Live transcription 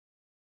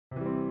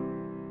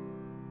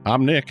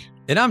I'm Nick.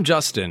 And I'm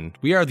Justin.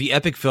 We are the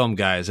Epic Film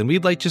Guys, and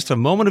we'd like just a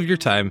moment of your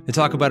time to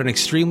talk about an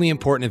extremely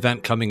important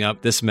event coming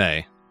up this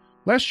May.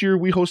 Last year,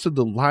 we hosted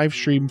the live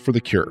stream for The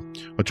Cure,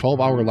 a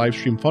 12-hour live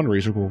stream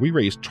fundraiser where we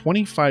raised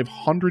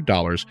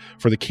 $2,500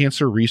 for the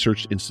Cancer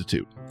Research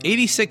Institute.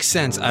 86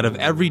 cents out of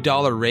every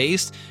dollar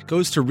raised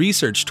goes to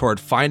research toward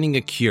finding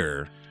a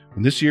cure.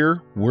 And this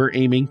year, we're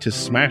aiming to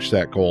smash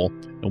that goal,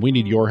 and we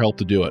need your help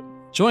to do it.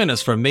 Join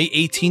us from May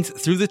 18th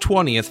through the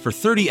 20th for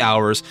 30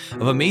 hours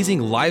of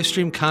amazing live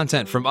stream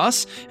content from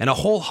us and a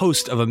whole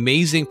host of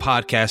amazing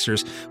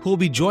podcasters who will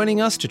be joining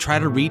us to try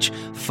to reach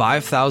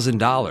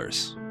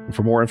 $5,000.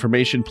 For more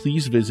information,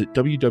 please visit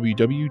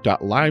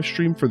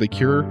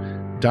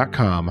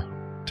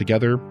www.livestreamforthecure.com.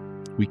 Together,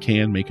 we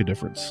can make a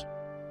difference.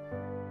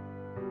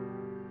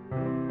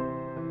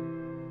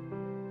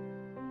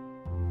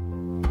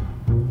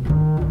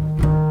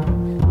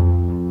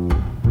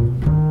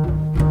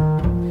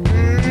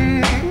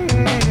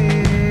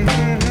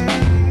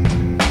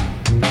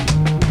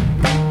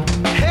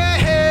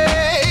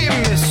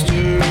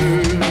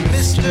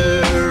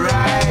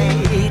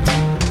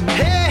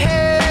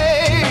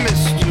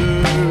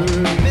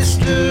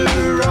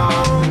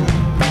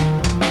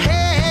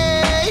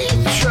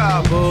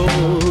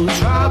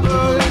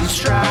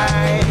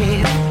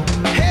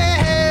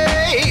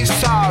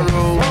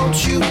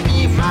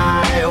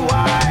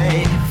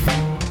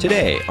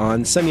 Today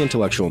on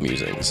Semi-Intellectual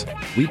Musings,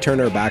 we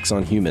turn our backs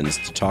on humans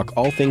to talk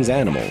all things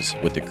animals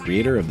with the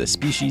creator of the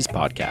Species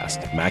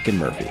podcast, Mackin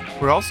Murphy.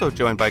 We're also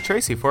joined by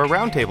Tracy for a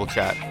roundtable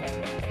chat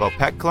about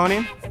pet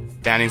cloning,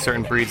 banning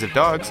certain breeds of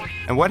dogs,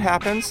 and what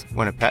happens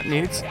when a pet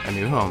needs a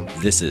new home.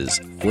 This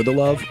is For the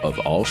Love of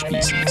All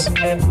Species.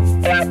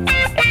 Woman,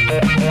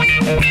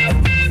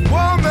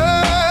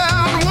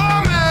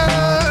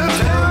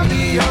 tell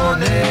me your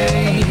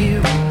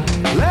name.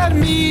 Let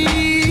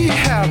me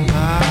have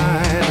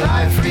my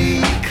life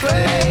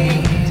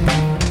reclaimed.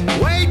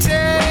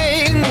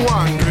 Waiting,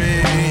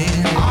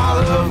 wondering all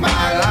of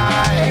my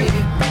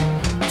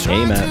life.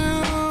 Hey, Matt.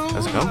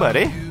 How's it going,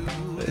 buddy?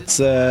 It's,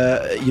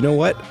 you know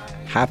what?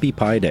 Happy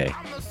Pie Day.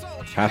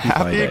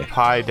 Happy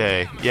Pie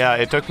Day. Yeah,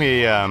 it took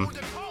me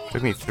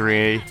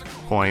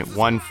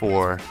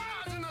 3.14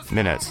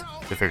 minutes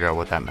to figure out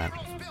what that meant.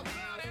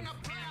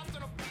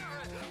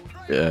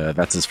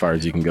 That's as far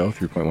as you can go,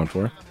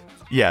 3.14?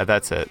 Yeah,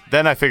 that's it.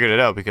 Then I figured it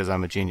out because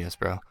I'm a genius,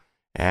 bro.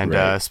 And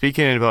Right.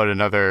 Speaking about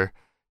another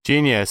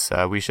genius,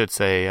 we should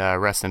say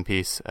rest in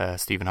peace,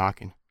 Stephen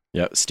Hawking.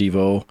 Yeah,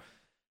 Steve-O.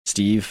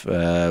 Steve,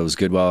 it was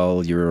good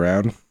while you were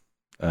around.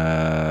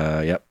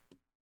 Yep.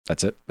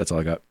 That's it. That's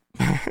all I got.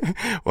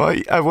 Well,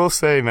 I will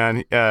say,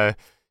 man,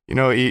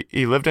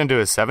 he lived into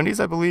his 70s,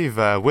 I believe,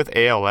 with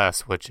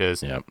ALS, which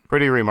is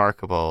pretty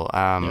remarkable.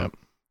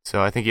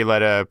 So I think he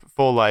led a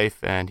full life,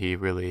 and he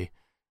really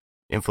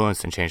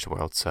influenced and changed the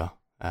world. So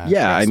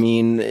I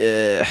mean,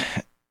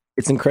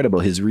 it's incredible.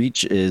 His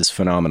reach is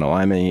phenomenal.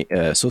 I'm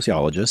a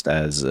sociologist,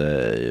 as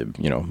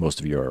most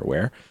of you are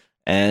aware,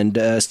 and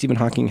Stephen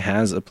Hawking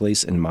has a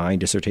place in my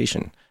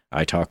dissertation.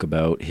 I talk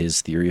about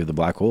his theory of the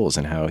black holes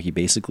and how he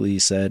basically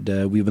said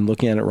we've been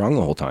looking at it wrong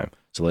the whole time.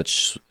 So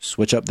let's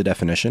switch up the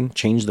definition,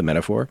 change the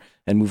metaphor,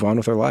 and move on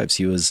with our lives.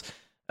 He was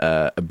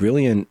a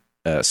brilliant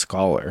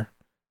scholar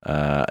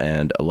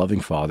and a loving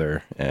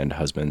father and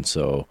husband.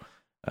 So,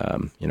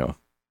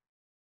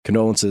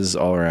 condolences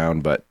all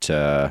around, but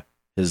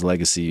his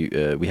legacy,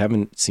 we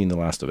haven't seen the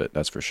last of it,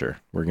 that's for sure.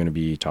 We're going to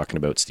be talking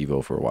about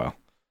Steve-O for a while.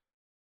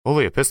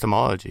 Holy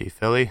epistemology,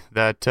 Philly.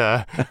 That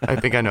I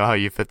think I know how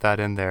you fit that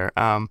in there.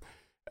 But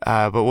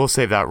we'll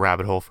save that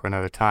rabbit hole for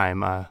another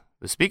time.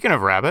 Speaking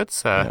of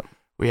rabbits,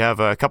 we have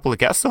a couple of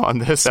guests on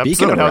this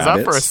episode. How's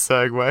that for a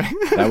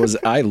segue?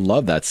 I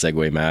love that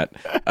segue,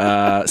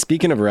 Matt.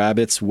 Speaking of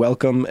rabbits,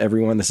 welcome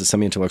everyone. This is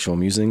Semi-Intellectual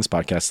Musings,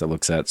 podcast that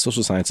looks at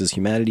social sciences,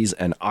 humanities,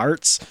 and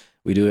arts.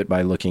 We do it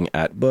by looking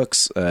at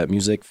books,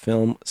 music,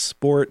 film,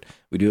 sport.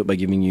 We do it by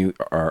giving you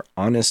our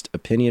honest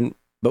opinion,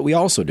 but we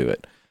also do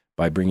it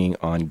by bringing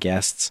on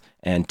guests.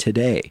 And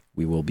today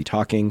we will be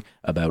talking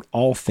about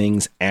all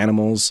things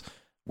animals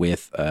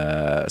with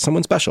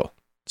someone special.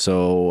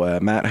 So,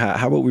 Matt,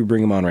 how about we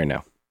bring him on right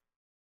now?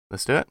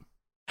 Let's do it.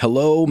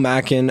 Hello,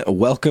 Mackin.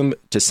 Welcome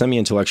to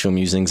Semi-Intellectual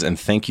Musings, and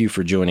thank you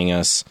for joining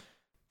us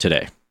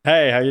today.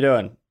 Hey, how you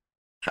doing?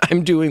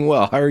 I'm doing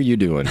well. How are you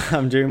doing?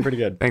 I'm doing pretty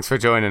good. Thanks for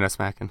joining us,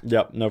 Mackin.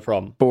 Yep, no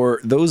problem. For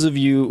those of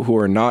you who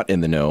are not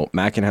in the know,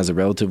 Mackin has a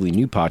relatively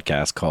new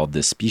podcast called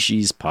the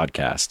Species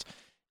Podcast.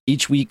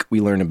 Each week, we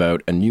learn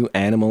about a new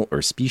animal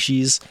or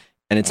species,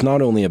 and it's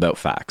not only about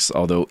facts,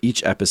 although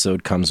each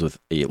episode comes with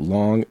a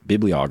long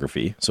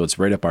bibliography, so it's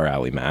right up our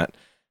alley, Matt.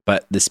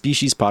 But the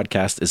Species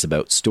Podcast is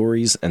about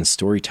stories and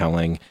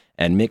storytelling,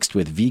 and mixed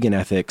with vegan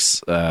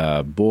ethics.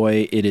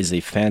 Boy, it is a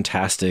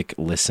fantastic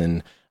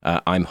listen.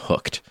 I'm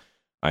hooked.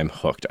 I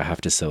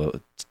have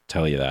to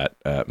tell you that,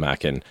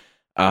 Mackin.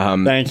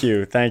 Thank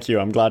you.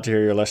 I'm glad to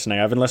hear you're listening.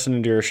 I've been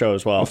listening to your show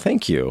as well. Well,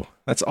 thank you.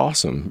 That's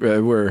awesome.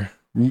 We're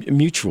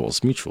mutuals.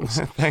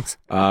 Thanks.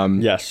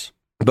 Yes.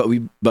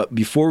 But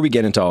before we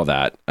get into all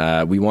that,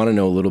 we want to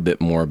know a little bit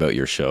more about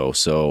your show.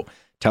 So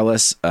tell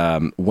us,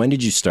 when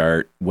did you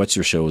start? What's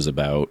your shows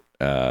about?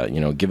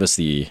 Give us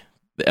the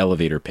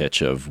elevator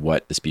pitch of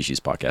what the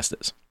Species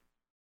Podcast is.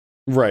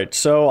 Right.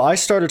 So I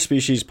started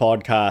Species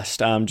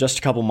Podcast just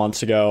a couple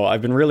months ago.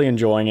 I've been really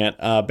enjoying it.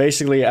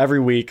 Basically, every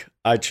week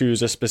I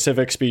choose a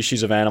specific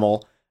species of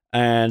animal,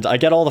 and I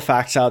get all the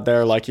facts out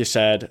there, like you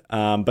said.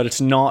 But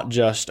it's not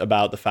just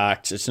about the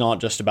facts. It's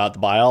not just about the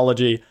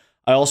biology.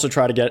 I also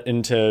try to get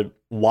into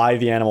why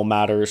the animal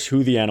matters,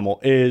 who the animal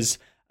is,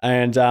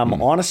 and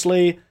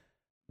honestly,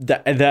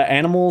 the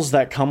animals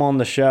that come on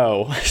the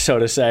show, so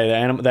to say,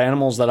 the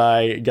animals that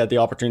I get the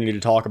opportunity to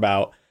talk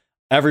about,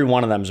 every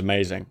one of them is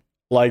amazing.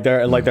 Like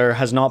there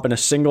has not been a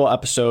single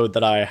episode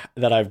that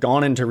I've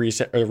gone into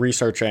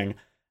researching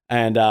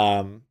and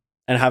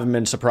haven't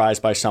been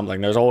surprised by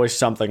something. There's always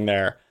something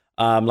there.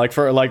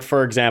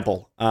 For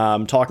example,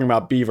 talking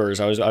about beavers,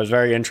 I was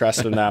very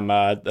interested in them.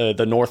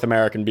 The North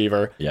American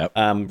beaver,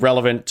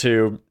 relevant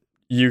to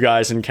you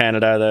guys in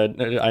Canada.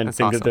 That's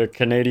think awesome. The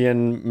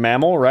Canadian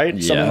mammal,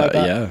 right? Something like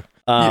that.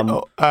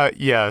 Yeah.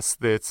 Yes,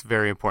 it's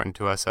very important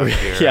to us out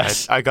here.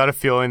 Yes. I got a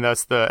feeling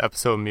that's the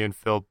episode me and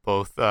Phil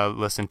both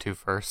listened to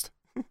first.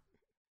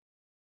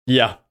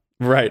 Yeah,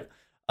 right.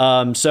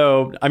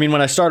 So, I mean,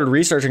 when I started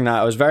researching that,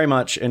 I was very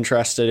much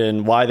interested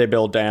in why they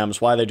build dams,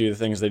 why they do the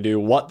things they do,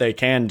 what they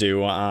can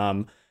do.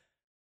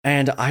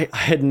 And I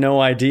had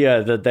no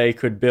idea that they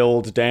could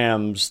build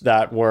dams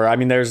that were, I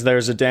mean, there's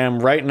a dam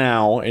right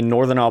now in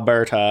northern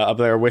Alberta up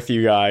there with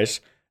you guys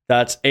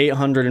that's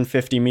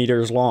 850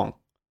 meters long.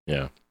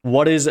 Yeah.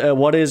 What is a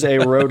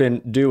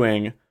rodent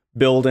doing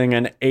building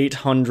an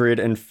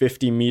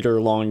 850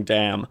 meter long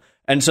dam?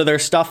 And so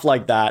there's stuff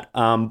like that.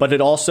 But it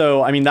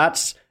also, I mean,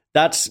 that's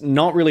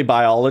not really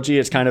biology.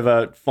 It's kind of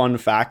a fun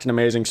fact, an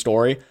amazing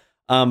story.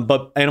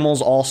 But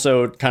animals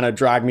also kind of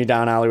drag me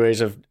down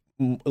alleyways of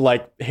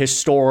like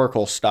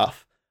historical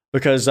stuff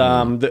because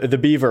the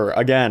beaver,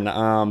 again,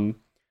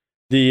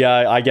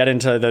 I get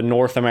into the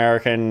North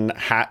American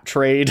hat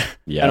trade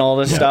and all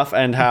this stuff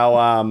and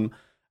how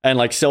and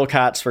like silk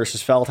hats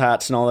versus felt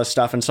hats and all this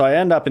stuff. And so I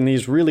end up in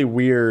these really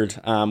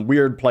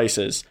weird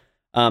places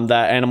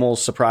that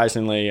animals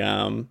surprisingly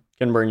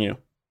can bring you.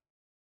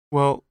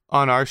 Well,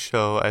 on our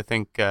show, I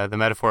think the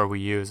metaphor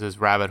we use is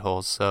rabbit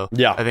holes. So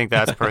I think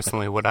that's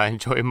personally what I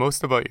enjoy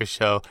most about your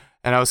show.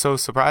 And I was so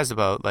surprised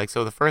about,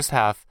 so the first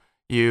half,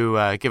 you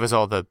give us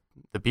all the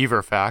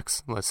beaver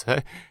facts, let's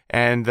say.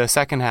 And the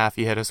second half,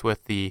 you hit us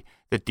with the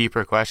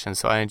deeper questions.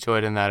 So I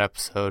enjoyed in that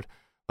episode,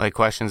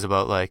 questions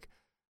about,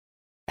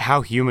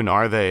 how human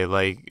are they?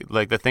 Like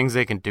the things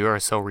they can do are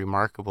so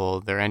remarkable.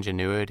 Their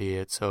ingenuity,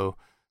 it's so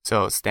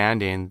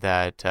outstanding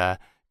that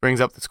brings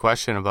up this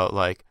question about,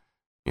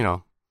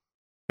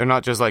 they're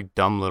not just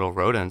dumb little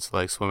rodents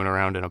swimming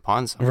around in a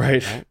pond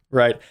somewhere.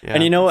 Right. Yeah,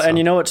 and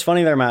you know what's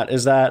funny there, Matt,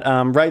 is that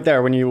right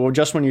there when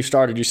you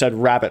started, you said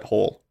rabbit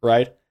hole,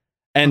 right?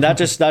 And that's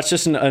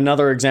just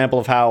another example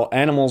of how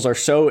animals are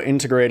so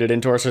integrated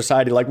into our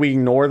society. We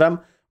ignore them,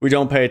 we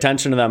don't pay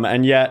attention to them,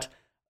 and yet,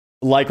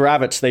 like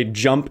rabbits, they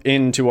jump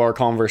into our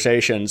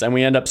conversations, and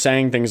we end up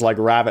saying things like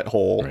rabbit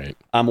hole,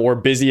 or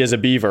busy as a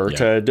beaver,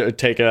 to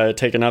take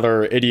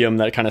another idiom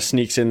that kind of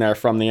sneaks in there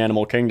from the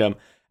animal kingdom.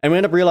 And we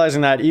end up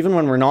realizing that even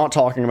when we're not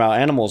talking about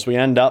animals, we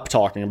end up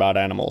talking about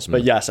animals.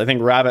 But yes, I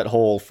think rabbit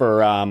hole for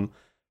a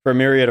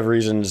myriad of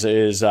reasons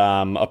is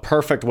a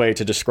perfect way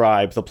to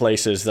describe the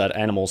places that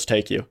animals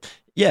take you.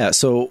 Yeah.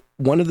 So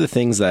one of the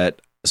things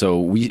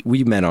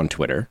we met on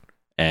Twitter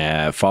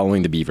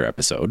following the beaver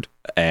episode,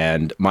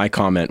 and my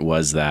comment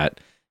was that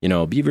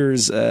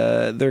beavers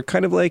they're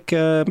kind of like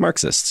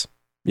Marxists.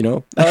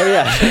 Oh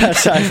yeah,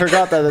 yes, I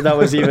forgot that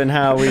was even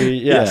how we.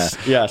 Yes.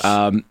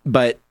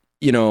 But.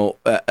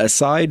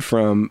 Aside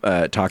from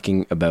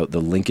talking about the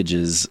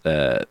linkages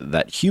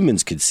that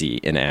humans could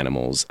see in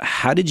animals,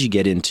 how did you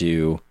get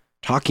into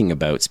talking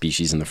about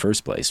species in the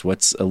first place?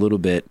 What's a little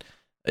bit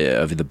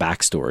of the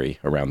backstory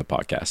around the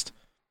podcast?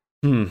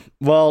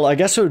 Well, I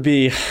guess it would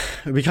be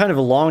kind of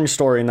a long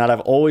story in that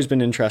I've always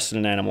been interested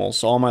in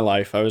animals all my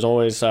life. I was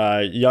always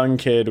a young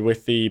kid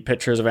with the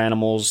pictures of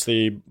animals,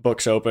 the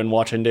books open,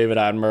 watching David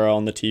Attenborough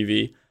on the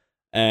TV.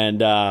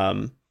 And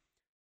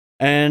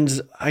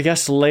I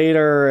guess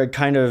later,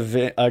 kind of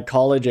at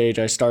college age,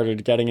 I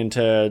started getting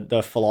into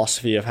the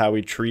philosophy of how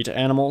we treat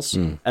animals.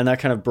 And that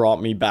kind of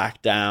brought me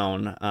back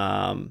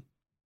down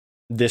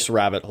this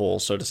rabbit hole,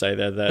 so to say,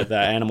 the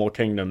animal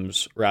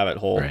kingdom's rabbit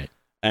hole. Right.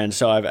 And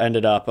so I've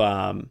ended up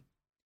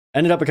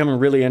becoming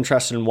really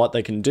interested in what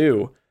they can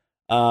do.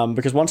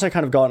 Because once I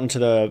kind of got into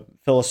the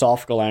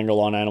philosophical angle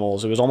on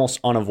animals, it was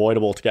almost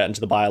unavoidable to get into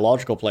the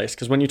biological place.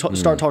 Because when you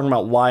start talking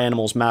about why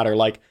animals matter,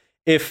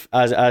 if,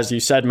 as you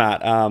said,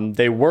 Matt,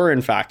 they were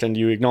in fact, and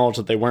you acknowledge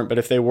that they weren't, but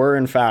if they were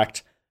in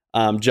fact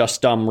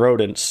just dumb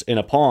rodents in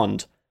a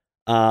pond,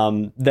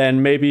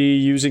 then maybe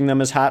using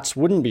them as hats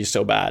wouldn't be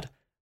so bad.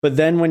 But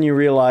then when you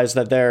realize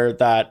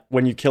that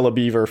when you kill a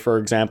beaver, for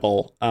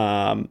example,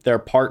 their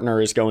partner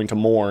is going to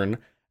mourn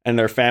and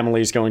their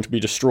family is going to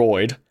be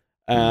destroyed,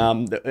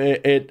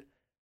 it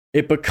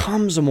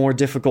becomes a more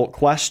difficult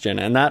question.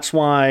 And that's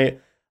why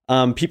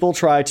People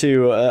try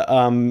to,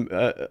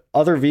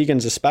 other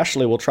vegans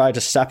especially, will try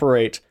to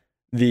separate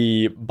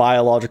the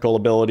biological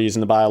abilities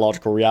and the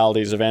biological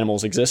realities of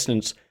animals'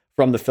 existence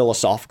from the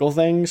philosophical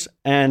things,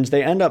 and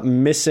they end up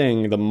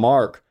missing the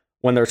mark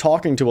when they're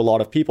talking to a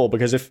lot of people,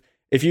 because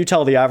if you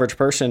tell the average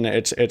person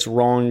it's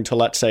wrong to,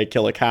 let's say,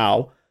 kill a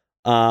cow,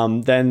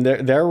 then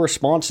their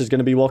response is going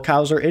to be, well,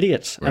 cows are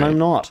idiots, and I'm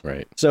not.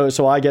 Right.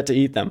 So I get to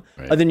eat them.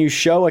 Right. And then you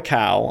show a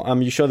cow,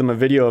 you show them a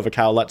video of a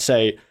cow, let's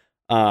say,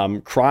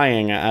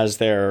 crying as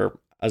their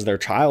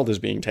child is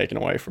being taken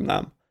away from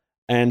them.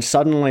 And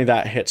suddenly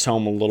that hits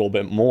home a little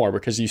bit more,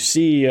 because you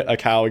see a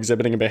cow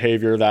exhibiting a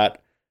behavior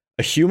that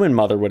a human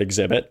mother would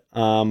exhibit,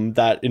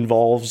 that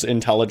involves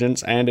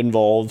intelligence and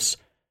involves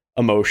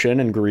emotion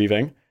and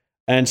grieving.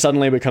 And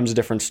suddenly it becomes a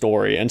different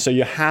story. And so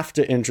you have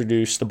to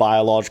introduce the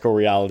biological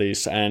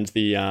realities and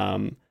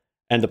the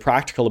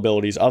practical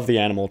abilities of the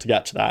animal to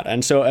get to that.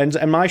 And so,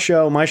 and my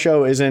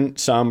show isn't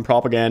some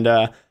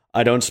propaganda.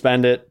 I don't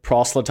spend it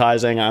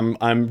proselytizing.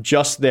 I'm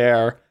just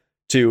there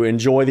to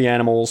enjoy the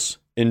animals,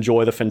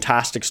 enjoy the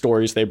fantastic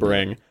stories they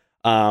bring.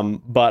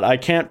 But I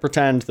can't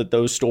pretend that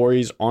those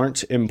stories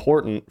aren't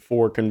important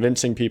for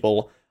convincing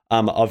people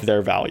of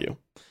their value.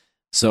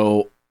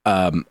 So,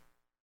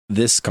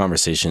 this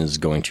conversation is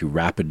going to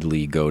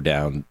rapidly go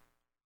down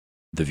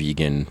the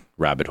vegan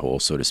rabbit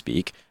hole, so to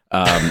speak.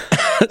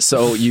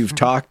 So you've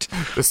talked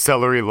the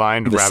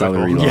celery-lined rabbit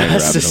hole.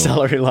 Yes, the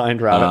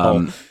celery-lined rabbit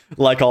hole,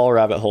 like all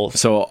rabbit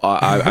holes. So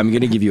I'm going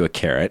to give you a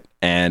carrot,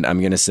 and I'm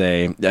going to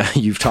say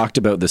you've talked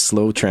about the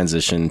slow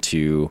transition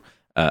to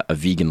a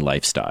vegan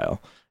lifestyle.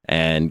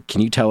 And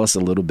can you tell us a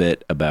little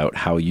bit about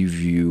how you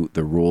view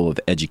the role of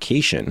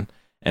education,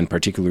 and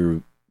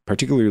particularly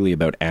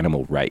about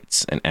animal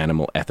rights and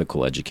animal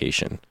ethical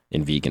education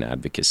in vegan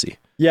advocacy?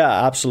 Yeah,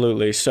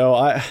 absolutely. So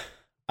I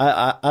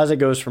as it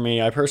goes for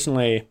me, I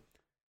personally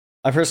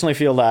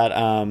feel that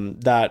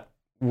that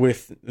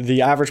with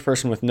the average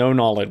person with no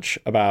knowledge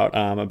about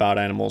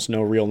animals,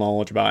 no real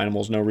knowledge about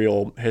animals, no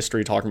real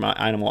history talking about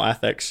animal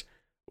ethics,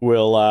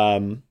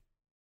 will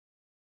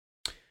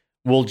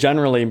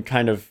generally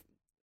kind of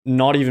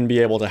not even be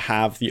able to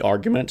have the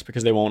argument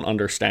because they won't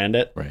understand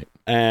it. Right.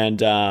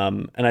 And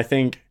I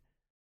think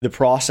the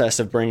process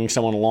of bringing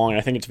someone along,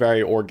 I think it's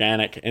very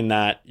organic in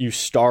that you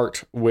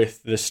start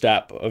with the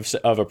step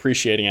of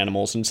appreciating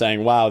animals and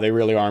saying, wow, they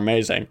really are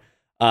amazing.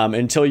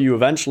 Until you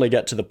eventually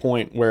get to the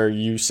point where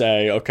you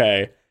say,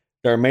 okay,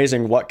 they're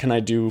amazing. What can I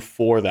do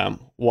for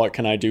them? What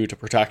can I do to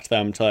protect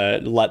them,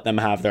 to let them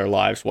have their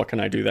lives? What can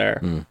I do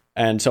there?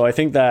 And so I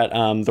think that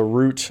the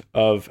route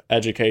of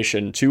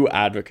education to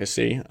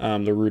advocacy,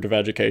 the route of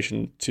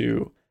education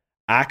to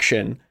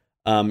action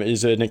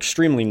is an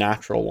extremely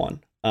natural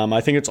one.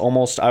 I think it's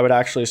almost, I would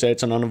actually say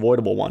it's an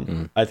unavoidable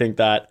one. I think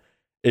that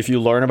if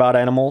you learn about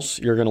animals,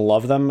 you're going to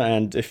love them.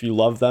 And if you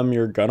love them,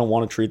 you're going to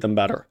want to treat them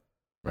better.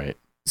 Right.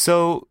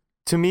 So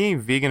to me,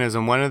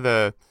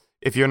 veganism,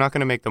 if you're not going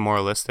to make the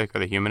moralistic or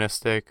the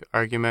humanistic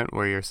argument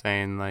where you're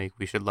saying like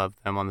we should love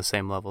them on the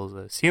same levels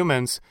as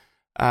humans,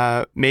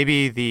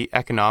 maybe the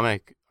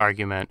economic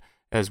argument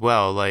as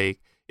well. Like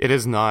it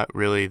is not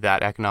really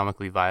that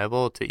economically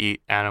viable to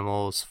eat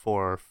animals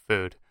for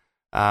food.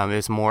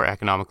 It's more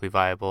economically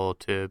viable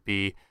to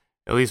be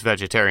at least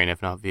vegetarian,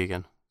 if not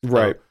vegan.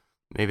 Right. So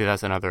maybe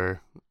that's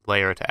another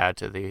layer to add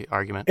to the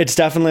argument. It's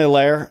definitely a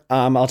layer.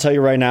 I'll tell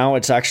you right now,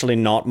 it's actually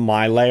not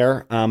my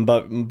layer.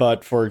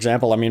 But for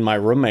example, I mean, my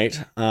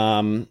roommate,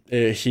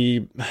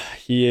 he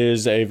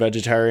is a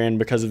vegetarian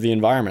because of the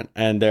environment,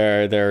 and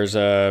there's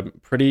a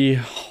pretty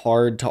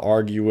hard to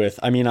argue with.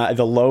 I mean,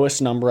 the lowest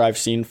number I've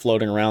seen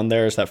floating around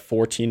there is that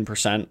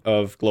 14%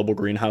 of global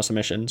greenhouse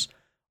emissions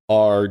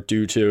are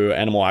due to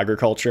animal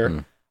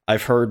agriculture.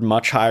 I've heard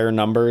much higher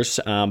numbers,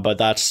 but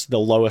that's the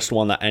lowest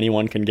one that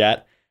anyone can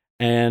get.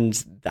 And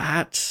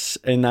that's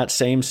in that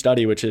same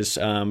study, which is,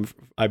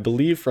 I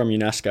believe, from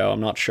UNESCO, I'm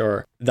not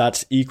sure,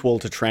 that's equal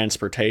to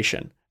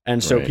transportation.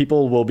 And so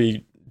people will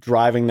be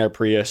driving their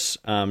Prius,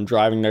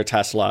 driving their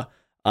Tesla,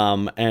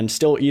 and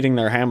still eating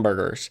their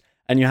hamburgers.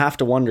 And you have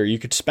to wonder, you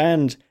could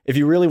spend, if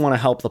you really want to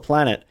help the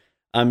planet,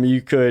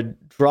 you could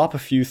drop a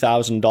few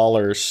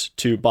 $1,000s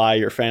to buy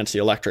your fancy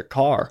electric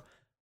car,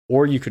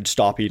 or you could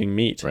stop eating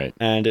meat. Right.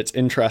 And it's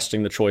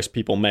interesting the choice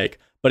people make.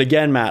 But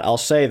again, Matt, I'll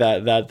say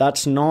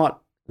that's not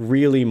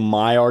really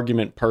my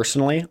argument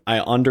personally. I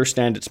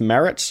understand its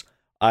merits.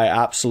 I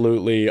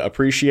absolutely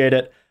appreciate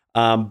it.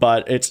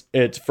 But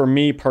it's for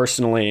me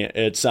personally,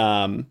 it's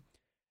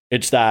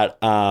that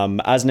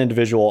as an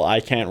individual, I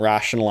can't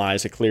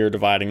rationalize a clear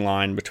dividing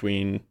line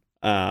between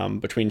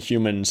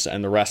humans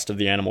and the rest of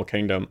the animal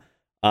kingdom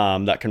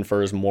that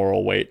confers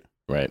moral weight.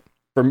 Right.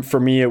 For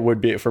me, it would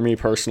be, for me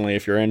personally,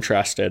 if you're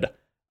interested,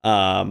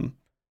 there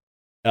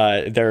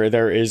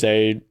is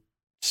a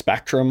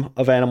spectrum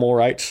of animal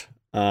rights.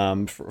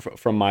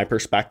 From my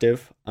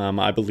perspective,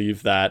 I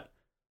believe that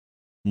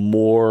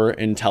more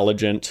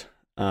intelligent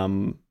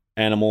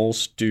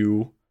animals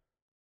do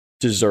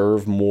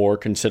deserve more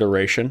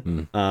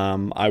consideration.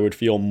 I would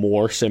feel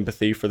more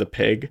sympathy for the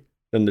pig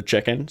than the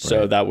chicken,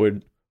 so that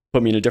would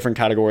put me in a different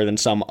category than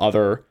some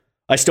other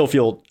I still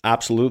feel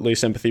absolutely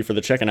sympathy for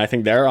the chicken. I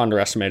think they're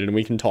underestimated, and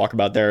we can talk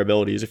about their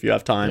abilities if you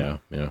have time.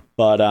 Yeah.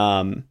 But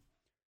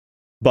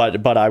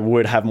I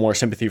would have more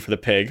sympathy for the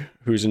pig,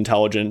 whose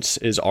intelligence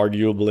is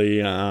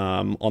arguably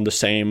on the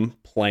same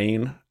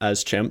plane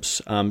as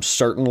chimps.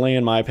 Certainly,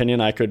 in my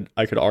opinion, I could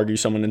argue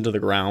someone into the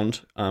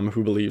ground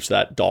who believes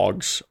that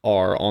dogs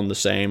are on the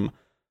same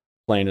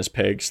plane as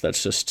pigs.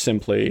 That's just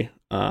simply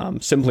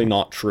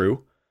not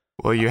true.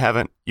 Well, you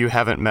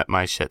haven't met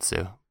my Shih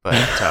Tzu,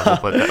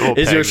 but we'll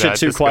is your Shih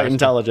Tzu quite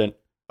intelligent?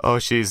 Oh,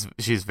 she's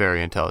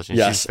very intelligent.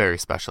 Yes. She's very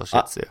special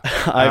Shih Tzu.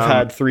 I've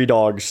had 3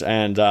 dogs,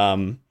 and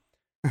none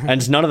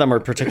of them are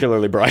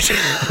particularly bright,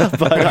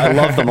 but I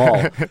love them all.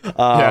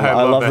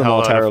 I love them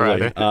all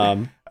terribly.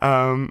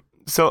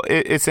 So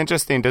it's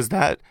interesting. Does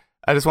that?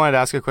 I just wanted to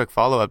ask a quick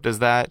follow up. Does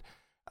that,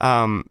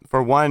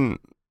 for one,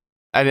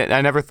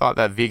 I never thought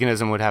that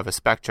veganism would have a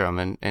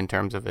spectrum in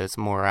terms of its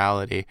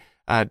morality.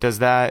 Does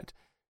that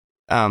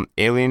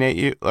alienate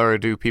you, or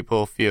do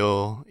people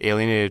feel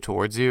alienated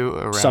towards you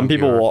around some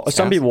people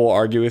will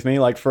argue with me,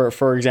 like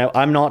for example,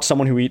 I'm not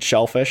someone who eats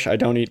shellfish. I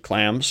don't eat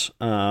clams,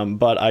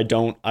 but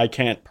I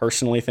can't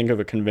personally think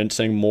of a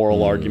convincing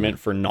moral argument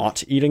for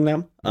not eating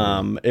them,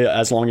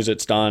 as long as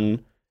it's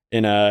done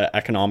in a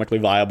economically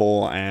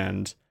viable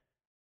and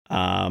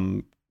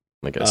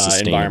like a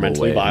sustainable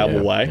environmentally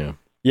viable way.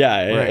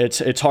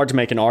 Right. It's hard to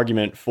make an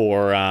argument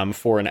for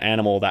an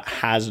animal that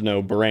has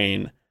no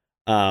brain,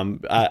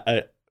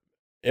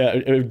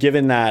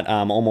 given that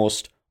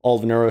almost all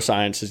of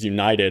neuroscience is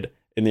united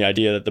in the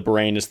idea that the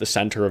brain is the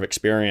center of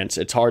experience.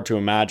 It's hard to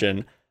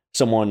imagine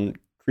someone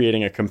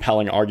creating a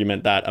compelling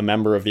argument that a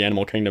member of the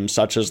animal kingdom,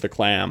 such as the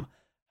clam,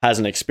 has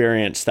an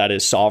experience that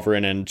is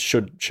sovereign and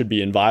should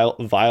be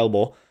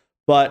inviolable.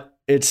 But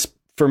it's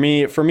for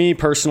me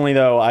personally,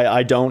 though,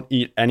 I don't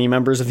eat any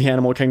members of the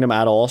animal kingdom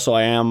at all. So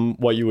I am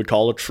what you would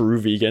call a true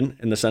vegan,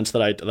 in the sense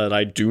that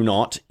I do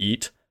not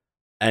eat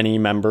any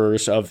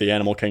members of the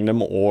animal kingdom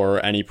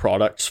or any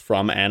products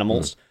from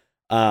animals.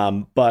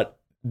 But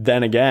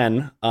then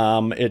again,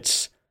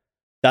 that's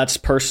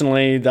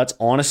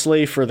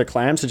honestly for the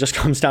clams, it just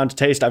comes down to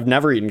taste. I've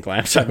never eaten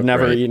clams. I've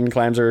never eaten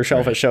clams or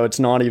shellfish, so it's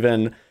not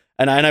even,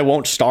 and I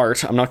won't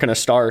start. I'm not going to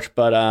start,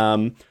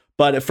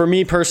 but for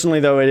me personally,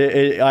 though,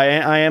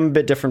 I am a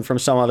bit different from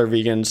some other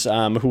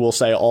vegans who will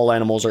say all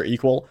animals are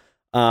equal.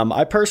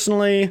 I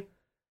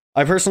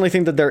personally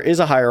think that there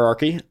is a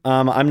hierarchy.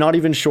 I'm not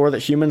even sure that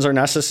humans are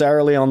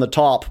necessarily on the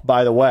top,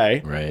 by the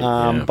way. Right.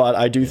 But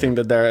I do think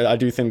that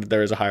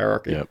there is a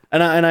hierarchy. Yep.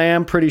 And I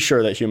am pretty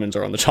sure that humans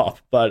are on the top.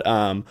 But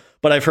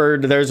I've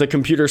heard there's a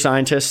computer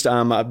scientist.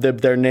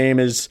 Their name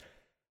is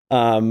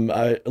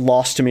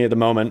lost to me at the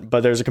moment.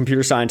 But there's a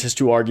computer scientist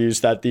who argues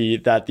that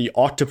the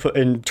octopus,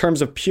 in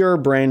terms of pure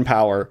brain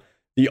power,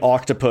 the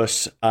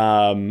octopus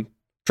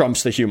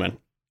trumps the human.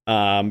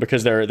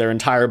 Because their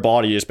entire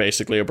body is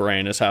basically a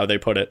brain, is how they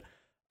put it.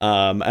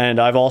 And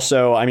I've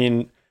also,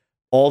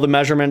 all the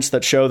measurements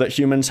that show that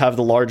humans have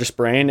the largest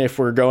brain, if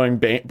we're going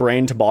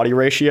brain to body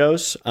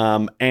ratios,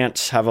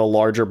 ants have a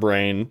larger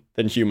brain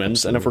than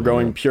humans. Absolutely, and if we're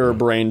going pure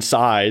brain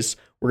size,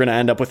 we're going to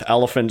end up with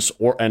elephants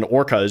and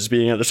orcas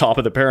being at the top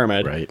of the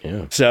pyramid. Right.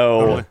 Yeah.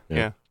 So,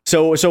 yeah.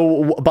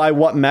 So by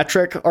what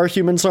metric are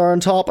humans on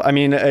top?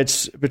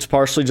 It's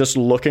partially just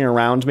looking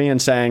around me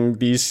and saying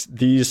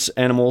these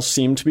animals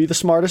seem to be the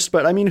smartest,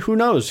 but who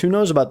knows? Who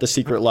knows about the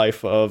secret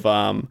life of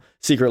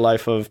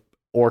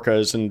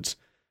orcas and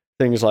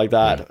things like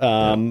that?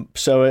 Yeah.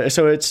 So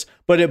it's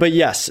but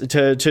yes,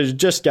 to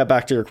just get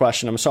back to your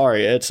question, I'm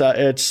sorry. I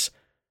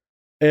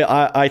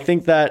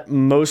think that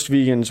most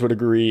vegans would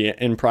agree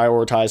in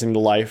prioritizing the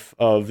life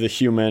of the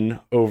human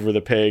over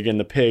the pig and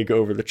the pig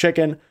over the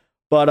chicken.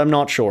 But I'm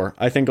not sure.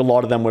 I think a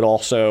lot of them would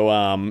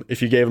also,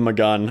 if you gave them a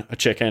gun, a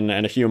chicken,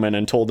 and a human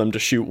and told them to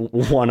shoot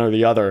one or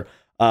the other,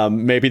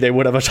 maybe they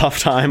would have a tough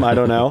time. I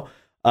don't know.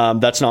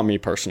 That's not me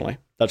personally.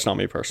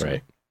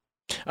 Right.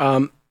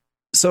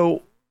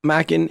 So,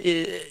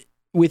 Mackin,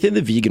 within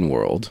the vegan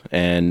world,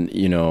 and,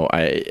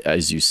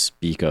 as you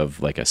speak of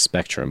like a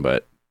spectrum,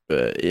 but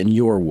in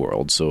your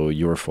world, so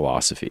your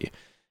philosophy,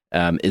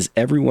 is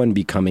everyone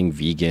becoming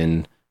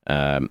vegan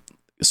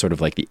sort of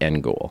like the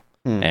end goal?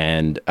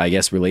 And I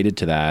guess related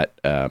to that,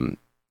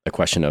 a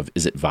question of,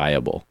 is it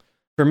viable?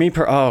 For me,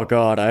 oh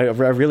God, I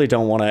really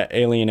don't want to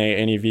alienate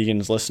any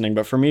vegans listening,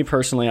 but for me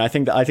personally, I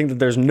think that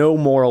there's no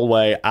moral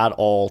way at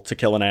all to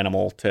kill an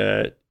animal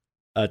to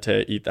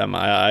eat them.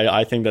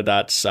 I think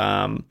that's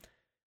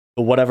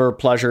whatever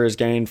pleasure is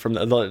gained from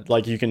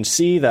like you can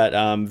see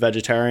that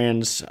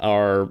vegetarians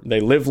they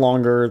live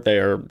longer,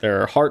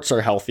 their hearts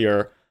are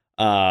healthier.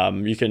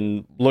 You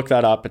can look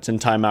that up. It's in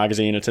Time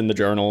magazine. It's in the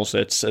journals.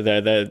 It's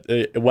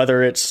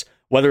whether it's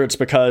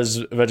because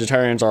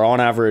vegetarians are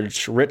on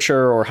average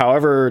richer or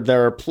however,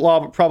 there are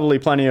probably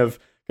plenty of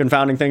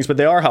confounding things, but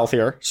they are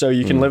healthier. So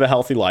you can live a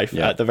healthy life.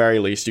 At the very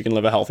least, you can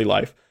live a healthy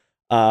life.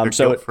 They're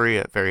guilt-free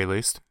at very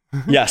least.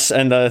 Yes,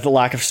 and the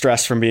lack of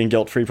stress from being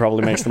guilt-free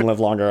probably makes them live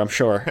longer, I'm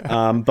sure.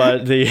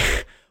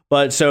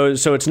 But so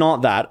it's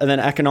not that. And then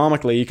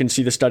economically, you can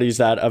see the studies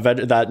that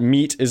that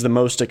meat is the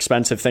most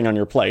expensive thing on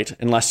your plate,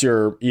 unless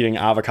you're eating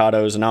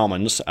avocados and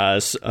almonds,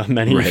 as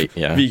many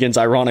vegans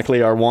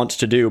ironically are wont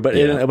to do. But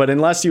but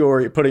unless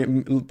you're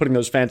putting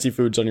those fancy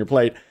foods on your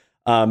plate,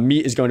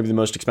 meat is going to be the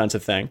most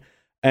expensive thing.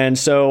 And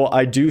so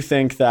I do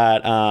think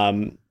that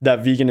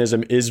that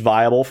veganism is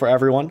viable for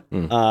everyone.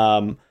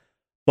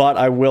 But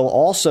I will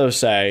also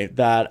say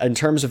that in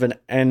terms of an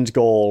end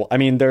goal, I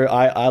mean,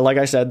 I like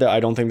I said, I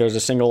don't think there's a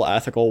single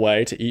ethical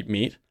way to eat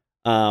meat.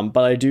 But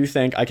I do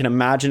think I can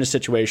imagine a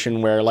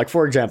situation where, like,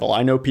 for example,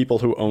 I know people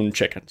who own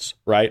chickens,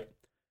 right?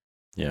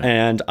 Yeah.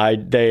 And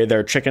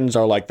their chickens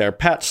are like their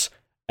pets,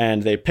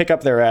 and they pick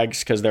up their eggs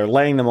because they're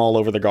laying them all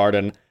over the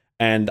garden.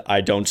 And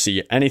I don't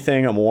see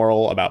anything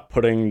immoral about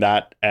putting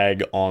that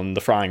egg on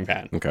the frying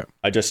pan. Okay.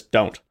 I just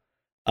don't.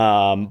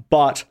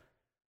 But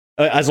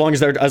as long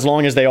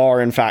as they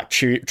are in fact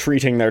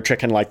treating their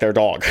chicken like their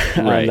dog,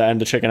 and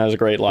the chicken has a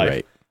great life.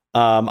 Right.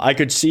 I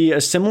could see a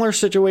similar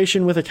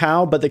situation with a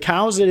cow, but the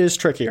cows it is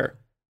trickier.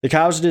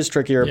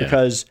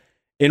 Because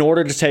in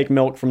order to take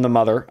milk from the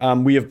mother,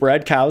 we have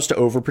bred cows to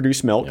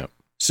overproduce milk,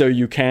 so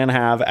you can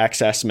have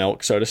excess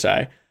milk, so to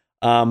say.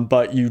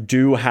 But you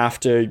do have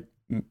to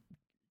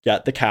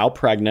get the cow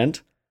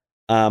pregnant,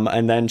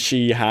 and then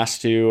she has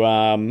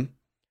to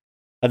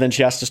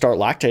start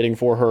lactating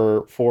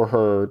for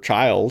her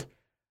child,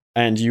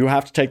 and you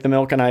have to take the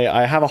milk. And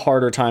I have a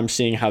harder time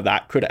seeing how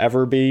that could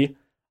ever be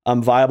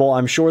viable.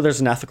 I'm sure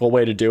there's an ethical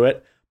way to do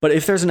it, but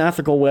if there's an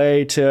ethical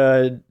way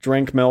to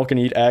drink milk and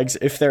eat eggs,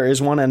 if there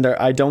is one, and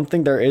I don't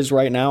think there is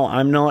right now,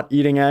 I'm not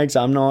eating eggs,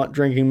 I'm not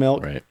drinking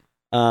milk. Right.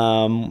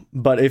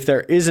 But if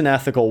there is an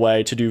ethical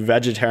way to do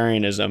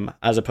vegetarianism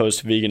as opposed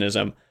to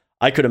veganism,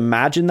 I could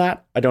imagine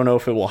that. I don't know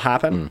if it will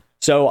happen.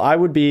 So I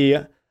would be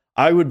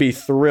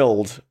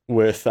thrilled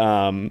with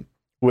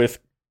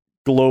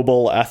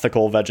global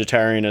ethical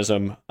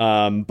vegetarianism.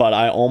 But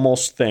I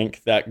almost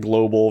think that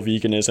global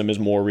veganism is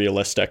more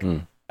realistic.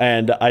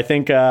 And I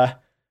think I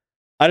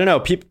don't know.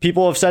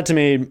 People have said to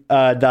me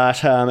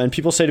that, and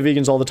people say to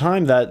vegans all the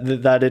time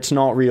that it's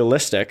not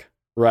realistic,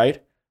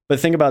 right? But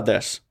think about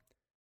this: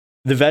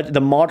 the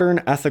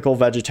modern ethical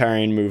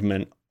vegetarian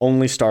movement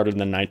only started in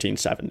the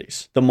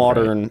 1970s. The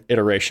modern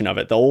iteration of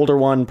it. The older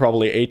one,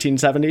 probably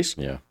 1870s.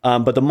 Yeah.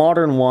 But the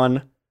modern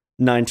one,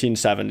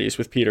 1970s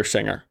with Peter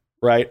Singer,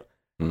 right?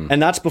 And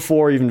that's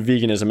before even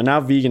veganism. And now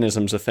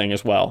veganism's a thing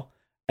as well.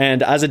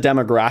 And as a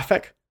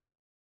demographic,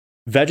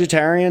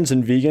 vegetarians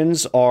and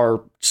vegans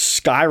are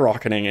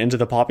skyrocketing into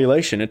the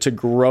population. It's a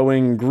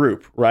growing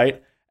group,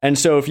 right? And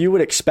so if you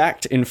would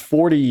expect in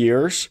 40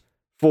 years,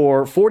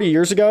 for 40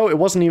 years ago, it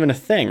wasn't even a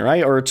thing,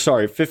 right? Or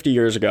sorry, 50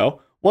 years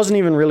ago, wasn't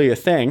even really a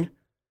thing.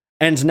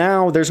 And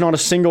now there's not a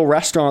single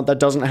restaurant that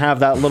doesn't have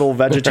that little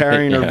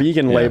vegetarian or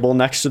vegan label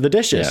next to the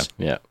dishes.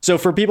 So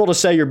for people to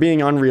say you're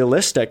being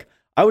unrealistic,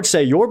 I would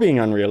say you're being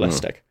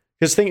unrealistic.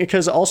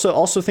 Because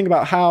also think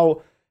about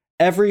how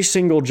every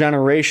single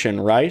generation,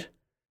 right,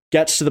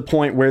 gets to the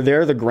point where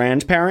they're the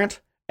grandparent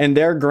and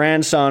their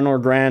grandson or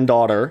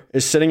granddaughter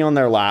is sitting on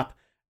their lap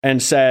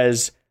and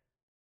says,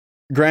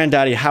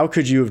 "Granddaddy, how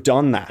could you have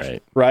done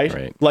that?"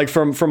 Right? Like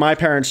from my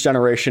parents'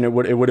 generation, it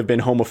would have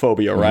been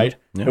homophobia, right?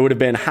 It would have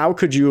been, how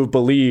could you have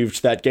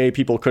believed that gay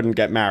people couldn't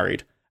get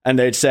married? And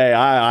they'd say,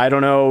 I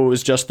don't know, it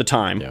was just the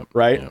time,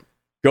 right?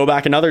 Go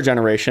back another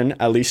generation,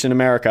 at least in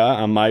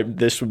America.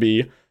 This would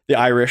be the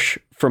Irish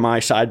for my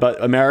side,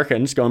 but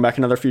Americans, going back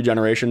another few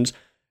generations,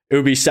 it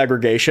would be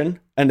segregation,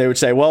 and they would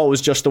say, well, it was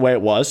just the way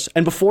it was.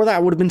 And before that,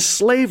 it would have been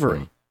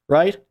slavery,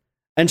 right?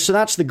 And so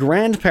that's the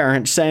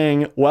grandparent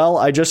saying,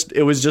 well,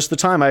 it was just the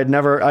time. I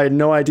had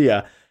no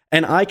idea.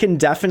 And I can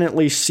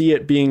definitely see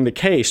it being the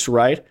case,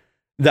 right?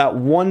 That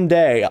one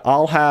day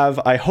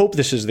I hope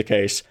this is the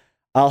case,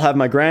 I'll have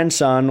my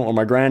grandson or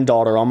my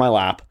granddaughter on my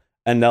lap,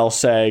 and they'll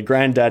say,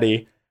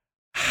 "Granddaddy,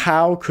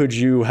 how could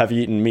you have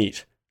eaten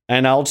meat?"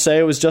 And I'll say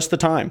it was just the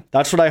time.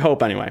 That's what I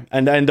hope anyway.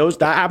 And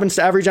that happens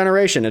to every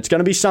generation. It's going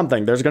to be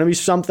something. There's going to be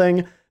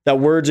something that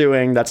we're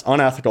doing that's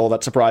unethical,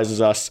 that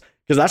surprises us.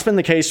 Because that's been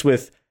the case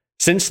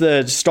since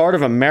the start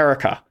of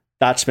America.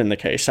 That's been the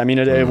case. I mean,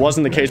 it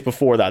wasn't the case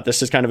before that.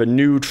 This is kind of a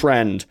new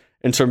trend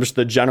in terms of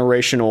the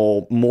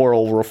generational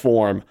moral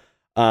reform.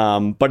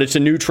 But it's a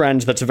new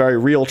trend that's a very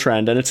real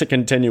trend, and it's a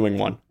continuing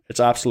one. It's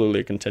absolutely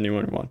a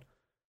continuing one.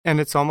 And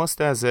it's almost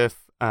as if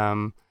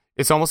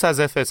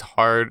it's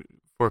hard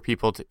for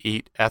people to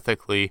eat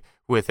ethically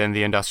within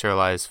the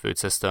industrialized food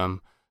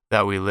system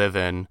that we live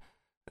in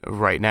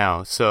right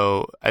now.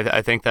 So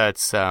I think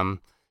that's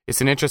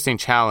it's an interesting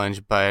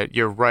challenge, but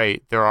you're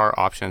right. There are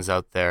options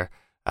out there,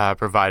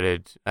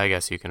 provided, I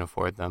guess, you can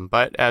afford them.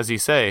 But as you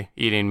say,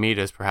 eating meat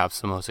is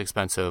perhaps the most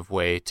expensive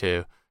way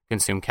to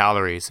consume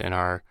calories in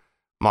our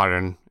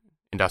modern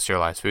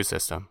industrialized food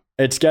system.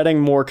 It's getting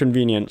more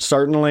convenient.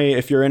 Certainly,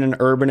 if you're in an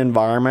urban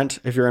environment,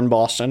 if you're in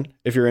Boston,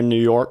 if you're in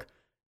New York,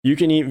 you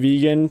can eat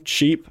vegan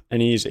cheap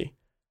and easy.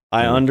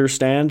 I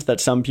understand that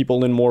some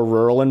people in more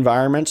rural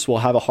environments will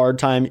have a hard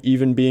time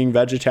even being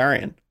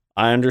vegetarian.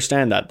 I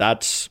understand that.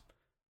 That's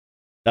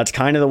That's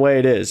kind of the way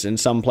it is in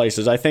some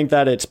places. I think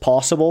that it's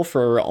possible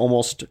for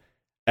almost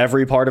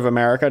every part of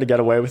America to get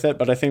away with it,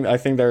 but I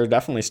think there are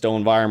definitely still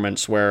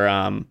environments where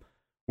it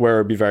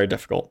would be very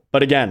difficult.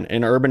 But again,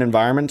 in urban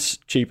environments,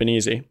 cheap and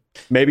easy.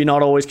 Maybe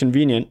not always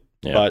convenient,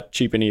 but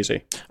cheap and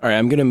easy. All right,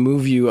 I'm going to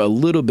move you a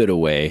little bit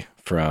away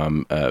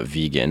from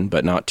vegan,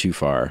 but not too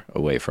far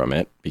away from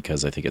it,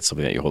 because I think it's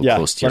something that you hold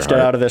close to your heart. Let's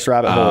get out of this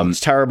rabbit hole.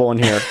 It's terrible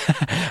in here.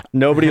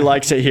 Nobody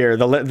likes it here.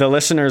 The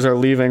listeners are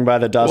leaving by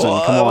the dozen.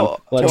 Come on.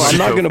 I'm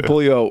not going to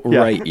pull you out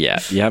right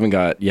yet. You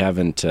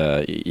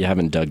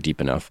haven't dug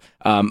deep enough.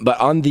 But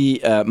on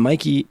the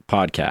Mikey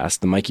podcast,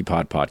 the Mikey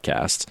Pod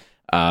podcast,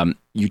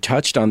 you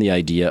touched on the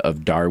idea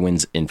of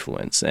Darwin's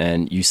influence,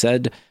 and you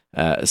said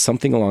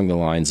something along the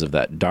lines of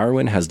that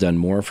Darwin has done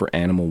more for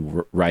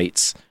animal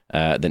rights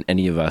than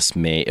any of us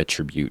may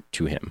attribute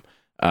to him.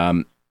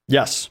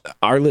 Yes.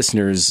 Our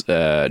listeners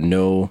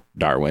know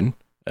Darwin.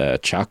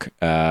 Chuck,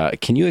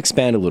 can you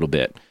expand a little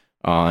bit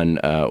on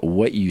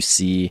what you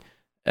see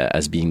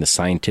as being the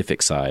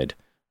scientific side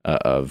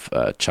of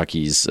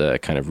Chucky's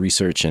kind of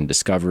research and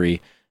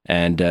discovery,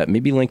 and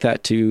maybe link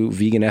that to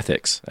vegan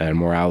ethics and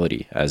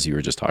morality, as you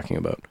were just talking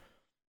about?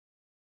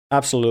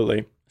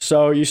 Absolutely.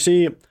 So you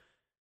see,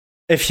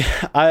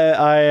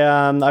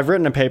 I've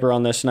written a paper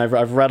on this, and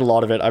I've read a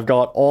lot of it. I've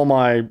got all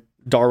my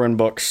Darwin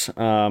books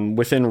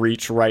within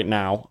reach right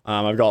now.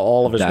 I've got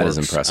all of his works. That is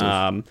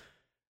impressive.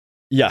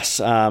 Yes.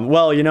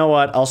 Well, you know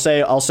what? I'll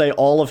say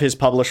all of his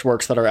published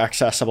works that are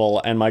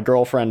accessible, and my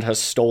girlfriend has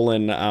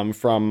stolen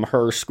from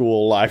her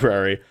school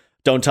library.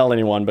 Don't tell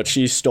anyone, but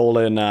she's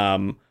stolen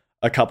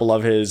a couple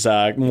of his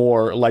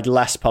more like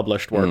less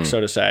published work,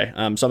 so to say.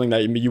 Something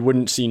that you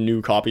wouldn't see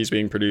new copies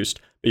being produced,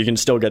 but you can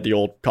still get the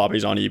old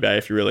copies on eBay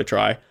if you really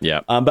try.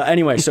 Yeah. But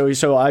anyway,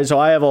 so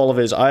I have all of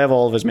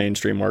his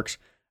mainstream works,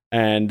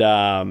 and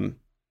I'll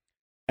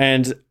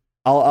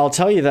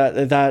tell you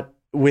that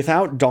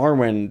without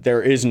Darwin,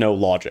 there is no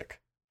logic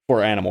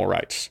for animal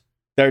rights.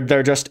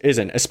 There just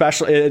isn't,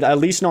 especially, at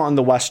least not in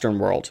the Western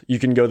world. You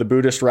can go the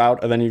Buddhist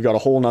route, and then you've got a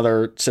whole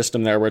nother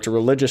system there where it's a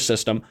religious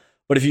system.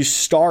 But if you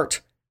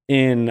start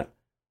in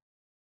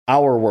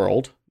our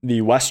world, the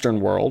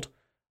Western world,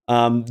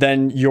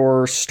 then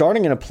you're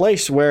starting in a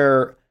place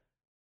where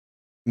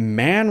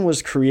man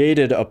was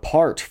created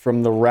apart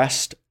from the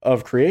rest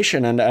of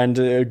creation,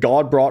 and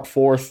God brought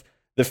forth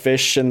the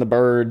fish and the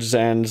birds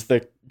and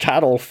the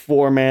cattle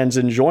for man's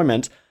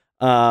enjoyment.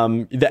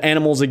 The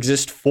animals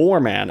exist for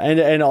man,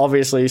 and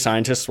obviously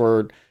scientists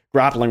were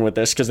grappling with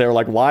this because they were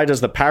like, why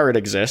does the parrot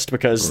exist?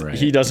 Because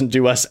he doesn't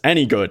do us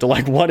any good.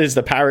 Like, what is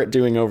the parrot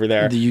doing over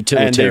there? The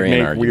utilitarian and they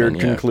make argument, weird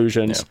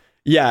conclusions.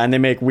 Yeah, and they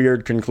make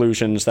weird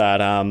conclusions that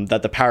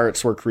that the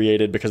parrots were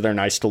created because they're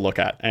nice to look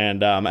at,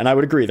 and I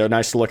would agree, they're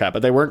nice to look at,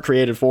 but they weren't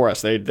created for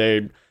us.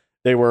 They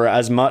were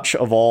as much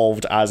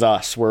evolved as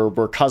us.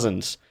 We're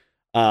cousins.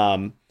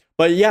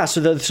 But yeah, so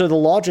the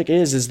logic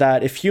is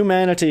that if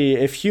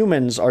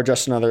humans are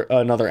just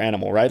another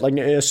animal, right? Like,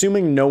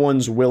 assuming no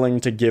one's willing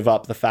to give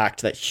up the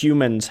fact that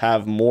humans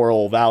have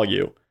moral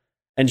value,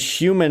 and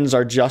humans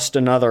are just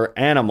another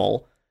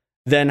animal,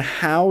 then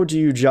how do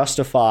you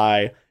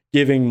justify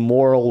giving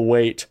moral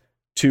weight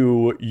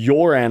to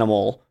your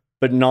animal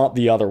but not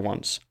the other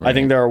ones? Right. I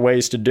think there are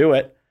ways to do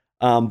it,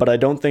 but I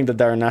don't think that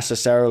there are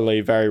necessarily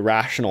very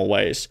rational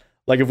ways.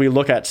 Like, if we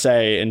look at,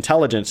 say,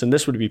 intelligence, and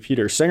this would be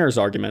Peter Singer's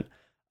argument.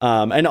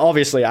 And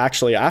obviously,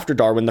 actually, after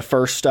Darwin, the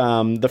first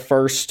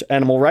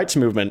animal rights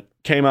movement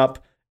came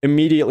up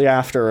immediately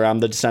after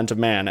the descent of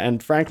man.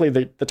 And frankly,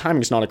 the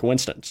timing is not a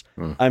coincidence.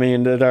 I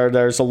mean,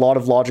 there's a lot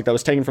of logic that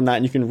was taken from that,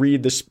 and you can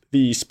read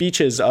the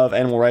speeches of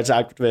animal rights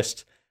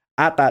activists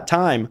at that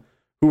time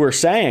who were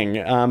saying,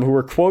 who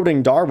were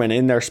quoting Darwin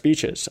in their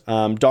speeches.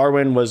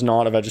 Darwin was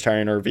not a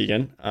vegetarian or a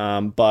vegan,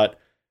 but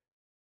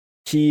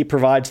he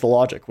provides the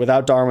logic.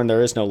 Without Darwin,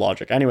 there is no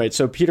logic. Anyway,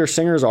 so Peter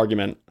Singer's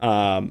argument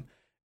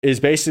is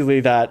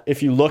basically that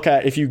if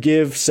you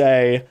give,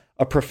 say,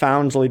 a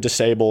profoundly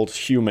disabled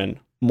human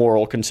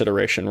moral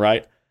consideration,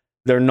 right?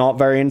 They're not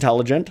very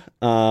intelligent.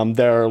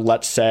 They're,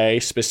 let's say,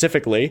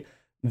 specifically,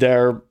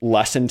 they're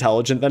less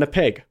intelligent than a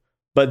pig,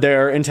 but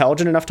they're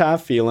intelligent enough to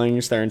have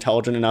feelings. They're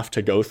intelligent enough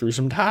to go through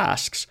some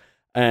tasks,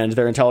 and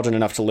they're intelligent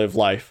enough to live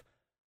life.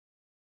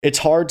 It's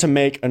hard to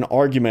make an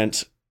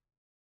argument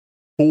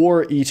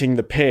for eating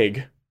the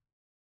pig,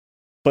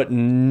 but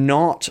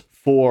not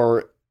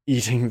for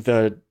eating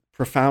the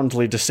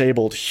profoundly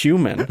disabled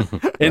human,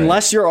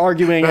 unless you're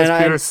arguing.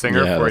 That's Peter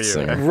Singer for you,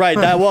 Singer. Right?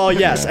 That, well,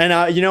 yes,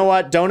 and you know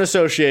what? Don't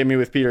associate me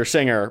with Peter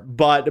Singer,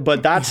 but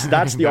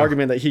that's the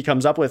argument that he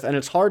comes up with, and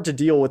it's hard to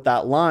deal with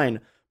that line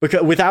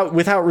because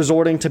without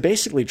resorting to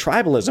basically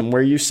tribalism,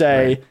 where you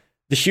say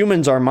the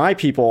humans are my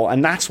people,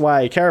 and that's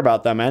why I care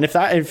about them. And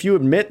if you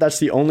admit that's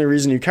the only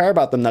reason you care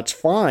about them, that's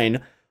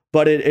fine.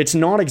 But it's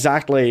not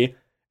exactly.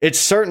 It's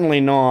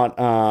certainly not.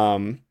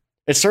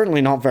 It's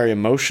certainly not very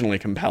emotionally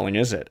compelling,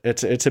 is it?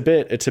 It's a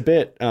bit. It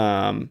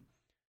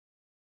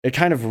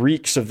kind of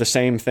reeks of the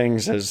same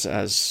things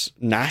as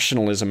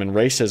nationalism and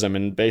racism,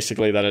 and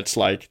basically that it's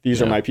like,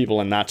 these are my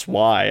people and that's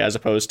why, as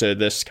opposed to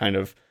this kind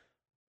of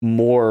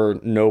more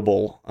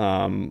noble,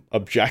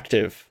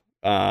 objective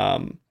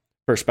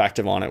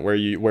perspective on it, where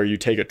you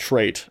take a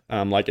trait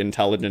like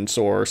intelligence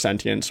or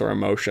sentience or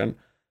emotion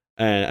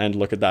and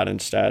look at that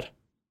instead.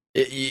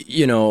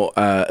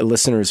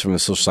 Listeners from the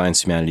social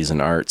science, humanities,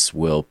 and arts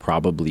will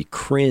probably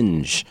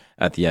cringe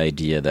at the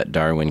idea that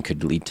Darwin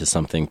could lead to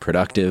something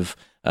productive.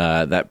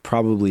 That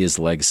probably is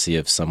the legacy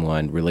of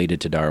someone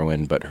related to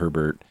Darwin, but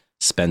Herbert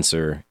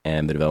Spencer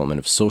and the development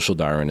of social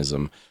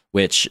Darwinism,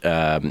 which,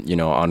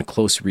 on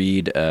close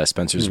read,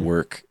 Spencer's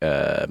work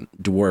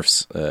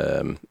dwarfs,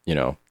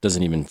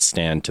 doesn't even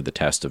stand to the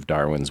test of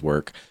Darwin's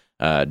work.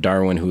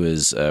 Darwin, who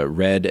is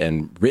read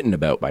and written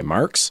about by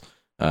Marx,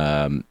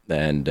 and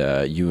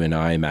you and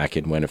I,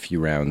 Mackin, went a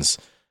few rounds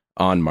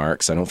on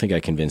Marx. I don't think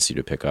I convinced you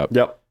to pick up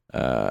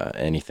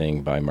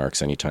anything by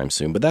Marx anytime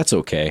soon, but that's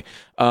okay.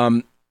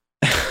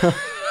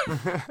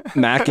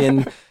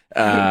 Mackin,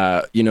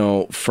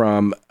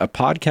 from a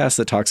podcast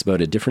that talks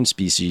about a different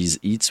species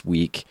each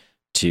week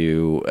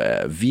to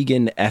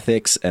vegan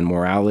ethics and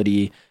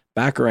morality,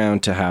 back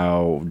around to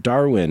how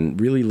Darwin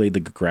really laid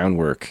the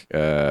groundwork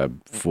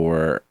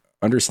for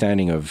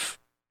understanding of,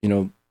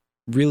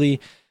 really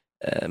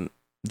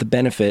the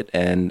benefit.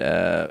 And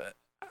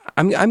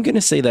I'm going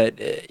to say that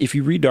if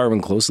you read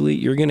Darwin closely,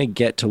 you're going to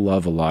get to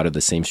love a lot of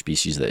the same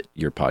species that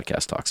your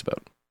podcast talks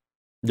about.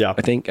 Yeah,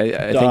 I think the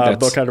that's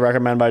book I'd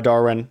recommend by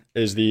Darwin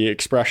is The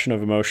Expression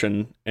of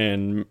Emotion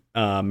in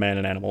Man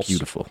and Animals.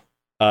 Beautiful.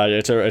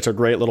 It's a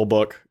great little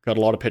book. Got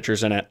a lot of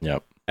pictures in it.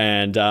 Yep.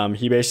 And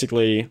he was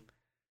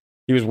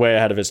way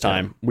ahead of his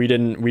time. Yeah. We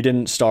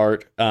didn't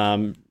start.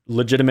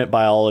 Legitimate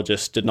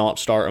biologists did not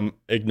start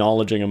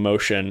acknowledging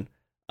emotion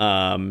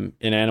in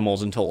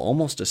animals until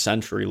almost a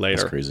century later.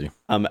 That's crazy.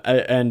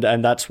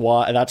 And that's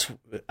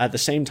at the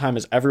same time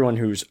as everyone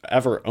who's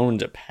ever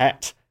owned a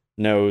pet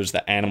knows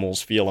that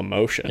animals feel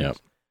emotions. Yep.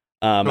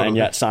 And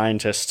yet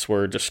scientists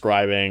were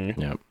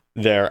describing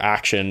their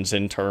actions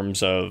in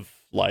terms of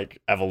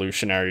like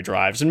evolutionary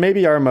drives. And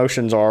maybe our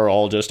emotions are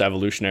all just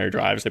evolutionary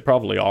drives. They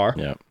probably are.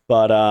 Yeah.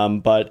 But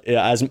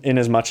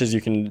as much as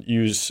you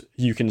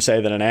can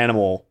say that an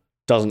animal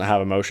doesn't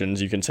have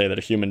emotions, you can say that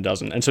a human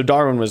doesn't. And so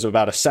Darwin was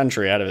about a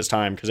century ahead of his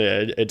time, because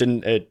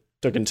it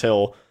took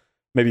until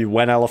maybe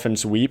When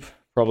Elephants Weep.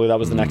 Probably that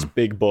was the next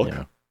big book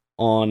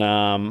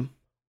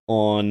on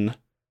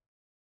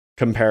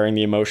comparing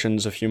the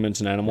emotions of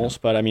humans and animals.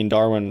 But I mean,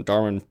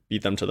 Darwin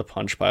beat them to the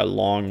punch by a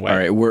long way. All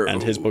right,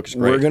 and his book is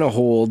great. We're going to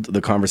hold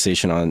the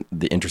conversation on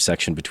the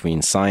intersection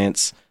between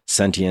science,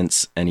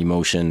 sentience, and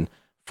emotion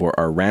for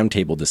our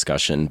roundtable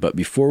discussion. But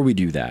before we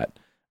do that,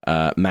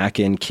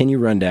 Mackin, can you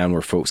run down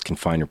where folks can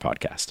find your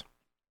podcast?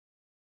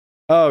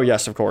 Oh,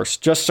 yes, of course.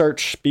 Just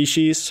search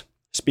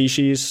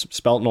Species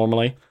spelt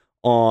normally,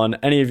 on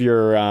any of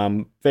your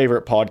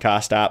favorite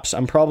podcast apps.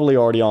 I'm probably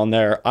already on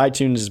there.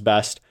 iTunes is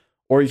best.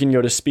 Or you can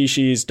go to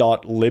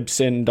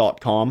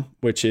species.libsyn.com,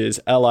 which is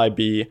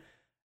LIBSYN.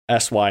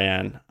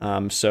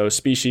 So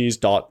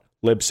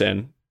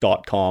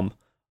species.libsyn.com.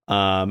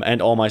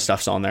 And all my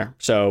stuff's on there.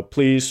 So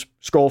please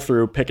scroll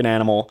through, pick an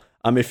animal.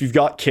 If you've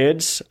got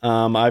kids,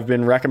 I've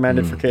been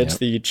recommended for kids. Yep.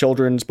 The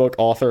children's book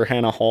author,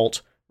 Hannah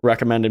Holt,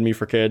 recommended me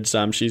for kids.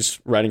 She's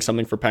writing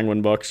something for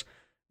Penguin Books.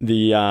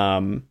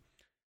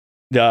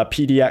 The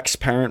PDX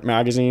Parent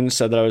Magazine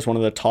said that I was one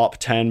of the top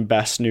 10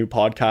 best new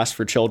podcasts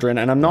for children.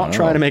 And I'm not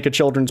trying to make a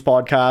children's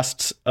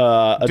podcast.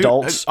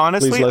 Adults,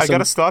 honestly, I got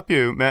to stop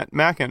you,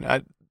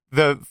 Mackin.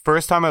 The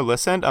first time I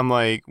listened, I'm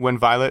like, when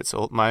Violet's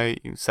old, my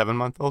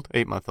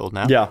 8-month-old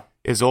now,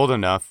 is old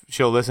enough,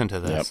 she'll listen to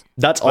this. Yep.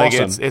 That's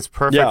awesome. It's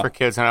perfect for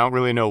kids, and I don't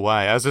really know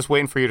why. I was just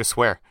waiting for you to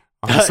swear.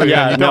 Honestly,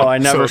 I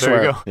never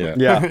swear.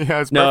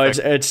 It's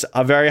it's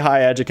a very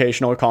high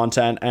educational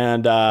content,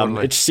 and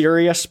it's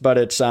serious, but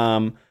it's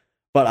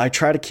but I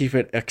try to keep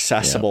it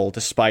accessible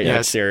despite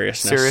its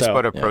seriousness. Serious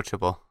but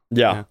approachable.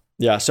 Yeah.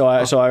 So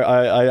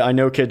I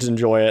know kids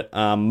enjoy it.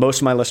 Most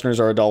of my listeners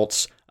are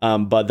adults,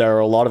 but there are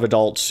a lot of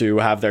adults who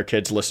have their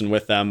kids listen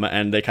with them,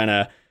 and they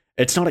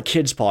it's not a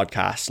kids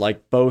podcast.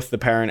 Like both the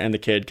parent and the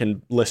kid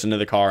can listen to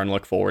the car and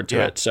look forward to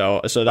it.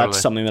 So that's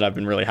something that I've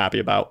been really happy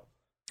about.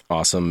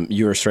 Awesome.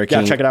 You are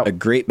striking check it out. A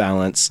great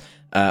balance.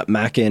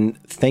 Mackin,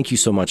 thank you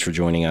so much for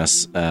joining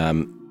us.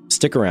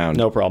 Stick around.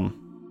 No problem.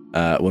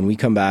 When we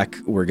come back,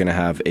 we're going to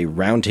have a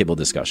roundtable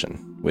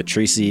discussion with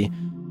Tracy,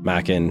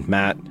 Mackin,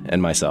 Matt,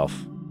 and myself.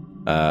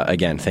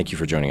 Again, thank you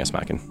for joining us,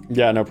 Mackin.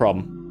 Yeah, no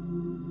problem.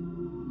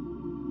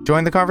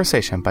 Join the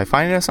conversation by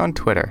finding us on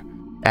Twitter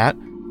at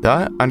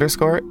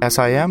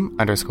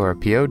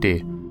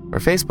 @the_SIM_POD or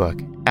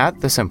Facebook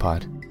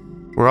 @TheSimpod.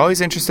 We're always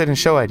interested in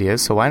show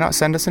ideas, so why not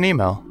send us an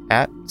email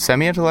at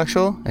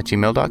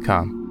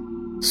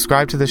semiintellectual@gmail.com.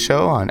 Subscribe to the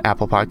show on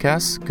Apple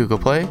Podcasts, Google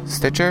Play,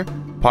 Stitcher,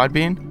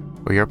 Podbean,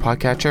 or your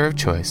podcatcher of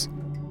choice.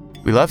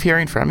 We love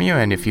hearing from you,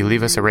 and if you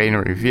leave us a rating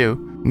or review,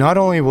 not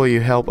only will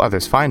you help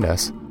others find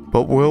us,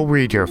 but we'll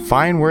read your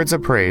fine words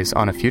of praise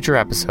on a future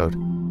episode.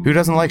 Who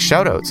doesn't like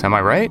shoutouts, am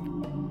I right?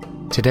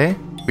 Today,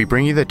 we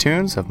bring you the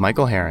tunes of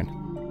Michael Heron.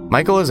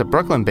 Michael is a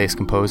Brooklyn-based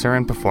composer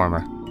and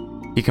performer.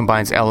 He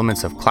combines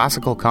elements of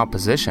classical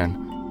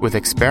composition with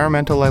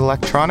experimental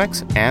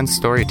electronics and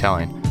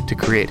storytelling to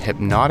create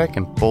hypnotic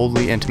and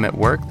boldly intimate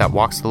work that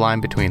walks the line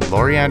between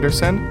Laurie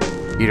Anderson,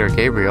 Peter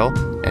Gabriel,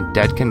 and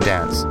Dead Can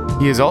Dance.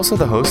 He is also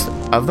the host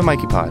of the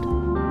Mikey Pod.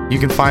 You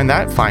can find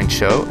that fine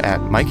show at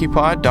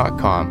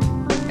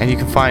mikeypod.com, and you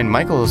can find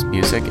Michael's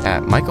music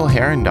at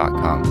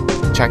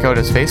michaelheron.com. Check out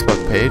his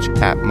Facebook page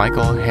at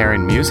Michael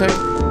Heron Music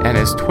and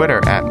his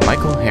Twitter at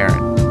Michael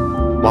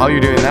Heron. While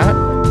you're doing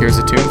that, here's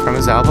a tune from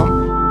his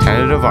album,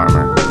 Tentative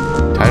Armor,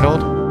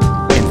 titled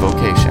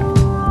Invocation.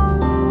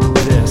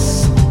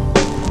 This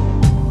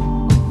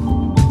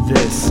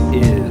is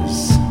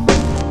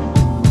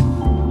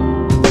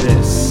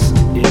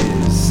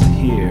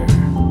here,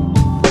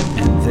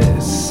 and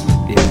this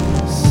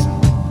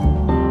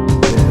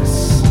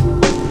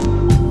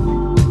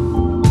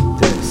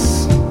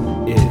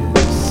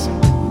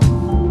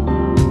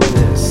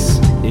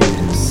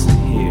is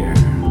here,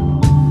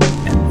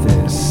 and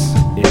this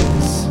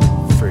is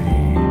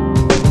free.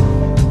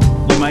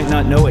 You might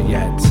not know it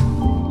yet,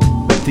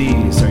 but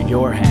these are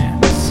your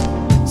hands,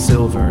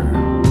 silver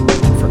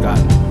and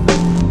forgotten.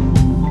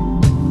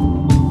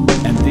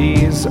 And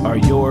these are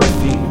your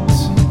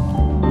feet,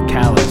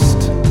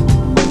 calloused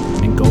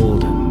and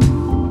golden.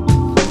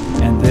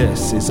 And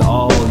this is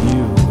all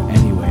you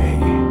anyway.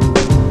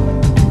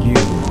 And you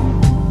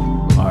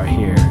are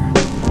here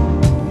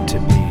to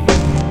be.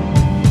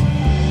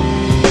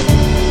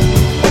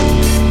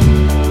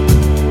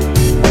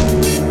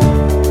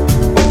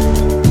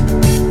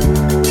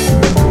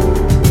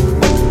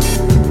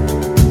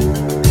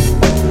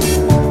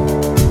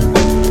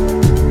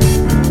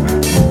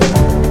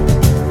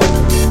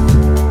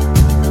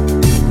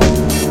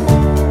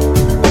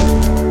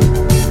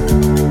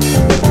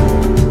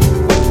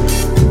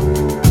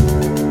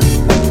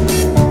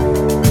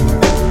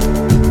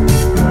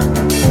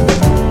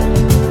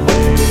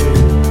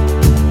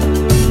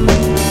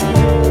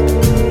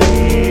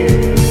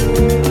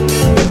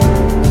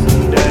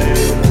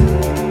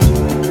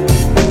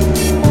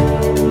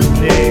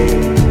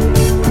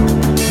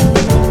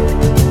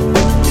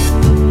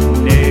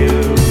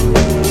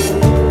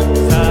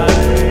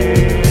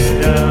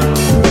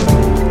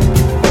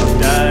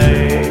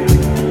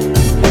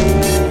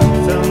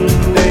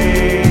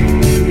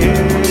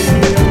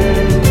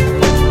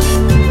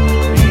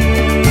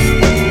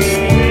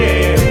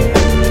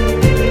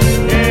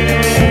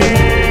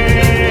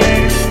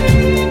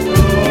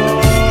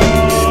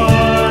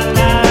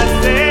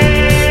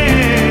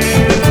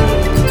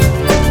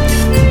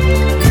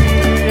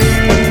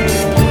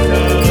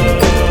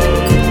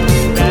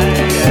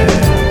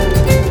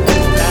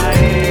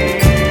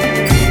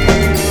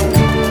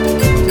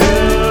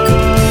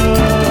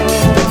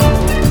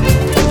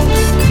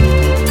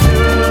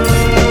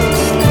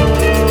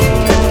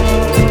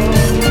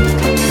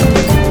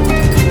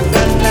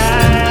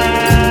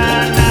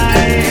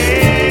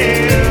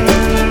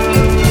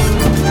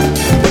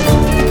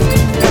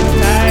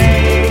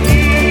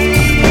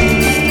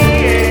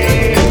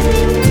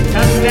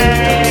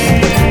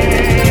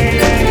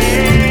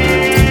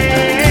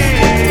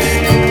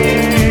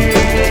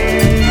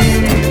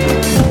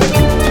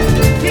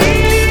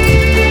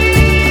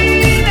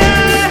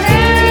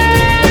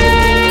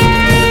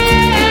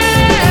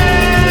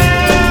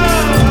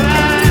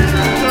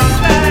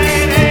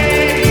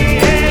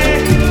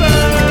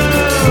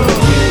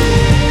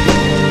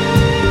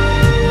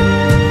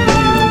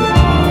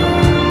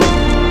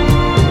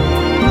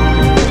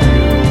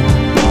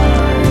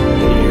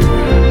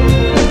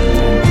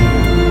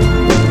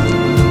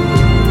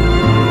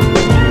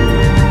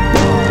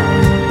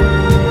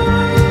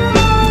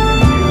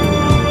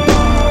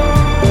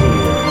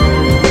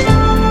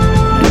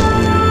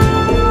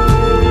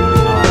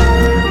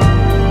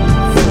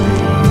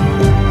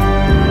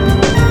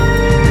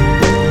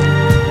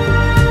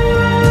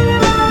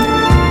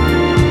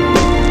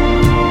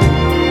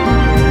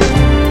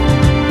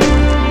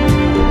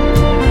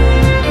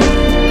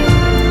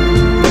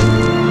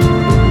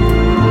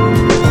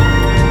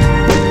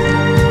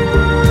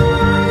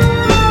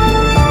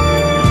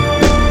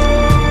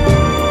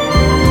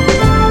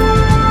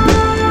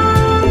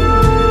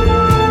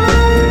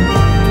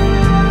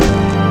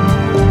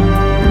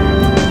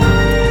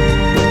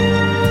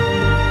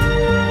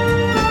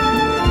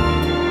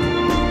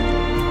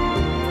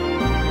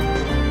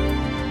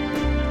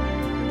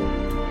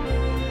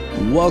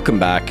 Welcome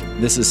back.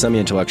 This is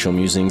Semi-Intellectual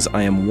Musings.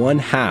 I am one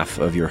half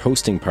of your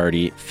hosting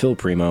party, Phil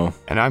Primo.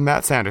 And I'm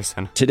Matt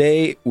Sanderson.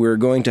 Today, we're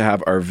going to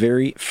have our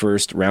very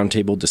first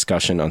roundtable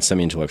discussion on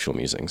Semi-Intellectual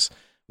Musings.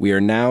 We are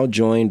now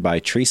joined by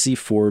Tracy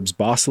Forbes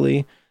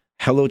Bosley.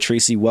 Hello,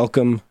 Tracy.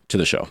 Welcome to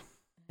the show.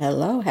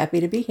 Hello. Happy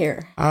to be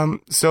here.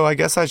 So I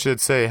guess I should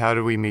say, how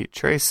did we meet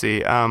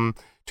Tracy?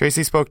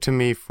 Tracy spoke to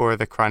me for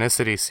the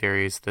Chronicity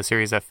series, the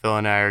series that Phil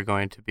and I are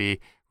going to be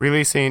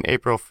releasing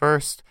April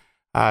 1st.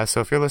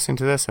 So if you're listening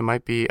to this, it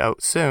might be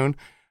out soon.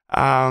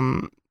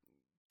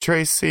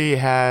 Tracy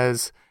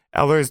has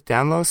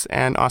Ehlers-Danlos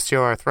and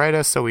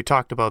osteoarthritis, so we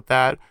talked about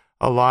that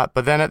a lot.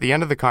 But then at the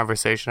end of the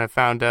conversation, I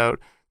found out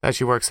that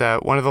she works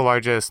at one of the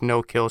largest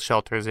no-kill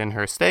shelters in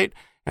her state,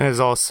 and is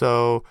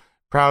also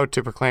proud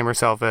to proclaim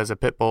herself as a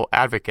pit bull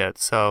advocate.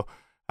 So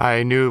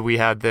I knew we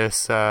had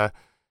this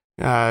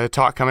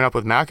talk coming up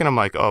with Mac, and I'm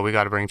like, oh, we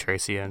got to bring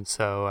Tracy in.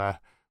 So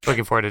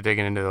looking forward to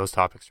digging into those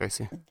topics,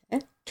 Tracy.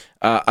 Okay.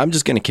 I'm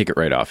just going to kick it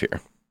right off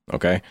here.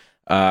 Okay.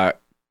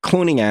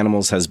 Cloning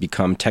animals has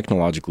become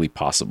technologically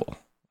possible.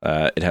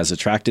 It has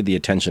attracted the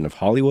attention of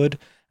Hollywood,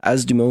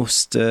 as do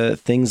most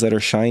things that are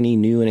shiny,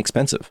 new, and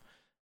expensive.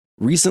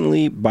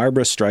 Recently,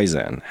 Barbra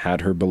Streisand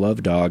had her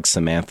beloved dog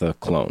Samantha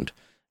cloned.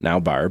 Now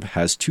Barb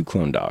has 2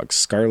 clone dogs,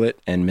 Scarlet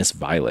and Miss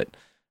Violet.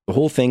 The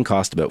whole thing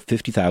cost about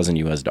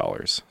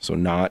 $50,000, so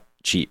not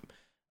cheap.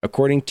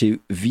 According to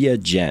Via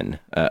Gen,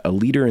 a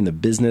leader in the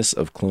business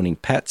of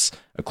cloning pets,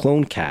 a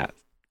clone cat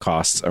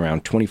costs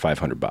around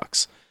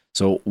 $2,500.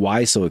 So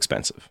why so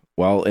expensive?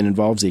 Well, it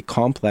involves a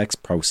complex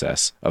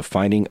process of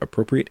finding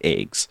appropriate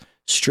eggs,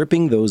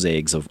 stripping those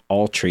eggs of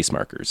all trace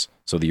markers,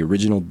 so the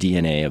original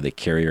DNA of the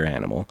carrier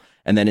animal,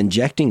 and then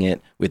injecting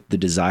it with the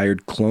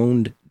desired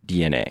cloned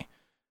DNA.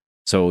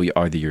 So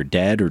either you're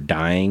dead or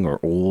dying or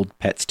old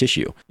pet's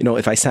tissue. You know,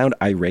 if I sound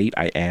irate,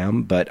 I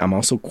am, but I'm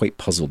also quite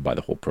puzzled by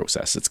the whole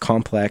process. It's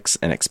complex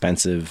and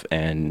expensive,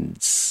 and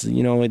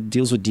it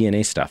deals with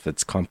DNA stuff.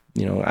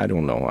 I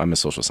don't know. I'm a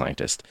social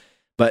scientist.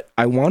 But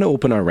I want to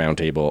open our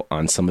roundtable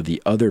on some of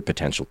the other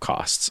potential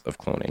costs of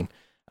cloning.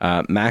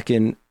 Mac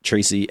and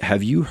Tracy,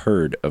 have you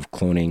heard of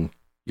cloning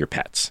your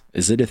pets?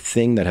 Is it a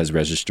thing that has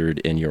registered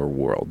in your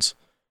worlds?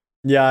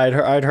 Yeah,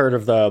 I'd heard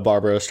of the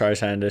Barbra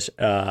Streisand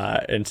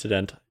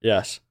incident.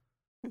 Yes.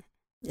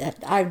 Yeah,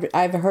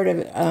 I've heard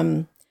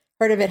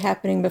of it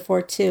happening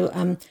before too.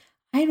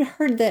 I'd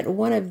heard that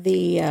one of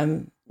the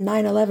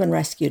 9/11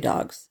 rescue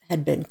dogs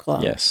had been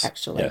cloned. Yes.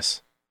 Actually.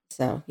 Yes.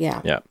 So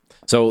yeah. Yeah.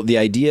 So the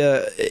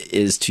idea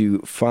is to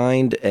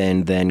find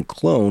and then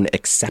clone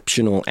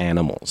exceptional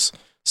animals.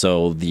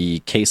 So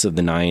the case of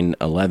the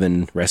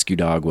 9/11 rescue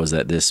dog was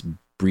that this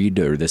breed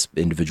or this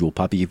individual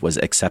puppy was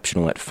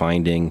exceptional at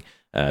finding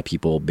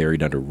people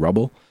buried under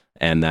rubble,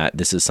 and that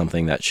this is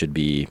something that should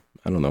be,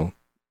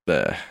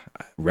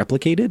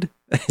 replicated?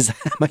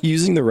 Am I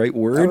using the right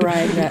word?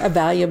 Right, a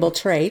valuable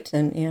trait,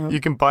 and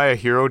you can buy a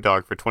hero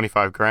dog for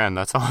 $25,000.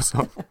 That's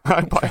awesome.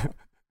 I'd buy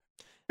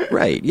it.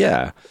 Right,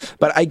 yeah.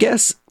 But I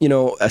guess,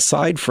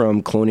 aside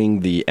from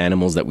cloning the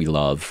animals that we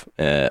love,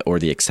 or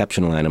the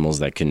exceptional animals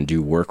that can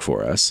do work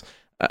for us,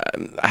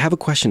 I have a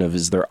question of,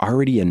 is there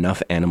already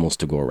enough animals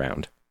to go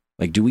around?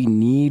 Like, do we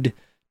need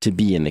to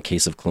be, in the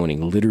case of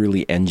cloning,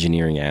 literally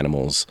engineering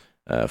animals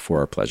for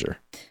our pleasure?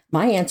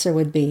 My answer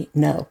would be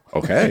no.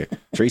 Okay.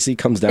 Tracy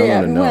comes down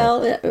on a no.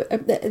 Well,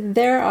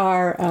 there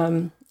are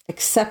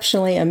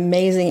exceptionally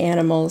amazing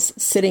animals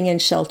sitting in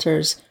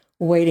shelters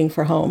waiting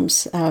for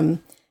homes.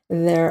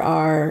 There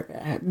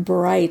are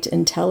bright,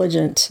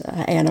 intelligent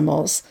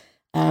animals.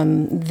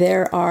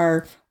 There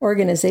are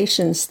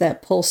organizations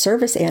that pull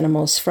service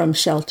animals from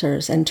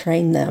shelters and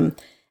train them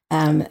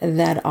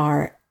that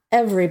are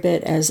every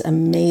bit as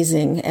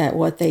amazing at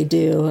what they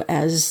do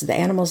as the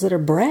animals that are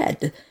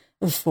bred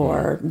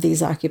for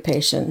these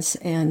occupations.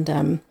 And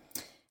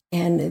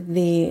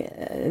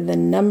the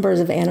numbers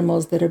of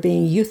animals that are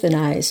being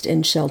euthanized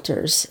in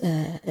shelters,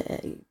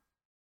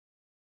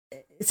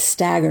 it's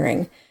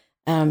staggering.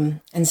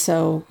 And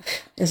so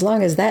as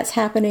long as that's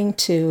happening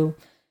to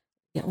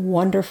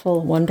wonderful,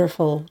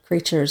 wonderful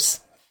creatures,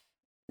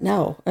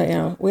 no,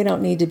 we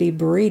don't need to be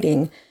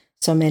breeding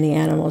so many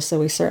animals, so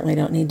we certainly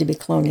don't need to be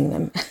cloning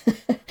them,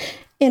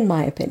 in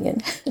my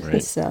opinion.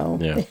 Right. So,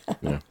 yeah.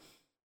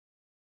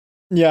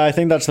 Yeah, I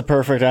think that's the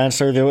perfect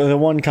answer. The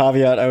one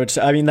caveat I would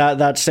say,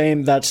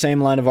 that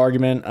same line of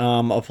argument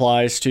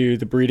applies to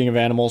the breeding of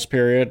animals,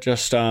 period.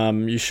 Just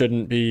you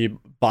shouldn't be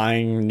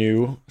buying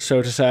new,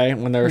 so to say,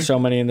 when there are so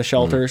many in the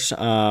shelters.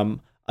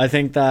 I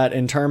think that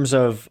in terms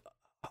of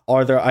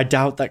I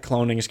doubt that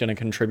cloning is going to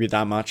contribute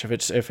that much.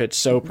 If it's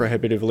so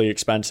prohibitively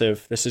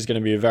expensive, this is going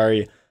to be a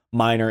very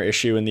minor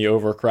issue in the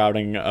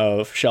overcrowding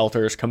of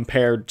shelters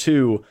compared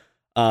to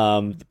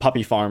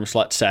puppy farms,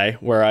 let's say,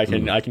 where I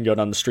can go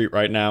down the street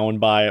right now and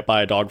buy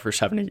a dog for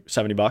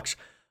 $70.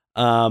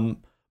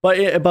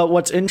 But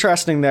what's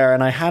interesting there,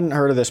 and I hadn't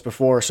heard of this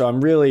before, so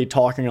I'm really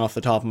talking off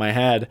the top of my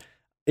head.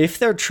 If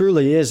there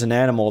truly is an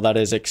animal that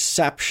is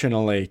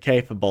exceptionally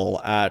capable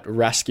at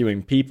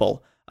rescuing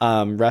people,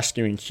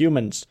 rescuing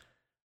humans,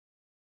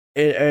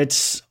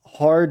 it's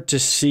hard to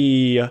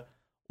see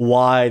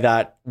why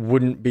that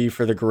wouldn't be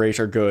for the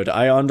greater good.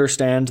 I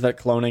understand that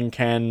cloning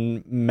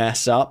can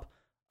mess up,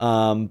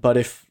 but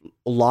if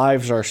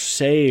lives are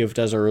saved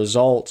as a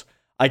result,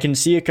 I can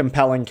see a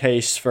compelling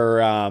case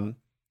for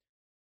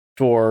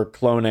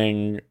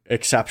cloning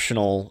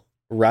exceptional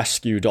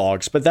rescue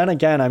dogs. But then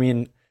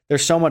again,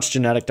 there's so much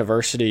genetic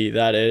diversity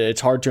that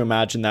it's hard to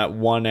imagine that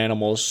one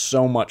animal is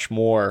so much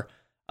more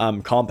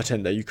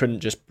competent that you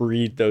couldn't just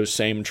breed those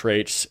same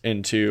traits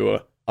into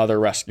other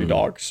rescue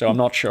dogs. So I'm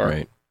not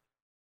sure.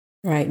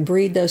 Right.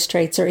 Breed those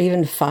traits or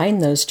even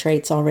find those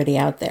traits already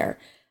out there.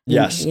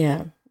 Yes.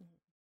 Yeah.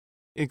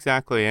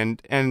 Exactly.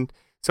 And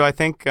So I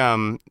think,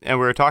 and we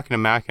were talking to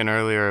Mackin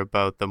earlier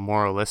about the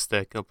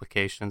moralistic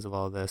implications of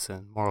all this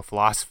and moral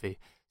philosophy.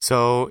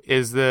 So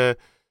is the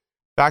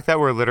fact that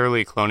we're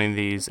literally cloning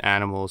these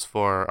animals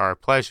for our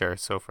pleasure,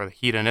 so for the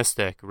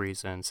hedonistic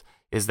reasons,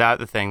 is that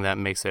the thing that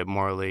makes it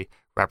morally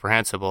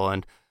reprehensible?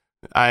 And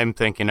I'm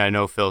thinking, I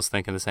know Phil's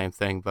thinking the same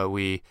thing, but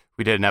we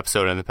did an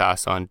episode in the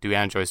past on Do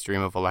Androids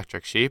Dream of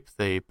Electric Sheep,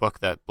 the book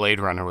that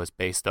Blade Runner was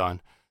based on.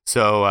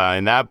 So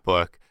in that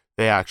book,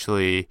 they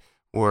actually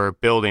were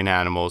building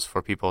animals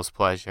for people's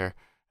pleasure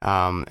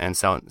and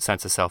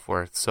sense of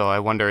self-worth. So I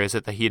wonder, is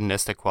it the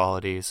hedonistic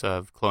qualities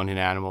of cloning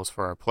animals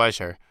for our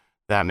pleasure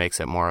that makes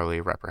it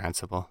morally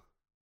reprehensible?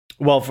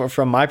 Well,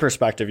 from my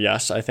perspective,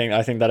 yes. I think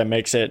that it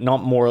makes it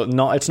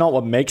it's not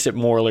what makes it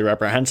morally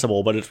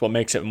reprehensible, but it's what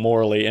makes it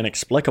morally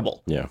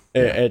inexplicable. Yeah.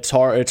 It's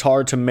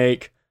hard to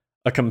make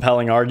a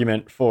compelling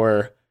argument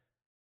for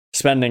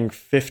spending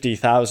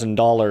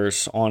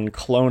 $50,000 on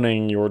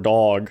cloning your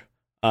dog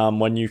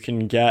when you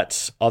can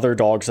get other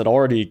dogs that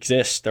already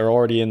exist. They're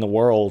already in the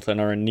world and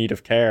are in need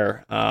of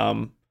care.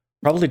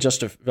 Probably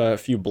just a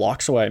few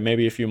blocks away,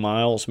 maybe a few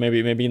miles,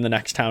 maybe in the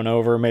next town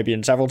over, maybe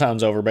in several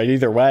towns over. But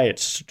either way,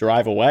 it's a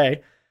drive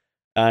away,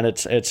 and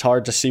it's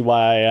hard to see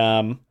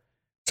why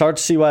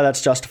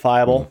that's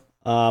justifiable.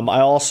 I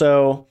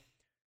also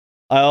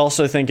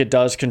think it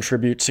does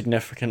contribute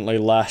significantly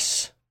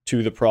less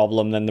to the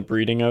problem than the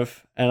breeding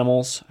of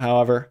animals,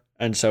 however,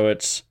 and so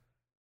it's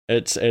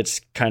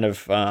kind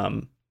of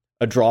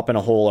a drop in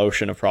a whole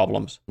ocean of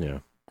problems. Yeah.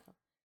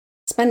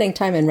 Spending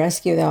time in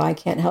rescue, though, I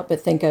can't help but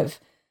think of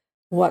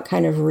what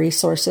kind of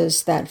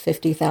resources that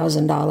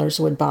 $50,000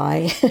 would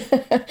buy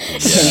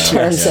in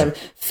terms of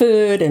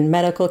food and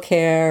medical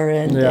care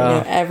and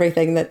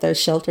everything that those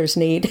shelters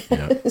need.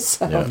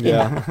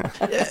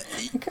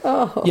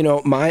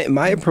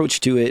 My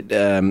approach to it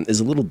is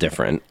a little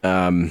different.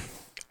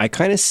 I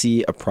kind of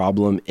see a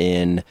problem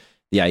in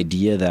the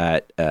idea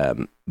that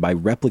by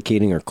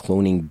replicating or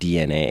cloning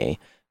DNA,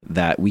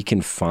 that we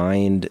can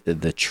find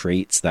the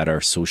traits that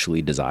are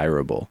socially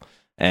desirable.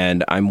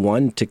 And I'm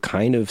one to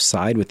kind of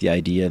side with the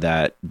idea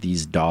that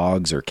these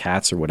dogs or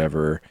cats or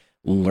whatever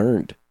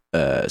learned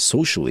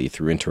socially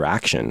through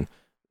interaction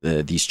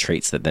these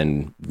traits that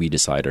then we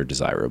decide are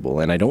desirable.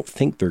 And I don't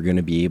think they're going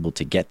to be able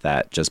to get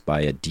that just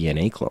by a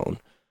DNA clone.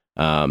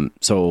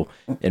 So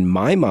in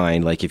my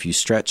mind, like if you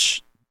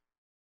stretch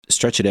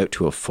it out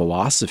to a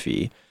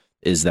philosophy,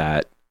 is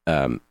that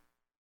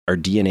our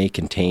DNA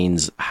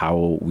contains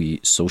how we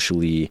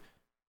socially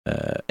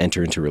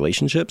enter into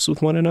relationships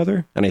with one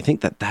another, and I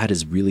think that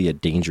is really a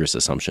dangerous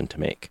assumption to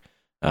make.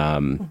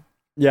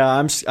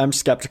 Yeah, I'm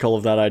skeptical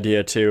of that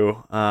idea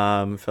too,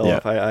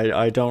 Philip. Yeah.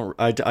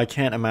 I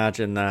can't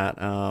imagine that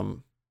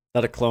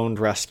that a cloned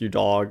rescue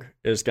dog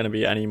is going to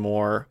be any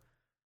more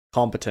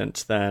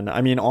competent than.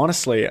 I mean,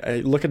 honestly,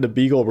 look at the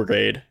Beagle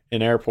Brigade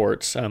in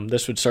airports.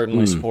 This would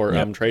certainly support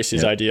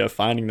Tracy's idea of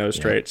finding those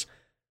traits.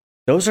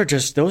 Those are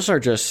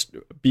just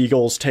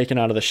beagles taken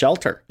out of the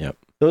shelter. Yep.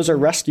 Those are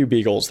rescue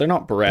beagles. They're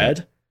not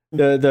bred.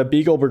 The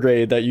Beagle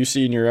Brigade that you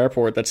see in your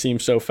airport that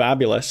seems so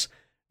fabulous,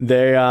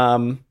 they're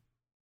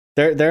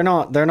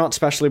not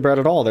specially bred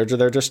at all.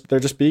 They're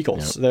just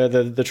beagles. Yep.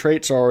 The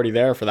traits are already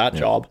there for that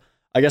job.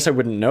 I guess I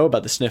wouldn't know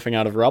about the sniffing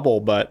out of rubble,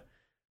 but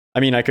I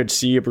mean, I could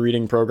see a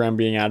breeding program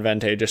being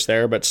advantageous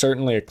there, but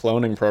certainly a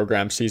cloning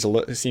program seems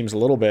a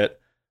little bit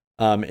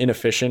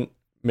inefficient,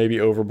 maybe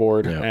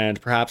overboard,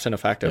 and perhaps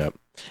ineffective. Yep.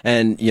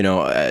 And,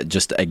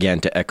 just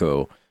again to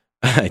echo,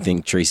 I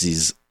think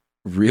Tracy's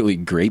really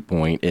great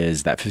point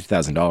is that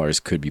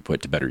 $50,000 could be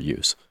put to better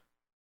use.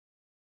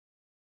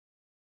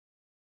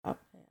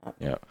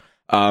 Yeah.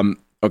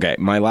 Okay.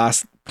 My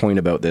last point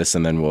about this,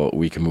 and then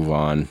we can move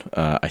on,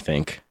 I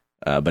think,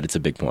 but it's a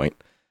big point.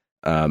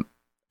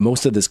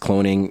 Most of this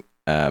cloning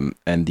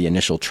and the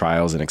initial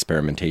trials and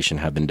experimentation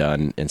have been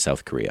done in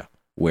South Korea,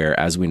 where,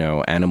 as we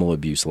know, animal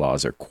abuse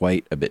laws are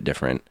quite a bit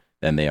different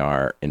than they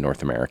are in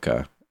North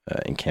America,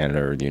 in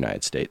Canada, or the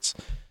United States.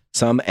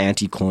 Some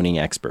anti-cloning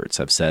experts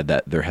have said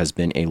that there has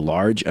been a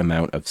large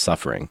amount of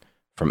suffering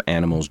from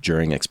animals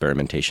during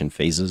experimentation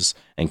phases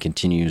and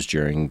continues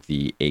during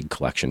the egg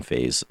collection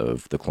phase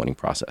of the cloning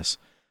process.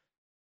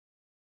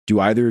 Do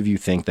either of you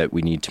think that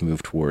we need to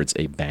move towards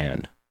a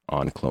ban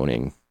on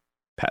cloning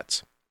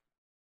pets?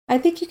 I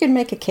think you could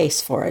make a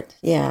case for it.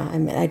 Yeah, I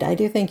mean, I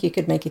do think you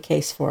could make a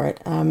case for it.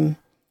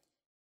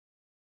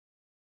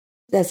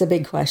 That's a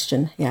big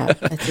question. Yeah,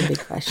 that's a big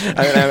question.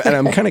 and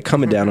I'm kind of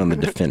coming down on the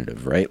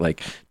definitive, right?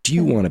 Like, do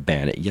you want to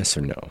ban it? Yes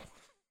or no?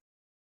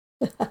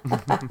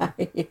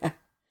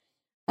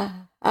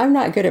 I'm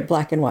not good at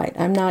black and white.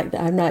 I'm not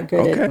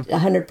good at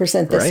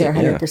 100% this or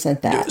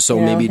 100% that. So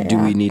maybe do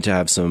we need to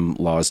have some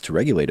laws to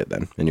regulate it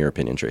then, in your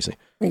opinion, Tracy?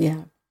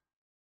 Yeah.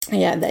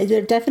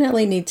 There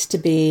definitely needs to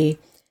be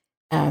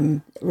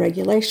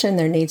regulation.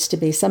 There needs to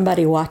be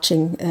somebody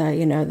watching.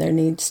 There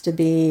needs to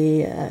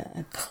be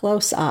a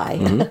close eye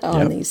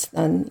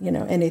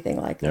on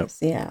anything like this.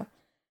 Yeah.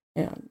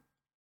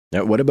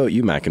 Now, what about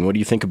you, Mac? And what do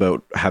you think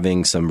about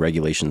having some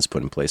regulations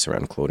put in place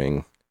around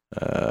cloning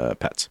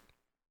pets?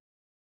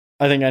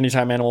 I think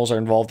anytime animals are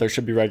involved, there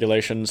should be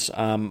regulations.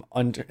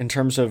 In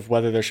terms of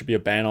whether there should be a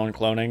ban on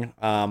cloning,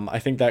 I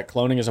think that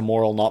cloning is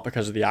immoral not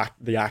because of the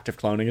act of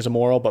cloning is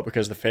immoral, but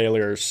because the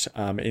failures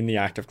in the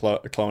act of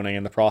cloning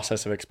and the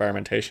process of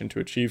experimentation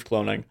to achieve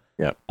cloning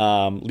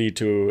lead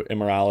to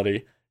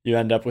immorality. You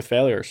end up with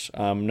failures.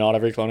 Not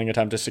every cloning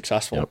attempt is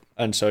successful,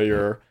 and so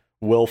you're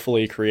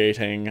willfully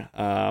creating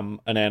an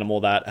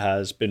animal that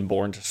has been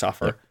born to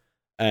suffer,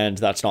 and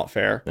that's not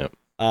fair.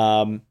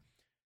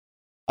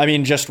 I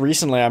mean, just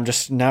recently, I'm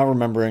just now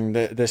remembering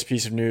this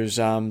piece of news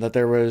that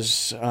there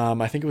was,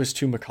 I think it was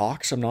 2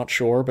 macaques, I'm not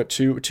sure, but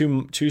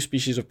two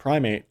species of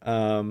primate.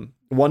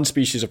 One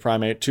species of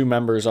primate, 2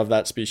 members of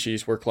that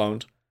species were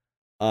cloned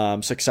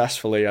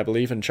successfully, I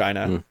believe, in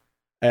China.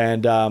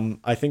 And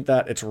I think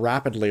that it's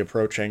rapidly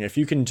approaching. If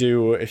you can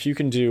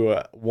do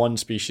one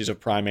species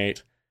of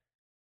primate,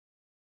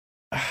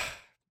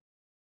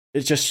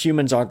 it's just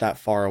humans aren't that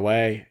far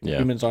away.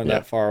 Humans aren't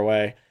that far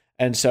away.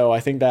 And so I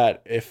think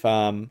that if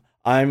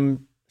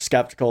I'm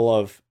skeptical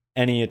of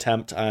any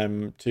attempt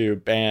to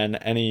ban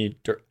any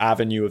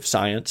avenue of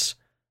science,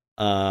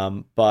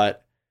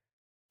 but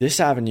this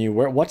avenue,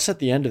 what's at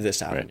the end of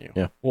this avenue?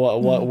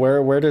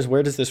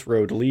 Where does this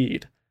road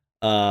lead?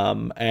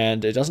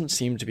 And it doesn't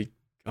seem to be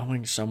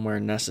going somewhere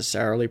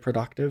necessarily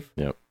productive.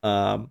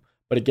 But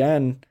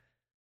again,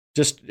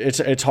 just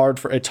it's hard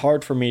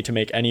for me to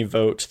make any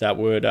vote that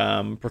would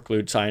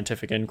preclude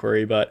scientific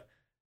inquiry, but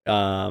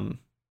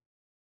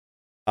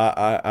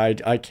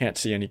I can't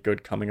see any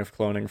good coming of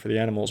cloning for the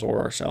animals or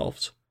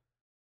ourselves.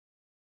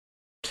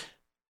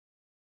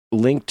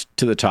 Linked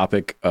to the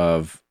topic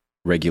of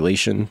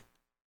regulation,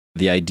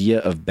 the idea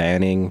of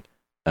banning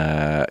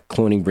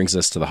cloning brings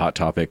us to the hot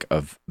topic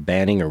of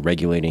banning or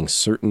regulating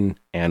certain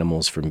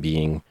animals from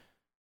being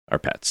our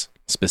pets.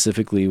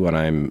 Specifically, what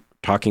I'm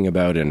talking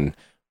about and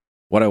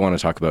what I want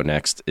to talk about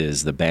next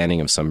is the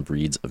banning of some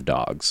breeds of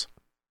dogs.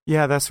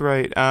 Yeah, that's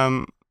right.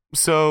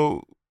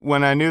 So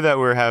when I knew that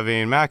we were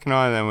having Mackin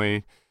on,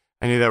 and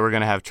I knew that we were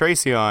going to have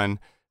Tracy on,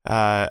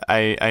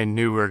 I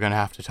knew we were going to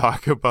have to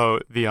talk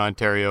about the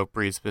Ontario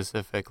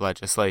breed-specific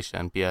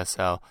legislation,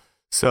 BSL.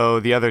 So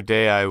the other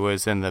day I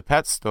was in the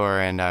pet store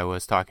and I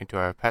was talking to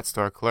our pet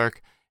store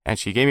clerk, and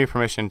she gave me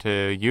permission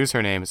to use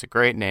her name. It's a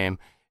great name,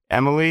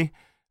 Emily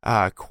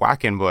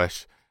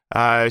Quackenbush.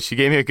 She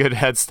gave me a good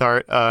head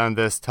start on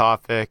this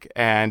topic,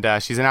 and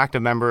she's an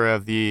active member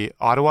of the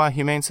Ottawa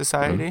Humane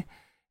Society.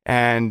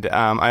 And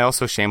I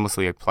also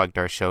shamelessly plugged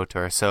our show to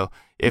her. So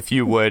if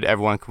you would,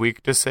 everyone, could we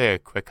just say a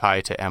quick hi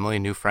to Emily,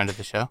 new friend of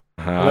the show?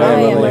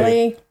 Hi,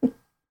 Emily.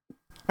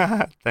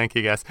 Thank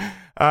you, guys.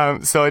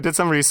 So I did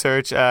some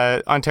research.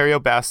 Ontario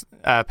passed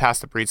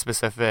a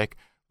breed-specific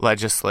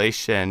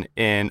legislation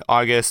in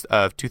August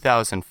of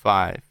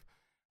 2005.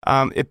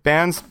 It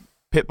bans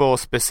pit bull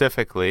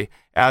specifically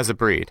as a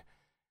breed.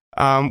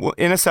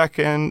 In a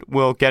second,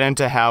 we'll get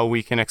into how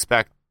we can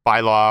expect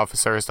bylaw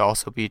officers to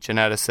also be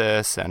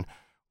geneticists and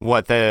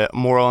what the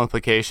moral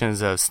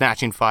implications of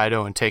snatching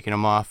Fido and taking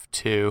him off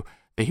to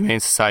the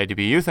Humane Society to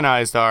be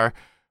euthanized are.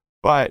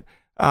 But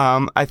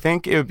I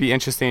think it would be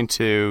interesting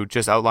to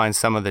just outline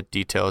some of the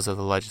details of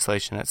the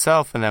legislation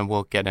itself, and then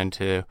we'll get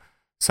into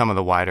some of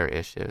the wider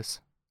issues.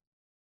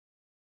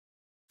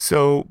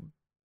 So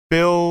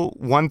Bill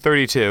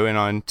 132 in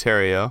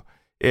Ontario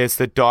is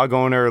the Dog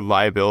Owner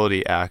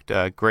Liability Act,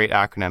 a great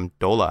acronym,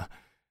 DOLA.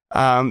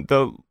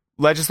 The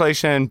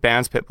legislation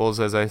bans pit bulls,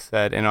 as I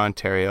said, in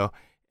Ontario,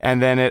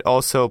 and then it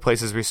also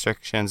places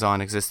restrictions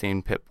on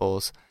existing pit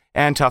bulls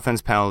and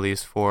toughens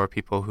penalties for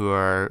people who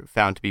are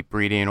found to be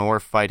breeding or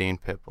fighting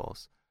pit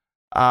bulls.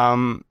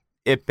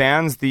 It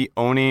bans the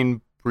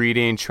owning,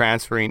 breeding,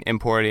 transferring,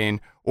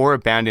 importing, or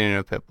abandoning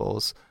of pit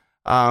bulls.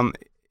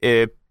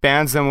 It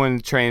bans them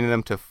when training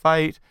them to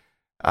fight.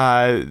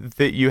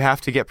 That you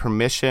have to get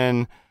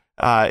permission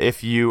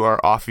if you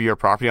are off of your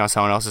property on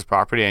someone else's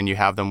property and you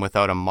have them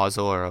without a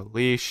muzzle or a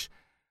leash.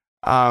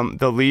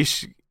 The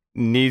leash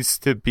needs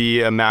to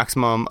be a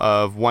maximum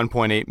of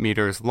 1.8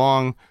 meters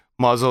long.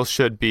 Muzzle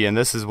should be, and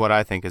this is what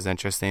I think is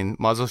interesting,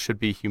 muzzle should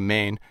be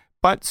humane,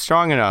 but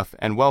strong enough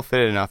and well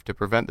fitted enough to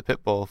prevent the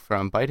pit bull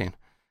from biting.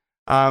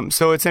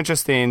 So it's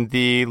interesting.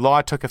 The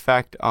law took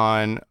effect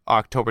on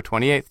October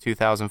 28th,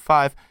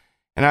 2005.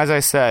 And as I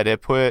said,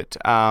 it put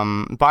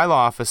bylaw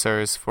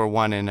officers, for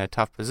one, in a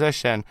tough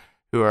position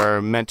who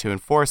are meant to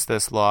enforce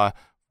this law.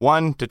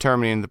 One,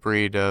 determining the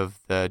breed of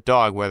the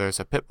dog, whether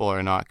it's a pit bull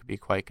or not, could be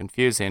quite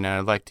confusing. And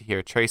I'd like to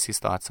hear Tracy's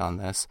thoughts on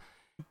this.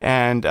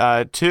 And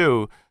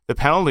two, the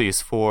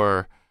penalties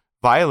for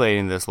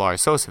violating this law are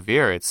so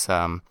severe. It's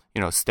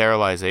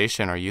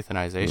sterilization or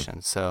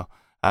euthanization. So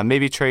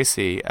maybe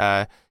Tracy,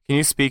 can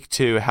you speak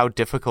to how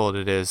difficult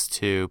it is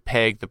to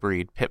peg the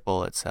breed pit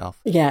bull itself?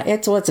 Yeah,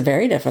 it's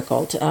very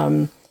difficult.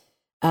 In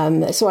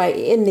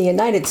the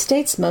United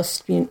States,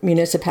 most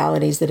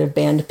municipalities that have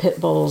banned pit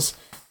bulls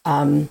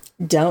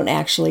don't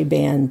actually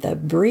ban the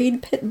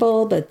breed pit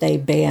bull, but they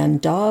ban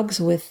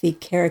dogs with the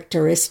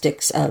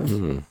characteristics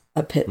of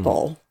a pit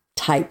bull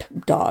type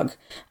dog.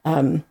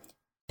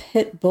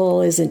 Pit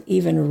bull isn't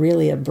even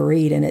really a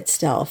breed in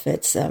itself.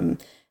 It's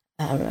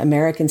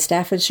American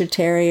Staffordshire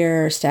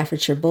Terrier,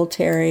 Staffordshire Bull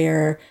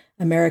Terrier,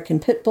 American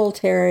Pit Bull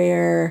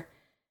Terrier,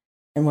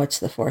 and what's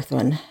the fourth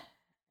one?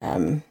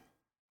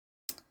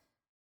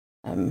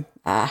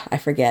 I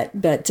forget.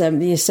 But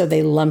so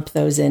they lump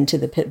those into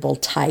the pit bull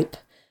type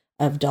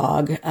of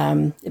dog.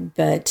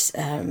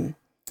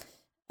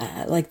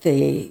 Like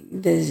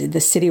the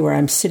city where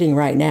I'm sitting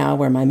right now,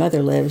 where my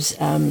mother lives,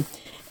 I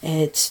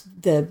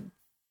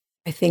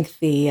think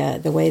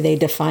the way they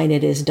define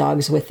it is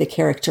dogs with the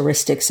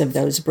characteristics of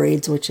those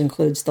breeds, which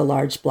includes the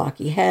large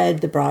blocky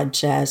head, the broad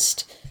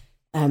chest,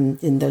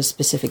 in those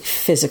specific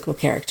physical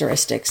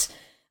characteristics.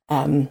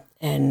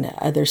 And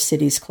other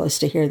cities close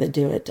to here that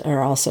do it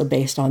are also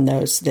based on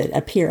that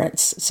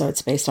appearance. So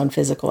it's based on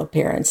physical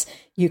appearance.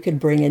 You could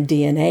bring a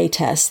DNA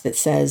test that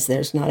says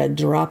there's not a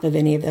drop of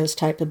any of those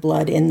type of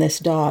blood in this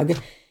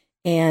dog,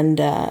 and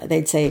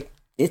they'd say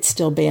it's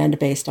still banned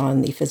based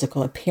on the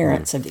physical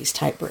appearance of these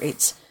type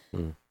breeds.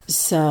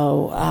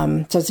 So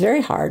it's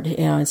very hard.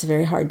 It's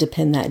very hard to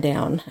pin that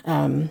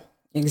down.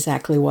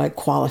 Exactly what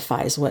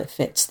qualifies, what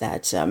fits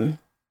that.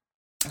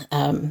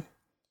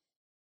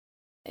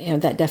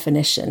 That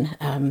definition.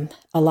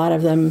 A lot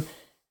of them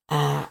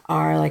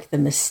are like the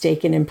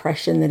mistaken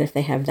impression that if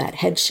they have that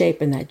head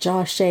shape and that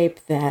jaw shape,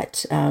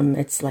 that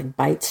it's like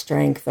bite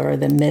strength, or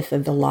the myth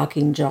of the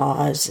locking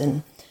jaws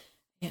and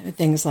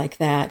things like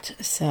that.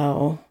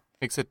 So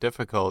makes it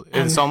difficult.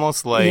 It's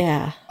almost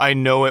like I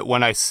know it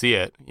when I see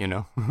it,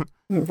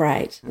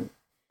 Right.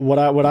 What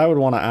I would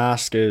want to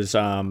ask is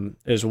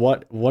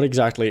what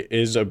exactly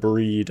is a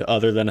breed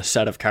other than a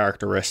set of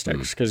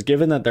characteristics? Because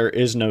given that there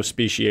is no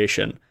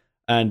speciation,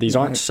 and these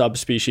aren't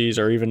subspecies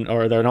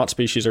or they're not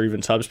species or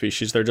even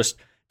subspecies, they're just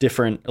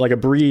different. Like a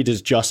breed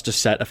is just a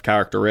set of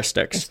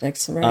characteristics.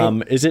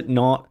 Right. Is it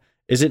not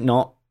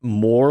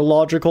more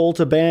logical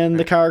to ban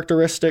the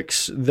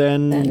characteristics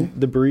than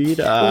the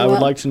breed? I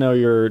would like to know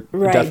your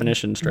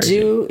definition, Tracy.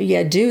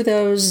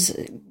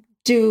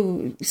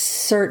 Do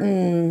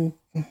certain,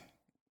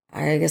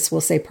 I guess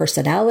we'll say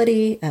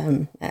personality.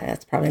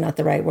 That's probably not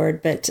the right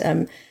word, but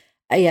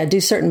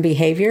do certain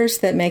behaviors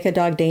that make a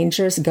dog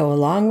dangerous go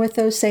along with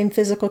those same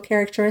physical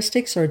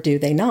characteristics, or do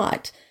they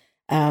not?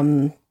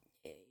 Why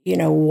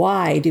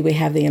do we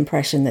have the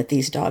impression that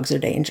these dogs are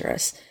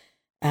dangerous?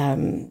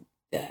 You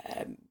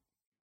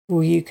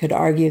could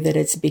argue that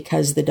it's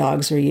because the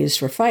dogs were used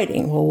for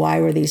fighting. Well, why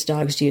were these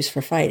dogs used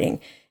for fighting?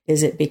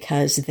 Is it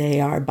because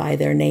they are by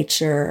their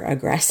nature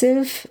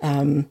aggressive?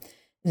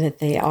 That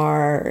they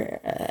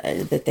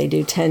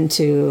do tend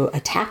to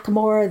attack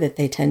more, that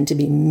they tend to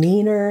be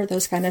meaner,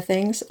 those kind of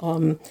things.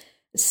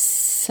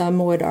 Some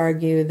would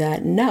argue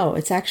that no,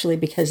 it's actually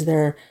because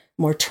they're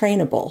more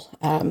trainable,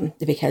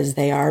 because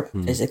they are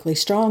physically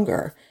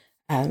stronger.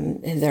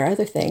 And there are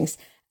other things.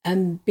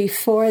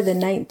 Before the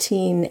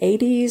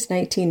 1980s,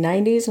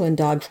 1990s, when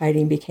dog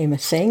fighting became a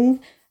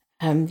thing,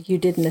 you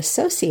didn't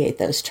associate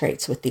those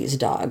traits with these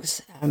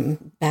dogs.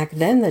 Back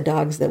then, the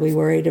dogs that we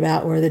worried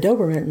about were the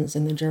Dobermans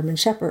and the German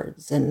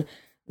Shepherds, and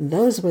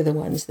those were the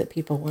ones that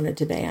people wanted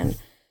to ban.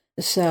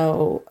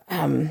 So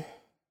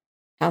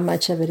how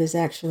much of it is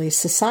actually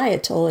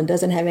societal and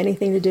doesn't have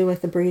anything to do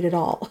with the breed at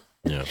all?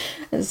 Yeah.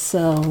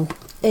 So,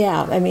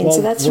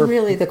 so that's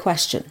really the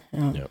question.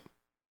 Yeah.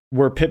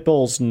 Were pit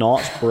bulls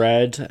not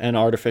bred and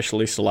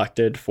artificially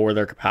selected for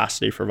their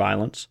capacity for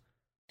violence?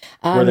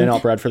 Were they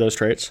not bred for those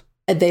traits?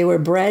 They were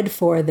bred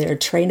for their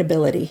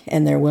trainability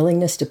and their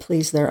willingness to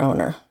please their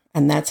owner,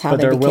 and that's how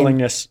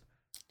willingness.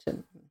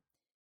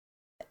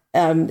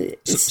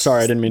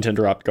 Sorry, I didn't mean to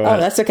interrupt. Go ahead.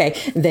 Oh, that's okay.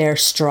 They're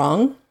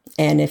strong,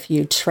 and if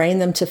you train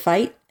them to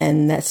fight,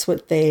 and that's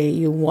what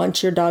you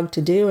want your dog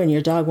to do, and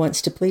your dog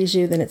wants to please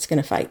you, then it's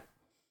going to fight.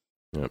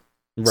 Yep.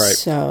 Right.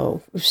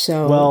 So.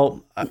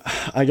 Well,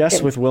 I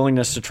guess with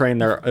willingness to train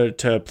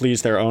to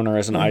please their owner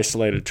as an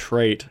isolated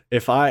trait,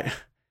 if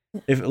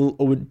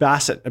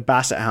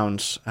Basset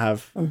hounds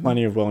have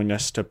plenty of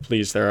willingness to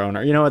please their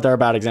owner. You know what? They're a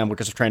bad example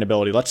because of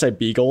trainability. Let's say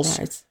beagles.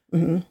 Right.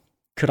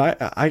 Could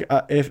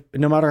if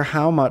no matter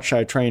how much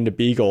I trained a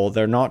beagle,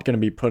 they're not going to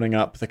be putting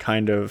up the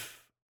kind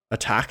of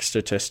attack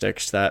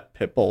statistics that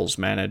pit bulls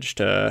manage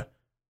to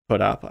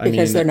put up.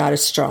 Because they're not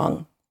as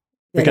strong.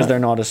 They're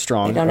not as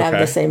strong. They don't have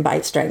the same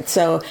bite strength.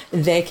 So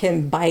they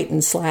can bite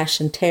and slash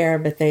and tear,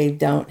 but they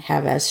don't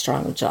have as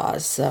strong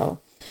jaws. So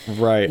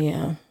right.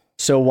 Yeah.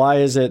 So why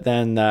is it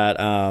then that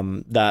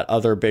that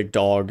other big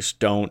dogs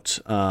don't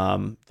there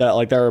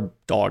are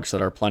dogs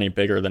that are plenty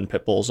bigger than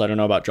pit bulls. I don't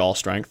know about jaw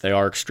strength. They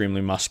are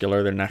extremely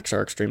muscular. Their necks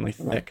are extremely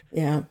thick.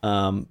 Yeah.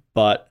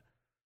 But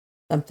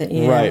something.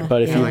 Yeah. Right.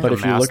 But if you look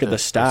at the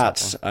mastiff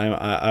stats,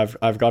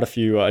 I've got a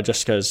few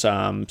just because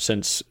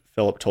since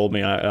Philip told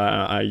me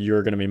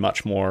you're going to be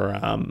much more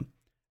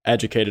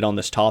educated on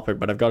this topic,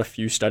 but I've got a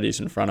few studies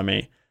in front of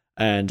me,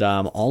 and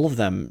all of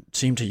them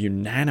seem to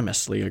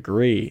unanimously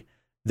agree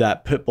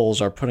that pit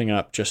bulls are putting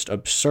up just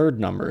absurd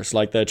numbers.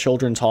 Like the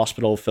Children's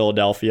Hospital of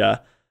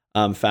Philadelphia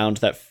found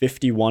that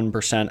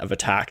 51% of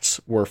attacks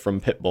were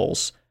from pit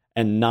bulls,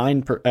 and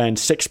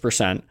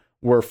 6%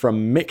 were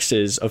from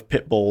mixes of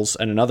pit bulls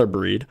and another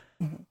breed.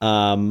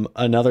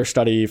 Another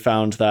study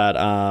found that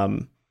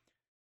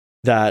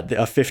that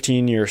a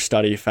 15-year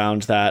study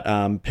found that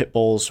pit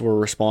bulls were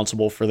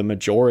responsible for the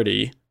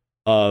majority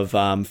of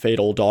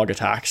fatal dog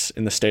attacks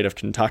in the state of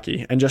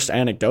Kentucky. And just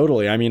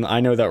anecdotally, I mean, I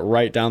know that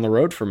right down the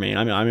road from me.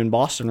 I mean, I'm in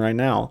Boston right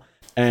now,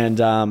 and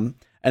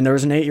there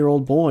was an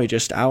 8-year-old boy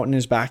just out in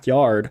his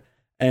backyard,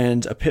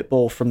 and a pit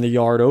bull from the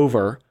yard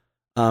over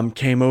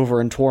came over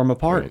and tore him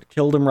apart,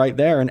 killed him right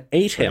there, and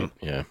ate him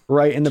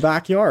right in the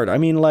backyard. I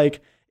mean, like,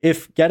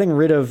 if getting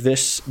rid of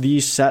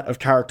these set of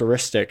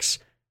characteristics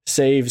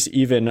saves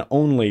even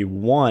only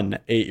one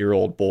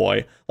 8-year-old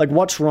boy, like,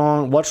 what's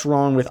wrong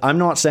with, I'm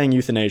not saying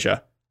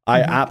euthanasia.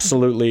 I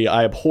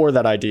abhor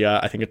that idea.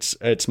 I think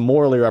it's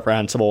morally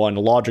reprehensible and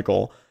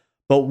illogical.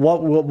 But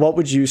what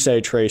would you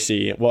say,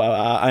 Tracy? Well,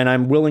 and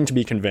I'm willing to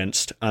be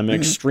convinced. I'm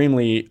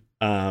extremely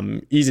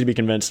easy to be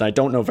convinced, and I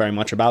don't know very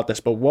much about this.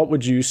 But what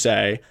would you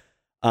say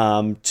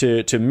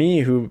to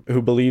me,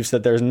 who believes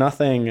that there's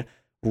nothing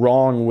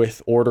wrong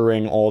with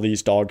ordering all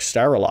these dogs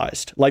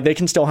sterilized? Like, they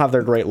can still have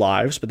their great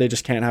lives, but they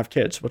just can't have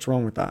kids. What's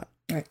wrong with that?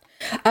 Right.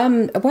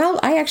 Well,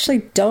 I actually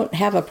don't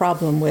have a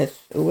problem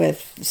with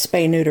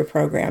spay-neuter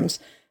programs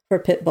for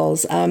pit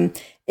bulls.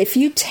 If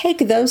you take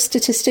those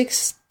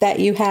statistics that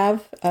you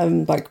have,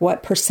 like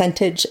what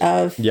percentage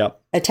of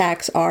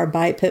attacks are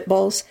by pit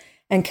bulls,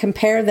 and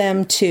compare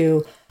them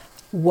to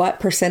what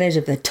percentage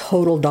of the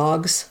total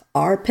dogs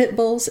are pit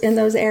bulls in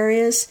those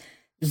areas,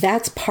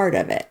 that's part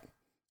of it.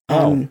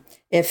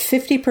 If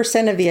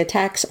 50% of the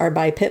attacks are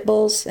by pit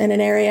bulls in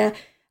an area,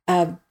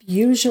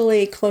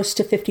 usually close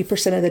to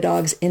 50% of the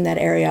dogs in that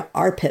area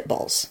are pit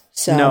bulls.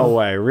 So no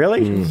way,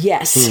 really?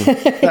 Yes.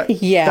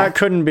 That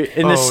couldn't be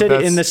in the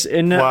city. In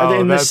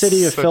the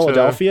city of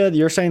Philadelphia,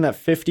 you're saying that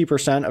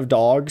 50% of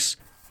dogs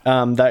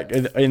that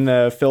in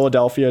the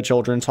Philadelphia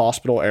Children's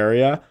Hospital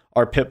area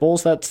are pit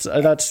bulls?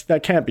 That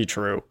can't be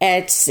true.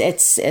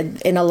 It's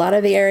in a lot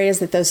of the areas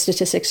that those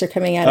statistics are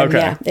coming out of.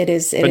 Yeah, it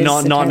is. But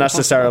not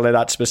necessarily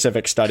that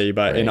specific study,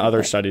 but in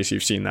other studies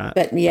you've seen that.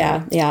 But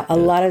a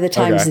lot of the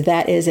times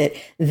that is it.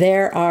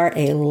 There are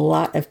a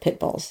lot of pit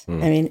bulls. I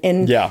mean,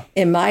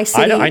 in my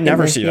city, I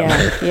never see them.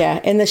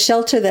 In the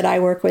shelter that I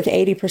work with,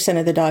 80%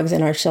 of the dogs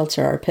in our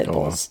shelter are pit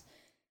bulls. Wow.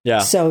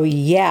 Yeah. So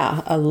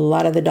a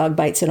lot of the dog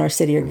bites in our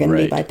city are going to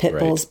be by pit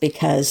bulls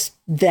because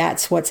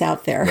that's what's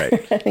out there.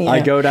 Right.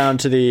 I go down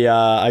to the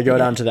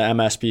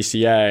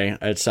MSPCA.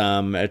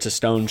 It's a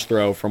stone's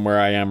throw from where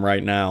I am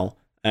right now,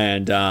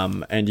 and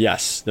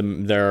yes,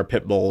 there are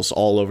pit bulls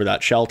all over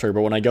that shelter.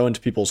 But when I go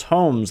into people's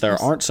homes, there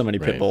aren't so many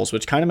pit bulls,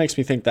 which kind of makes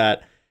me think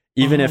that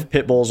even if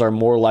pit bulls are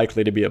more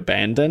likely to be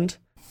abandoned,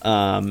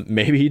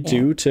 maybe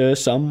due to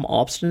some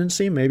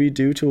obstinacy, maybe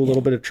due to a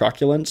little bit of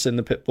truculence in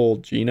the pit bull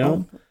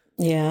genome.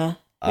 Yeah.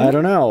 I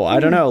don't know.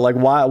 Like,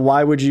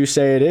 why would you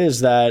say it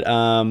is that,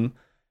 you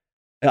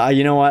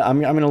know what?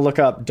 I'm going to look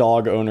up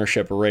dog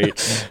ownership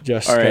rates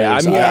just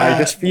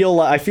I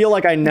feel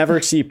like I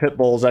never see pit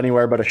bulls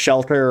anywhere but a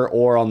shelter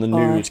or on the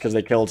news because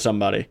they killed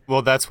somebody.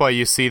 Well, that's why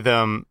you see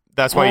them.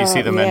 That's why you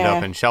see them end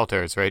up in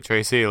shelters, right,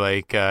 Tracy?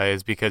 Like,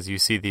 is because you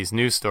see these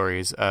news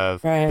stories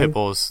of pit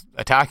bulls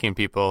attacking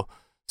people.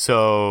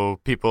 So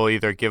people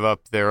either give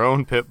up their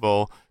own pit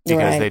bull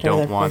because they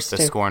don't want the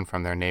scorn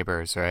from their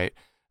neighbors, right?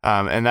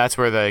 And that's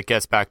where it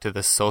gets back to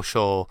the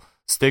social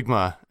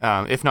stigma,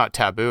 if not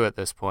taboo at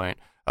this point,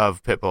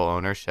 of pit bull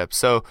ownership.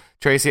 So,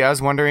 Tracy, I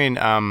was wondering,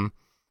 I'm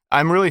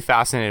really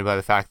fascinated by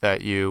the fact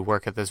that you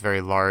work at this very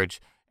large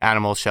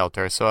animal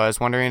shelter. So I was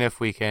wondering if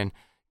we can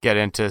get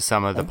into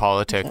some of the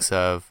politics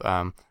of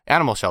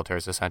animal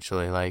shelters,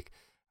 essentially. Like,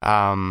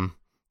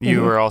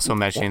 you were also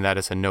mentioning that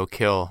it's a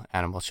no-kill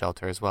animal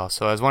shelter as well.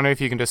 So I was wondering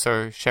if you can just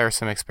sort of share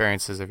some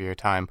experiences of your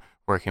time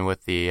working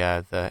with the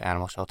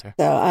animal shelter.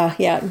 So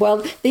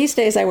well, these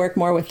days I work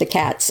more with the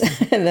cats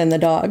than the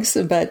dogs,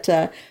 but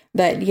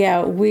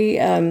we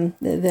and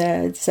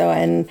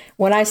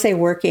when I say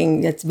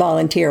working, it's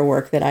volunteer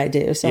work that I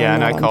do. So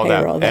and I call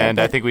that, and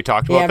I think we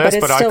talked about this,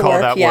 but I call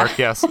that work.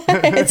 Yes,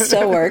 it's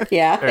still work.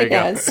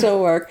 It's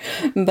still work.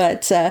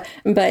 But the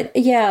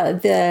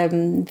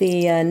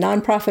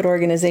nonprofit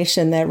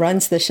organization that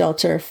runs the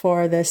shelter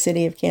for the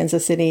city of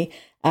Kansas City,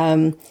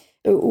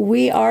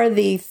 we are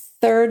the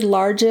third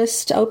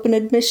largest open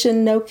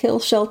admission no-kill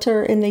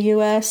shelter in the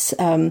U.S.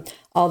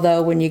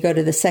 Although when you go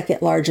to the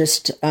second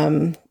largest,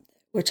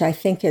 which I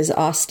think is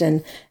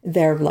Austin,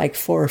 they're like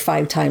 4 or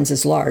 5 times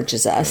as large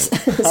as us.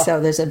 So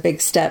there's a big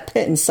step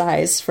in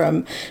size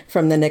from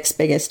the next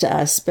biggest to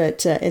us,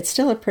 but it's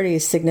still a pretty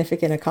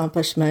significant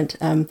accomplishment.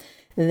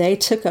 They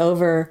took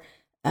over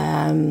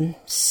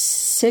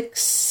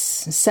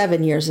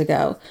 6-7 years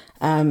ago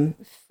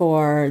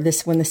for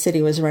this when the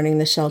city was running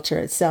the shelter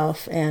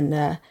itself,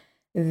 and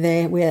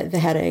they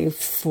had a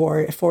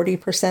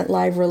 40%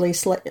 live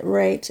release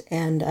rate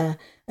and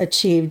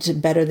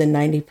achieved better than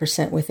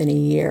 90% within a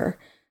year.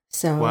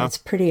 So It's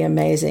pretty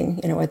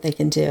amazing, what they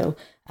can do.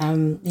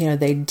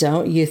 They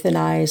don't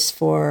euthanize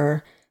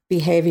for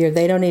behavior.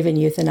 They don't even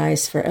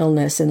euthanize for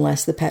illness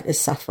unless the pet is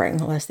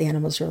suffering, unless the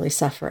animal's really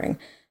suffering.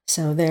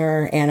 So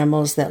there are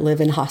animals that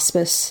live in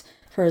hospice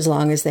for as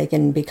long as they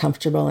can be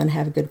comfortable and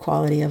have good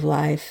quality of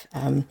life.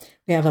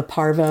 We have a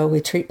parvo. We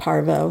treat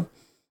parvo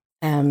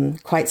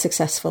quite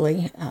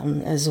successfully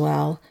as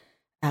well.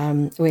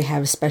 We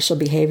have special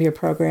behavior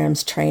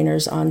programs,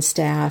 trainers on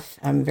staff.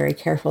 I'm very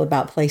careful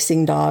about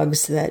placing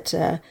dogs that,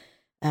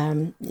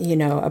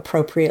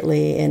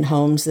 appropriately in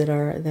homes that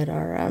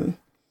are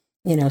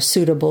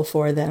suitable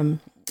for them.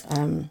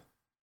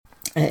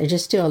 I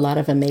just do a lot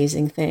of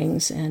amazing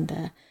things.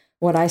 And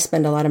what I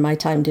spend a lot of my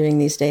time doing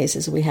these days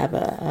is we have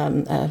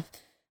a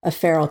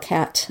feral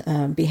cat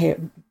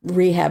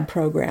rehab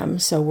program.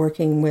 So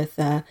working with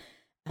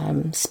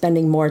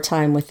spending more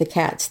time with the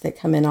cats that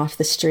come in off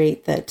the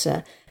street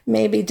that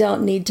maybe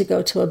don't need to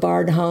go to a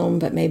barred home,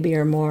 but maybe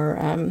are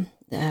more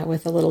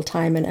with a little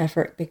time and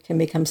effort can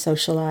become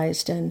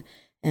socialized and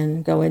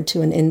go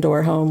into an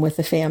indoor home with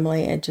the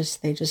family.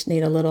 They just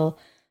need a little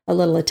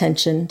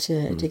attention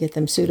to get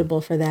them suitable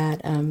for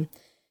that.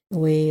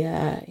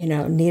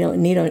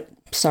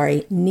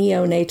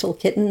 Neonatal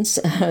kittens,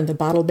 the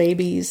bottle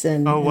babies,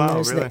 and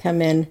those really? that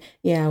come in.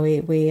 Yeah,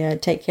 we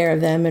take care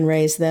of them and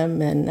raise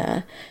them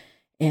and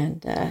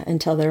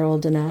until they're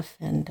old enough.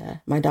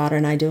 And my daughter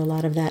and I do a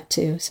lot of that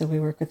too. So we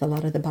work with a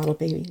lot of the bottle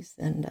babies,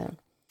 and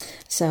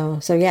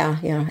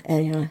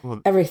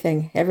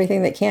everything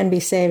that can be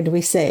saved,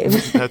 we save.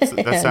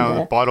 That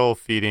sounds bottle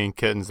feeding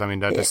kittens. I mean,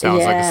 that just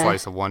sounds like a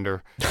slice of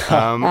wonder.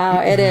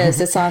 It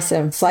is. It's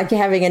awesome. It's like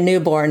having a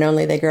newborn,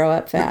 only they grow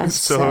up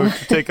fast. So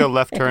to take a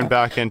left turn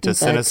back into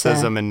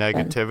cynicism and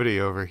negativity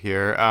over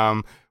here.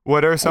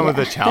 What are some of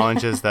the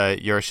challenges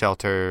that your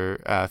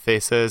shelter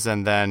faces?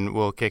 And then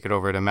we'll kick it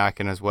over to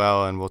Mackin as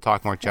well, and we'll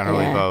talk more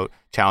generally about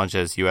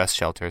challenges U.S.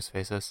 shelters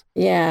faces.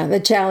 Yeah, the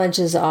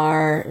challenges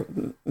are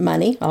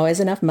money, always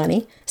enough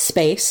money,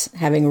 space,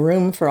 having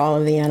room for all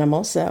of the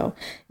animals, so,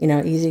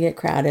 easy to get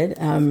crowded,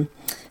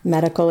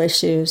 medical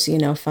issues,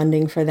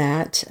 funding for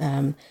that.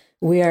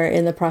 We are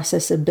in the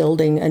process of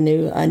building a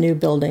new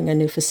building, a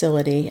new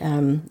facility.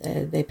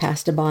 They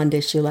passed a bond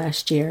issue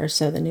last year,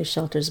 so the new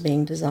shelter's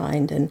being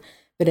designed,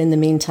 but in the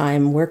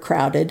meantime, we're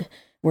crowded.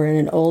 We're in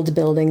an old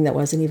building that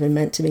wasn't even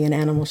meant to be an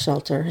animal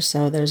shelter,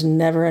 so there's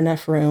never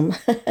enough room.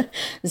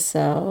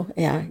 So,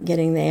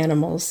 getting the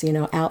animals,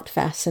 out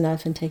fast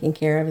enough and taking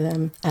care of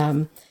them.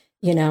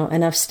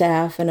 Enough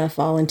staff, enough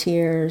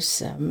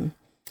volunteers.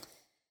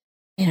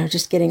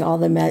 Just getting all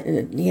the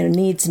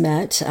needs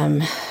met.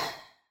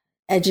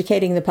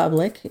 Educating the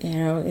public,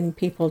 and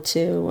people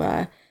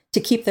to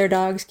keep their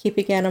dogs,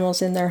 keeping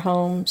animals in their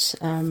homes.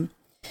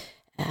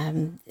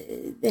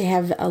 They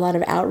have a lot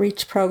of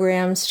outreach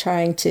programs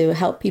trying to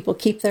help people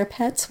keep their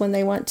pets when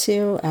they want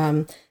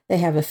to. They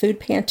have a food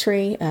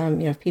pantry.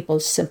 If people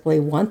simply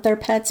want their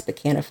pets but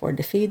can't afford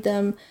to feed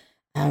them,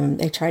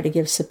 they try to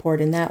give support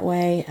in that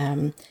way.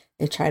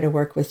 They try to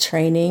work with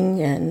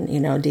training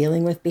and,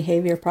 dealing with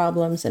behavior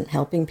problems and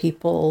helping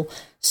people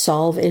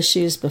solve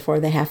issues before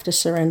they have to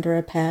surrender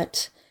a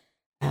pet.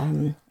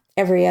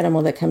 Every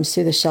animal that comes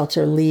through the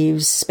shelter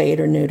leaves spayed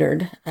or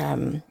neutered.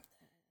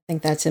 I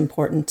think that's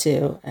important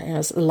too.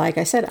 Like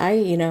I said,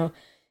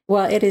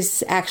 it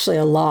is actually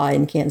a law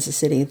in Kansas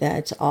City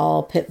that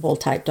all pit bull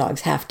type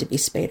dogs have to be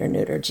spayed or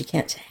neutered. You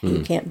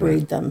can't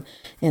breed them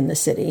in the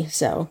city.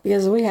 So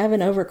because we have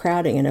an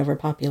overcrowding and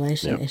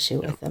overpopulation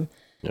issue with them.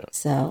 Yeah.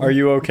 So are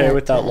you okay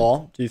with that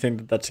law? Do you think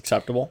that that's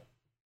acceptable?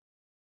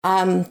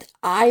 I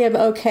am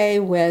okay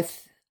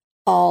with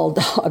all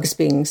dogs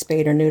being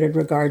spayed or neutered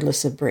regarded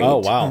of breed. Oh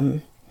wow.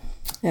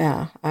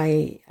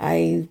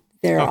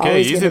 There are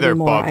always going to be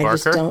more. I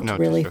just don't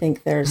really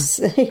think there's.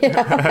 Sorry,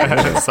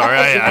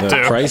 I had to.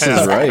 The price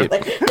is right.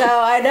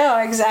 No, I know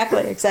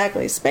exactly.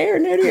 Spay or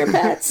neuter your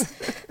pets.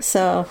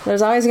 So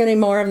there's always going to be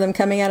more of them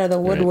coming out of the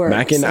woodwork.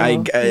 Mackin,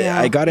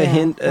 I got a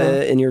hint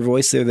in your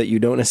voice there that you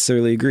don't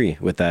necessarily agree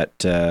with that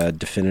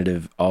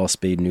definitive all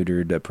spayed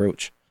neutered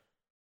approach.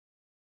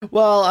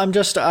 Well,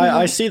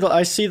 I see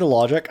the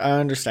logic. I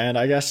understand.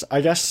 I guess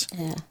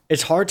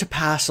it's hard to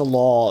pass a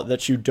law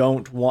that you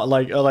don't want,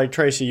 like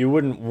Tracy, you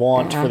wouldn't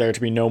want for there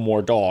to be no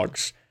more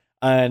dogs.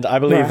 And I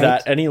believe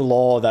that any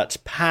law that's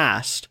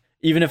passed,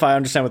 even if I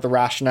understand with the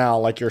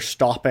rationale, like you're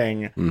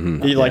stopping,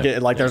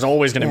 there's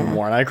always going to be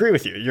more. And I agree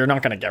with you. You're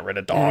not going to get rid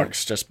of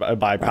dogs just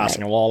by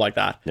passing a law like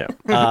that. Yeah.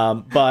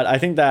 But I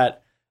think that,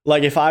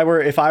 like, if I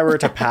were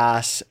to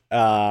pass,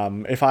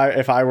 if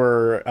I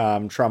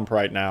were Trump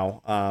right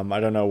now, I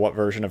don't know what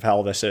version of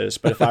hell this is,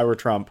 but if I were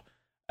Trump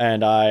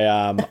and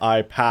I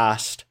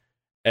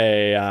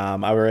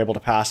were able to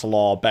pass a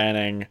law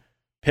banning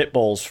pit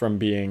bulls from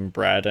being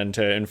bred and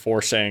to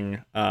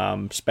enforcing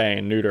spay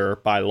and neuter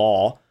by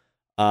law,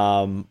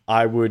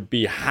 I would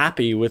be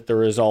happy with the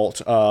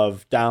result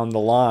of down the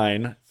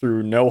line,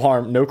 through no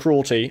harm, no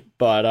cruelty,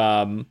 but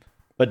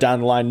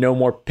down the line, no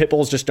more pit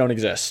bulls just don't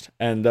exist.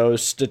 And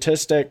those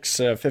statistics,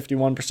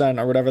 51%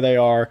 or whatever they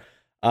are,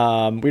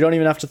 we don't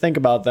even have to think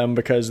about them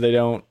because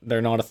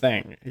they're not a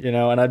thing,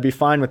 and I'd be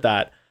fine with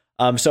that.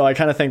 So I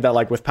kind of think that,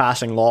 like, with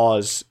passing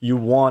laws, you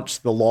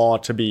want the law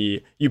to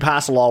be, you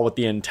pass a law with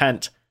the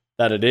intent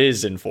that it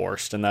is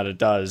enforced and that it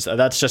does.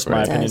 That's just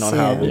my opinion on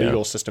how the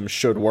legal system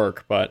should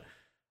work. But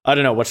I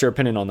don't know. What's your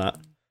opinion on that?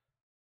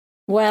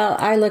 Well,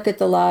 I look at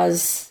the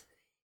laws.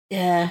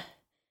 Yeah.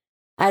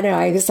 I don't know.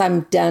 I guess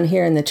I'm down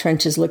here in the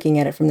trenches looking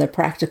at it from the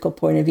practical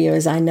point of view,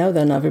 as I know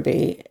they'll never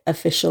be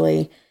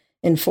officially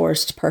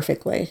enforced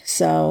perfectly.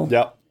 So,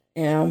 Yep.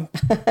 you know,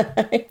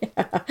 I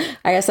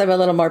guess I'm a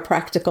little more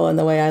practical in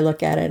the way I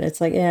look at it. It's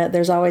like, yeah,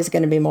 there's always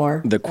going to be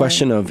more. The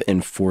question of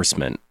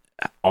enforcement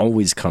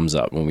always comes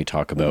up when we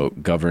talk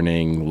about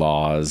governing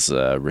laws,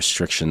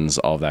 restrictions,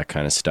 all that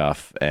kind of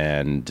stuff.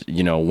 And,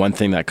 you know, one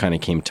thing that kind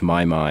of came to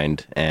my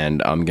mind,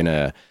 and I'm going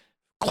to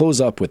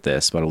close up with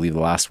this, but I'll leave the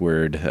last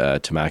word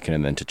to Mackin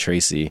and then to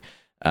Tracy.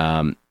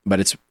 But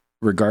it's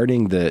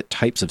regarding the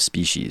types of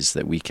species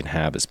that we can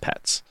have as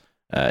pets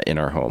in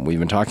our home. We've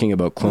been talking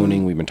about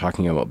cloning. We've been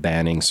talking about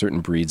banning certain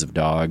breeds of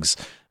dogs.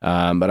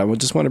 But I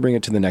just want to bring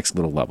it to the next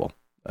little level.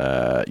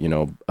 You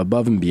know,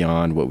 above and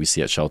beyond what we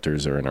see at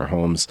shelters or in our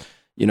homes,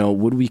 you know,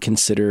 would we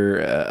consider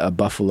a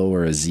buffalo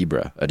or a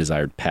zebra a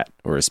desired pet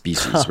or a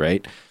species,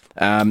 right?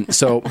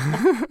 So,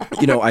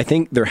 you know, I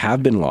think there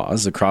have been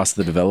laws across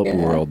the developed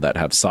world that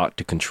have sought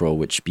to control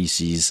which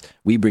species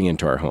we bring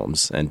into our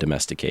homes and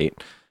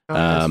domesticate.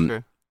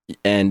 And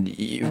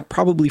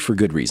probably for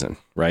good reason,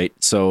 right?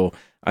 So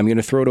I'm going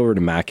to throw it over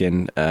to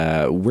Mackin.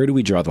 Where do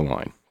we draw the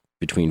line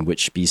between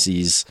which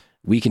species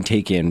we can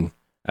take in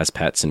as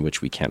pets and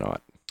which we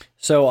cannot?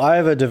 So I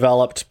have a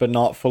developed but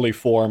not fully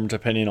formed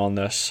opinion on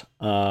this,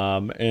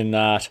 in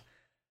that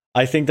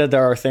I think that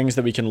there are things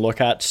that we can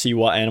look at, see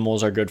what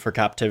animals are good for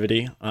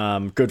captivity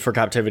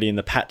in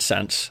the pet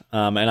sense.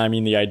 And I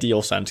mean the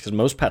ideal sense, because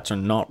most pets are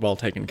not well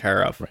taken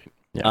care of. Right.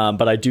 Yeah.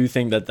 But I do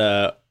think that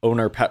the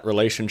owner-pet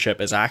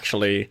relationship is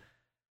actually,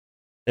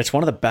 it's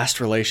one of the best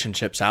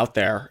relationships out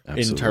there.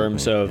 Absolutely, in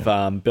terms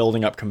of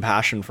building up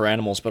compassion for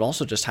animals, but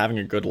also just having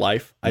a good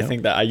life. Yep. I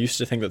think that I used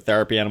to think that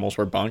therapy animals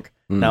were bunk.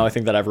 Now I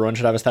think that everyone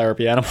should have a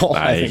therapy animal.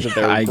 I think that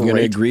they're going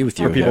to agree with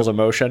you for people's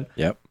emotion.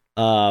 Yep.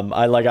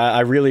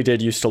 I really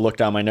did used to look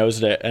down my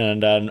nose at it,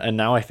 and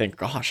now I think,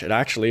 gosh, it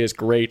actually is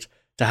great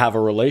to have a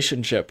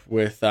relationship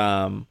with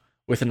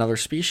another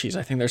species.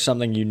 I think there's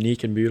something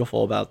unique and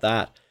beautiful about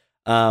that.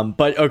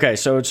 But okay,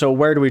 so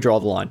where do we draw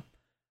the line?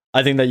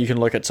 I think that you can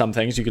look at some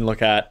things. You can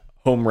look at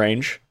home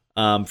range.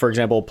 For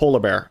example, polar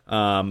bear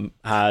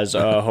has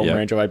a home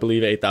range of, I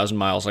believe, 8,000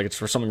 miles. Like, it's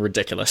for something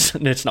ridiculous.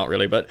 It's not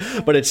really, but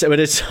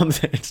it's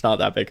something. It's not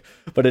that big,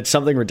 but it's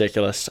something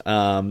ridiculous.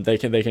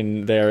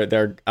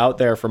 They're out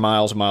there for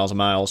miles and miles and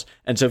miles.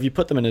 And so if you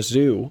put them in a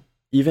zoo,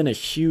 even a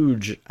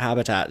huge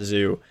habitat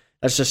zoo,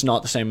 that's just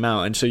not the same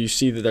amount. And so you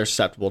see that they're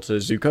susceptible to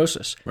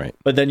zoochosis. Right.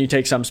 But then you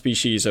take some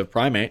species of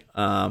primate,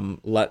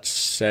 let's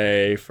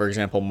say, for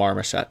example,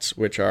 marmosets,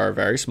 which are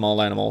very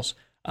small animals,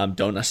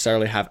 don't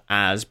necessarily have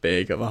as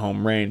big of a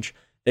home range.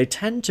 They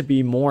tend to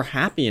be more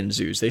happy in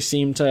zoos. They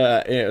seem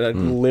to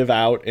live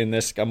out in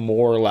this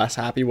more or less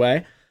happy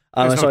way.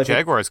 There's no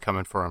jaguars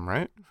coming for them,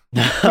 right?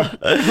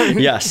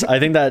 Yes, I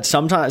think that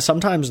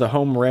sometimes the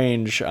home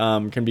range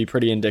can be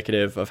pretty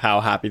indicative of how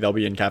happy they'll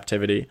be in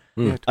captivity.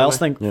 Yeah, totally. I also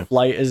think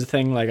flight is a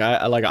thing.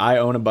 I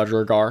own a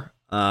budgerigar.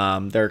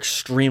 They're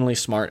extremely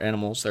smart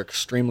animals. They're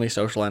extremely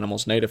social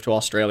animals, native to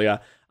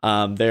Australia.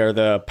 They're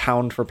the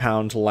pound for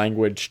pound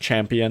language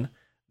champion.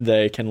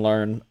 They can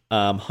learn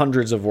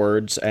hundreds of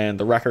words, and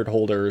the record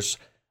holders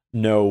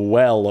know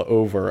well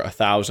over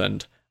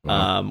 1,000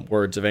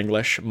 words of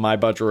English. My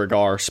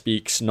budgerigar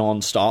speaks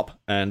nonstop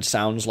and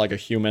sounds like a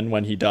human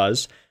when he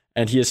does,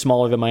 and he is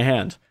smaller than my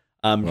hand.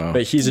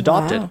 But he's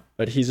adopted. Wow.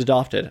 But he's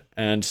adopted,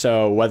 and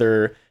so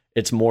whether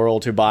it's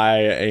moral to buy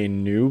a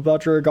new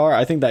budgerigar,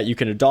 I think that you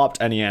can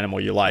adopt any animal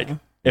you like.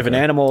 If an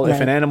animal's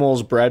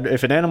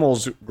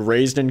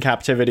raised in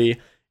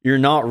captivity, you're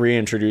not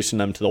reintroducing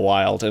them to the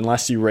wild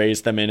unless you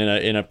raise them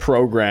in a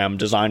program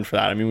designed for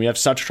that. I mean, we have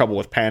such trouble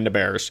with panda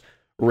bears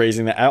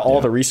raising that. All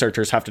the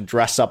researchers have to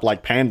dress up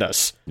like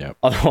pandas. Yep.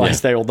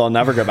 Otherwise they'll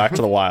never go back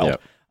to the wild.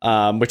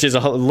 Which is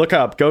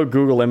go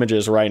Google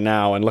images right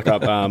now and look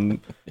up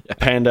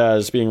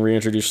pandas being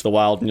reintroduced to the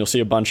wild, and you'll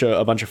see a bunch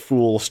of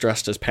fools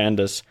dressed as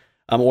pandas.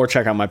 Or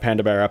check out my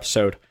panda bear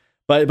episode.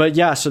 But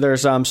yeah, so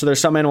there's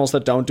some animals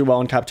that don't do well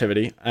in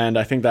captivity, and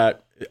I think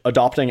that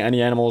adopting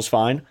any animal is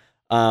fine.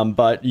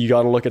 But you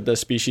got to look at the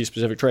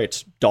species-specific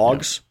traits.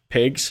 Dogs,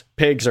 pigs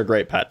are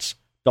great pets.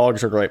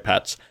 Dogs are great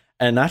pets.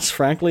 And that's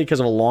frankly because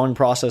of a long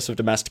process of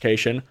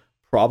domestication,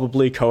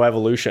 probably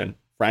coevolution,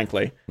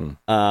 frankly.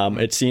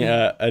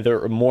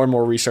 There more and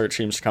more research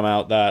seems to come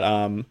out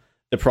that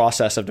the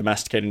process of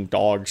domesticating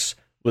dogs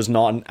was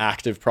not an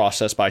active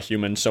process by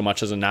humans so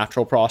much as a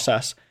natural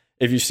process.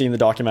 If you've seen the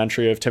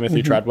documentary of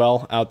Timothy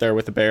Treadwell out there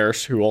with the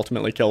bears who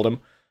ultimately killed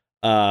him,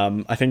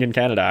 I think in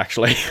Canada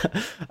actually,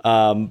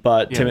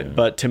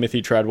 but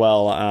Timothy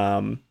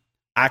Treadwell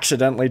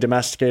accidentally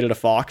domesticated a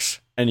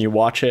fox, and you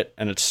watch it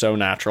and it's so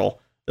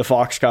natural. The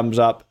fox comes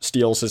up,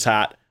 steals his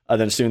hat, and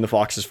then soon the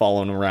fox is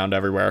following him around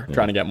everywhere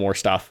trying to get more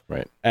stuff.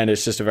 Right. And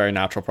it's just a very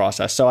natural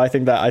process. So I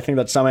think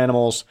that some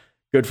animals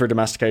good for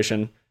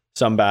domestication,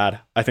 some bad.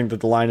 I think that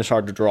the line is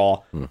hard to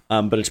draw,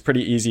 but it's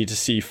pretty easy to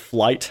see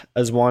flight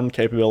as one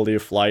capability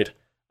of flight.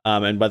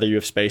 and whether you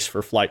have space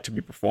for flight to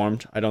be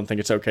performed. I don't think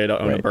it's okay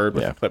to own a bird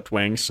with clipped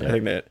wings. I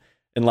think that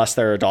unless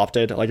they're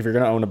adopted, like if you're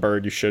going to own a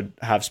bird, you should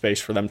have space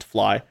for them to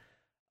fly.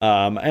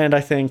 And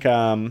I think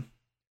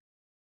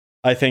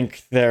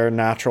their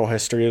natural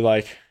history,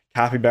 like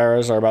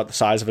capybaras are about the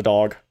size of a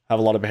dog, have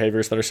a lot of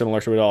behaviors that are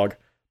similar to a dog,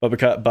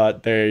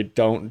 but they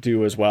don't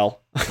do as well.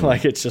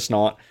 Like it's just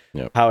not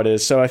how it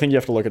is. So I think you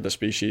have to look at the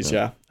species.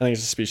 Yeah. I think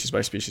it's a species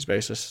by species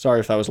basis. Sorry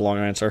if that was a long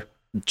answer.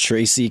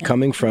 Tracy,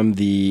 coming from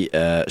the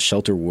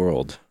shelter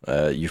world,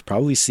 you've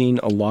probably seen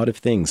a lot of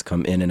things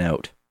come in and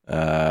out.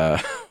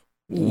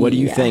 What do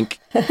you think?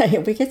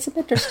 We get some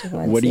interesting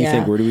ones. What do you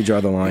think? Where do we draw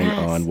the line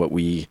on what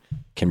we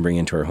can bring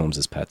into our homes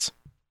as pets?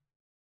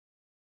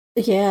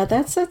 Yeah,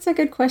 that's a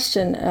good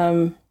question.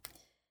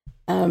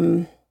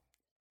 I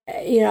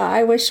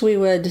wish we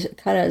would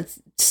kind of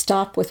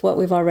stop with what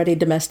we've already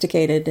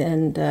domesticated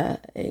and,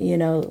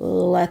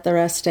 let the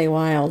rest stay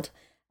wild.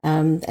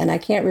 And I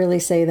can't really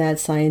say that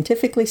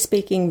scientifically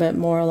speaking, but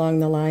more along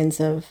the lines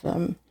of,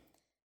 we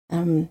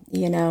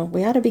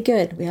ought to be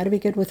good. We ought to be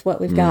good with what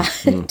we've got.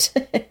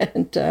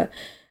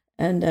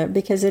 and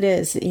because it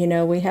is,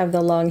 we have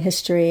the long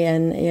history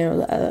and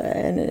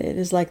it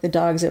is like the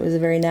dogs. It was a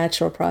very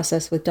natural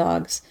process with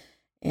dogs.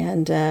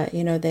 And,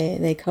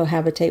 they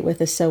cohabitate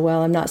with us so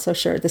well. I'm not so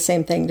sure the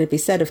same thing to be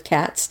said of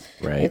cats.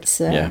 Right. It's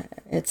a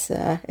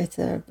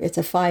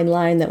fine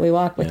line that we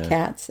walk with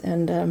cats.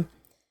 And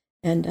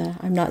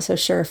I'm not so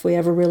sure if we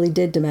ever really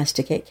did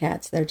domesticate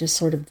cats. They're just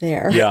sort of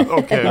there. Yeah,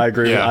 okay. I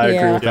agree. I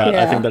agree with that.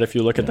 Yeah. I think that if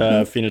you look at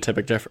the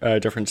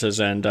phenotypic differences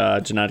and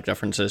genetic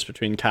differences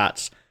between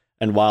cats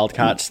and wild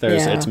cats,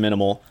 it's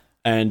minimal.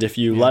 And if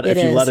you let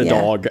a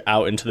dog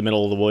out into the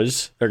middle of the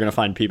woods, they're going to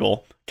find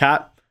people.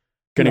 Cat,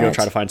 going to go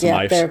try to find some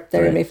mice. They're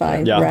going to be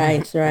fine. Yeah.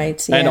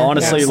 Right. Yeah. And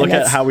honestly, look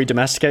at how we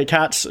domesticate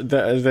cats.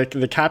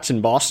 The cats in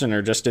Boston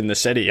are just in the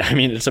city. I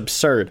mean, it's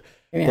absurd.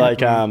 Yeah.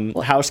 Like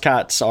house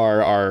cats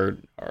are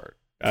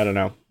I don't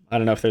know. I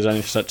don't know if there's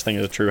any such thing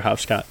as a true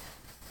house cat.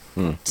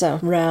 So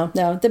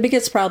no. The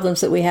biggest problems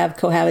that we have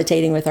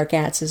cohabitating with our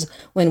cats is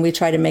when we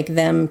try to make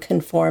them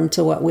conform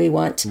to what we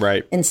want,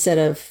 right, instead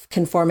of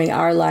conforming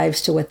our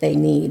lives to what they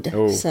need.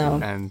 Ooh. So,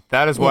 and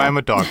that is why I'm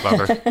a dog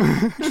lover.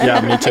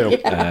 Yeah, me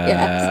too.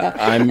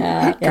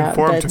 I'm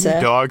conform to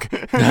me, dog.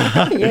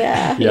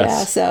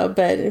 Yeah. So,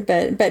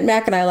 but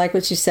Mac and I like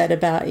what you said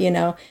about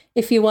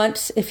if you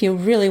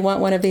really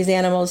want one of these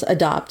animals,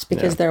 adopt,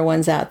 because there are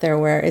ones out there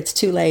where it's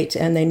too late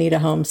and they need a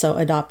home, so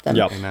adopt them.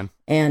 Yep. Amen.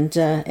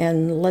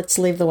 And let's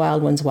leave the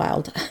wild ones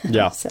wild.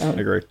 Yeah, so. I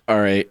agree.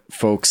 All right,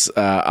 folks,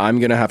 I'm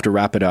going to have to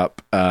wrap it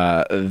up.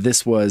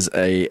 This was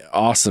a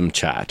awesome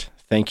chat.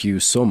 Thank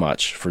you so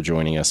much for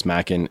joining us,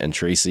 Mackin and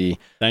Tracy.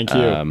 Thank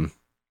you.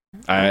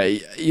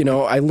 I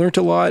learned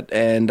a lot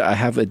and I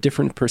have a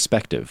different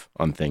perspective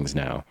on things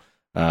now.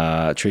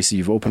 Tracy,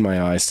 you've opened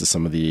my eyes to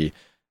some of the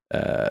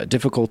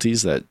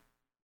difficulties that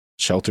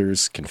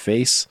shelters can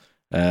face.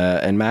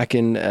 And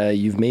Mackin,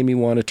 you've made me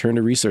want to turn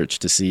to research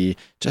to see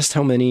just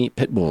how many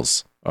pit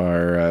bulls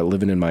are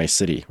living in my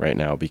city right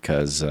now,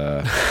 because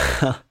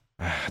the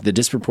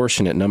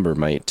disproportionate number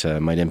might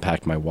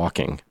impact my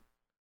walking.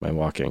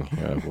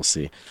 We'll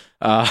see.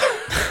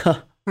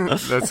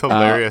 That's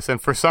hilarious.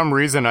 And for some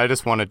reason, I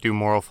just want to do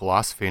moral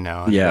philosophy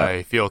now. And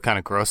I feel kind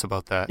of gross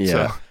about that.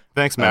 Yeah. So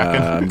thanks,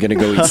 Mackin. I'm going to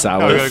go eat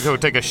salads. I'm going to go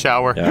take a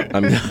shower. Yeah,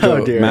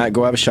 Matt,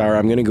 go have a shower.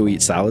 I'm going to go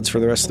eat salads for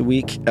the rest of the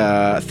week.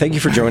 Thank you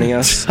for joining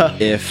us.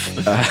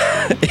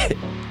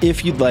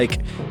 If you'd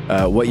like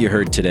what you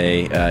heard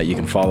today, you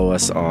can follow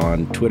us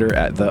on Twitter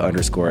at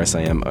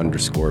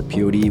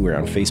 @the_SIM_POD. We're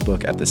on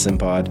Facebook at the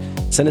SimPod.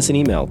 Send us an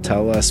email.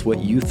 Tell us what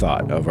you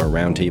thought of our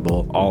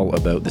roundtable all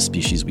about the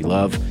species we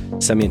love.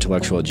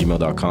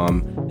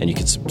 semiintellectual@gmail.com. And you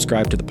can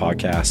subscribe to the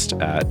podcast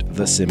at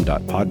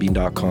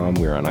thesim.podbean.com.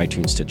 We're on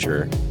iTunes,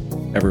 Stitcher,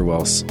 everywhere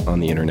else on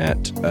the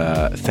internet.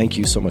 Thank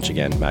you so much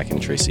again, Mac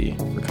and Tracy,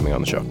 for coming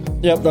on the show.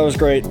 Yep, that was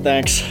great.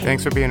 Thanks.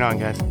 Thanks for being on,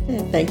 guys.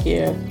 Thank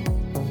you.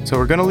 So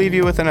we're going to leave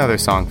you with another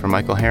song from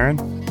Michael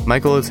Heron.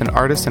 Michael is an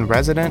artist in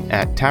resident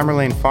at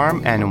Tamerlane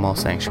Farm Animal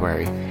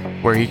Sanctuary,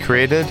 where he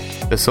created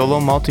the solo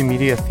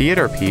multimedia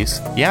theater piece,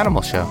 The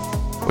Animal Show,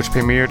 which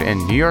premiered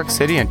in New York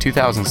City in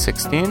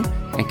 2016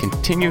 and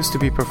continues to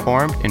be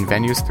performed in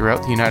venues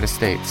throughout the United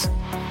States.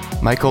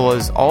 Michael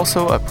is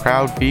also a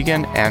proud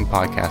vegan and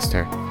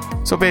podcaster.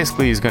 So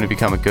basically, he's going to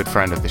become a good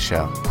friend of the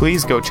show.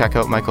 Please go check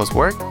out Michael's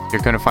work.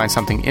 You're going to find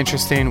something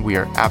interesting. We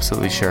are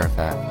absolutely sure of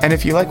that. And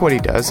if you like what he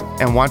does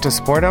and want to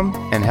support him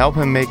and help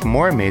him make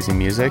more amazing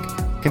music,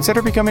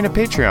 consider becoming a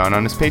Patreon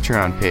on his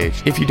Patreon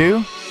page. If you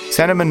do,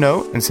 send him a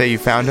note and say you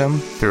found him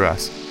through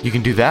us. You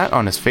can do that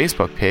on his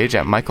Facebook page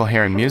at Michael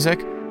Heron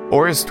Music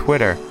or his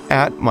Twitter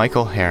at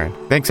Michael Heron.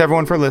 Thanks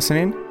everyone for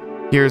listening.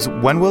 Here's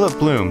When Will It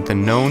Bloom, the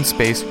Known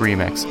Space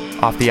remix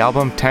off the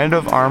album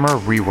Tentative Armor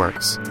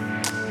Reworks.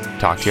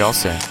 Talk to y'all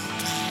soon.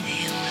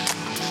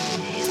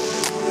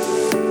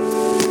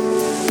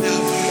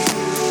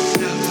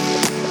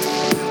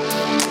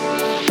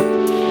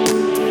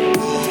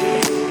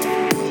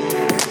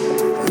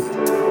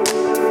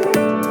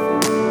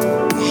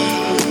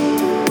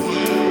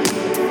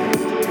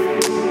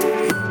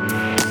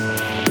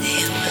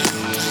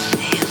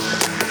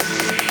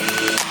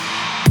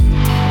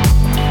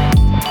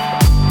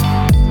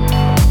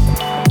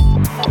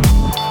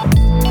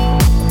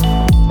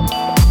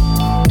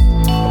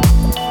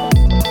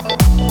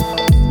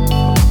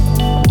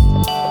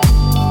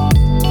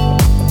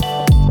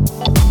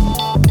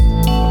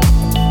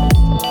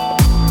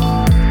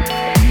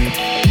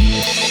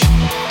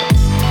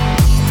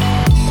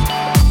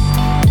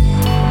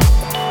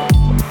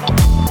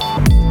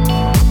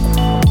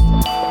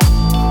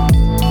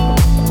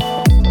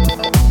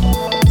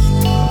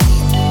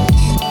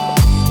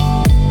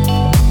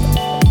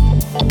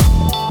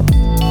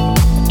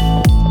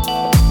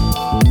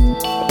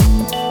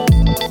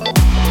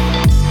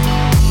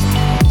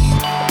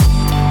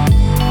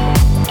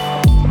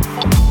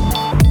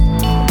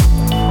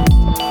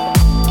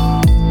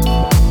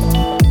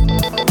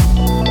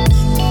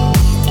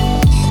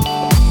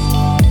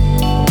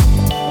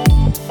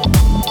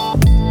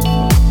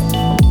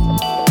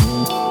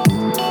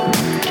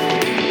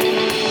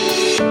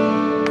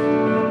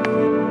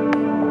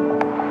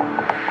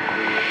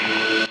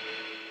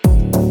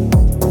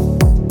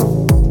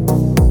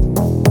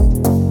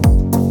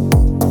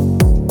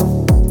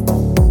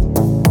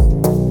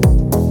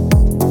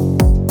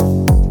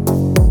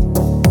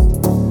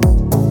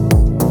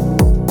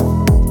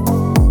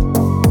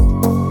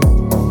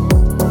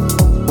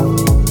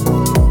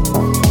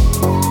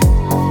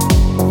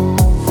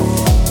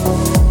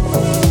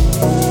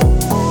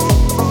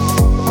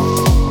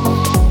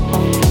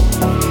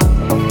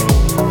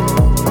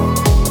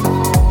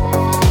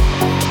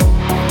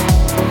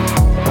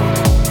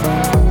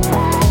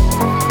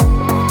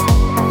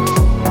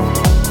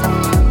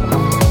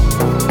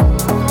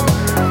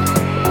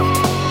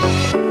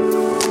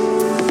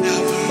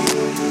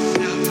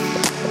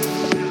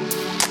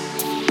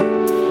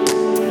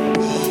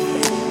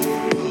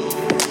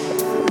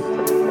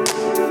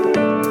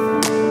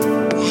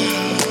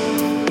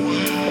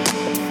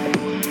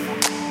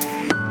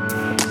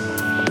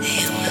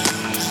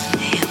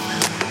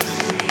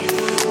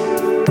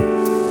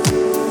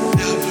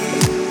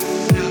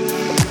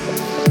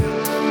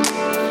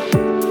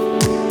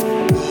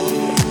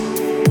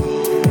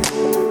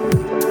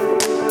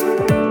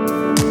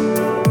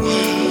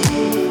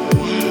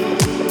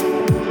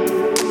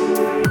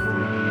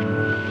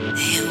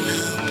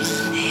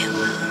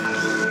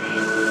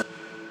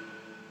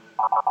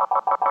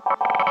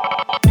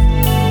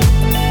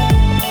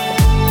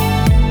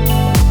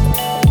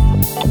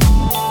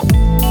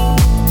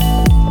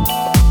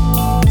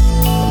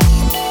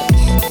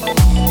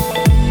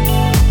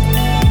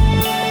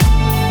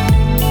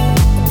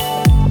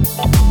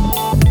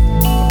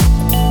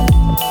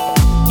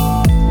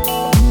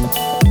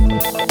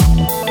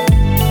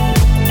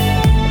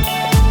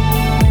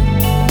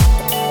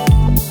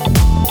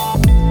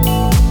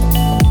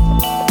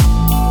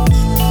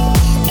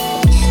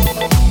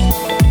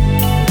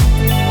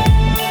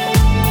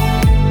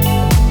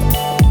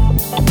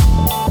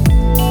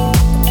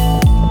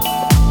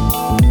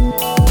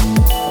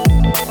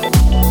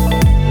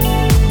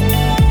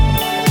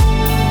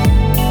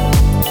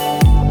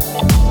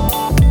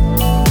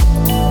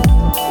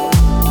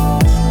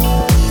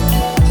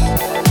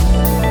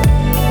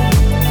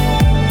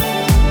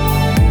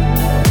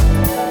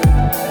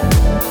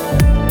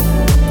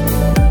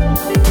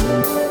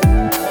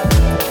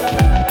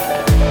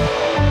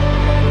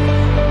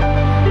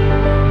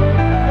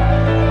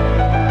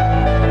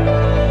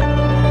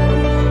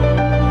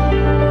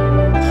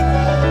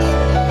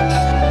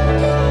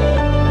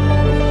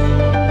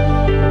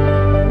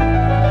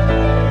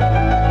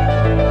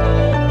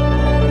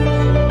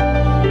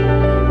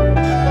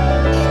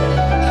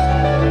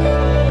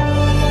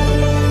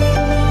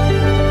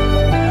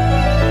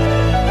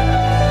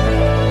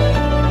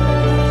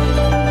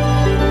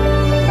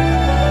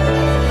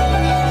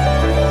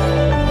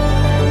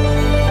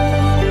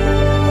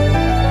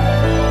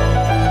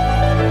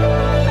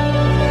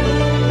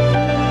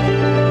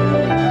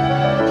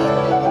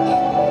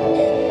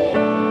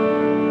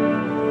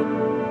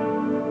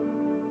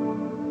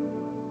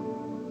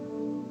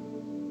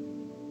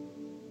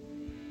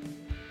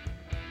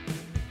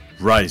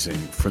 Rising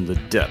from the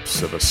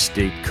depths of a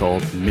state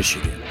called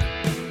Michigan,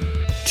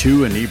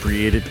 two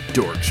inebriated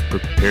dorks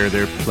prepare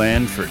their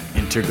plan for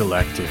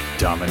intergalactic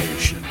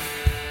domination.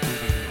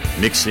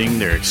 Mixing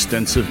their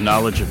extensive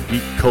knowledge of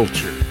geek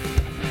culture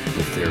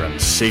with their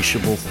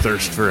insatiable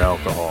thirst for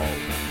alcohol,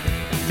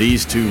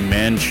 these two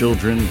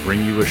man-children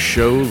bring you a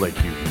show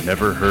like you've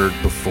never heard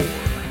before.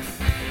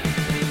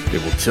 They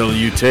will tell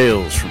you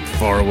tales from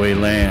faraway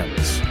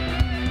lands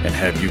and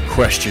have you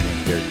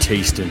questioning their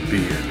taste in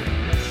beer.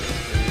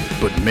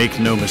 But make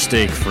no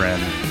mistake,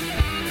 friend,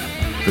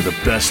 for the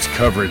best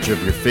coverage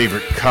of your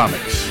favorite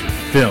comics,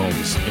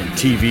 films, and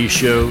TV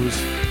shows,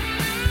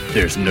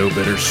 there's no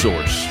better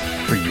source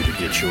for you to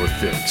get your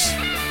fix.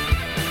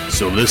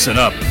 So listen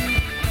up,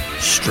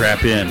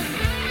 strap in,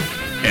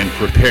 and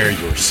prepare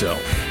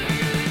yourself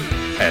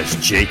as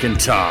Jake and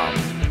Tom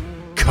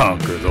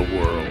conquer the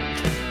world.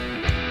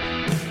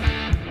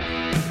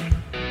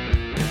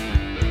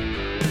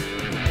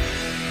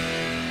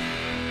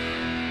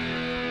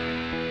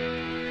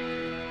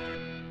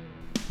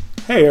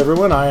 Hey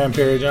everyone, I am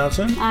Perry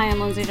Johnson. I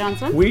am Lindsay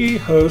Johnson. We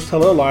host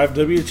Hello Live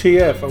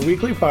WTF, a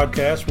weekly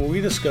podcast where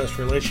we discuss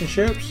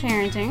relationships,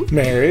 parenting,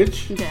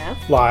 marriage,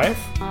 death, life,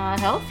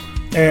 health,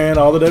 and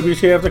all the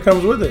WTF that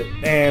comes with it.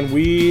 And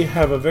we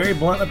have a very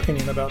blunt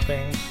opinion about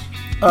things.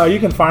 You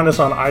can find us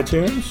on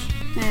iTunes,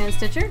 and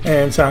Stitcher,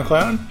 and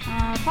SoundCloud,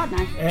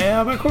 Podknife,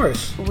 and of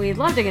course. We'd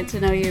love to get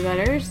to know you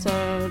better,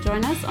 so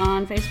join us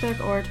on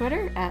Facebook or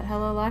Twitter at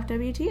Hello Live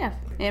WTF.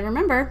 And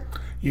remember,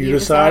 you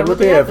decide what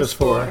the F is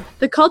for.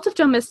 The Cult of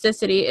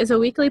Domesticity is a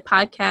weekly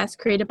podcast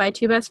created by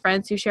two best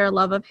friends who share a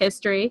love of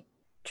history,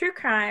 true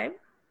crime,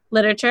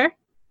 literature,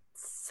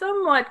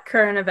 somewhat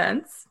current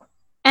events,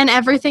 and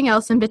everything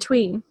else in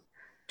between.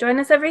 Join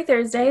us every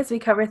Thursday as we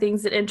cover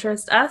things that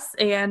interest us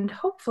and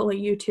hopefully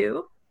you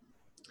too.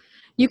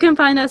 You can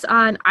find us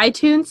on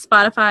iTunes,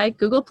 Spotify,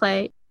 Google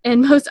Play,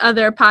 and most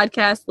other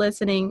podcast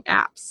listening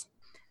apps.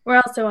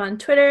 We're also on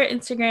Twitter,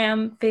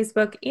 Instagram,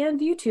 Facebook, and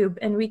YouTube,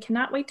 and we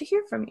cannot wait to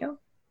hear from you.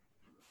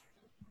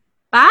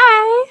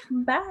 Bye!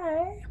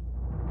 Bye!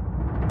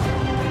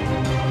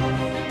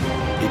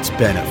 It's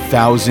been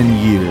 1,000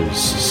 years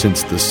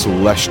since the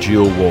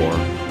Celestial War,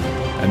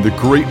 and the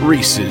great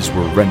races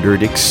were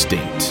rendered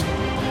extinct.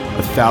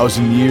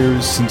 1,000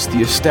 years since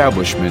the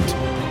establishment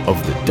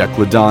of the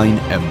Decladine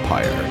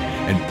Empire,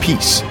 and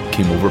peace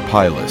came over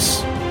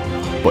Pylus.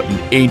 But an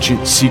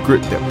ancient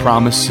secret that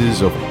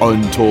promises of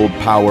untold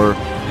power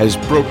has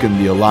broken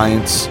the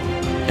alliance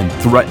and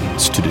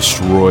threatens to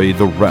destroy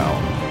the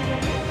realm.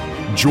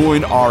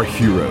 Join our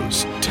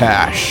heroes,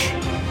 Tash.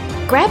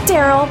 Grab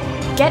Daryl,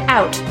 get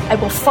out. I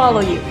will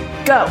follow you.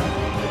 Go.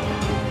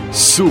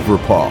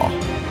 Silverpaw.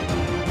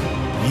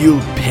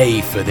 You'll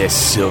pay for this,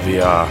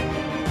 Sylvia.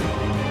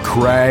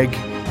 Crag.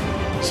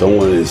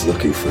 Someone is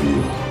looking for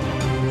you.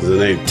 The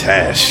name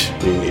Tash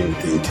mean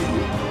anything to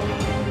you?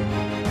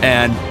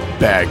 And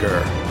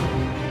Bagger.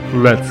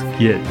 Let's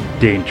get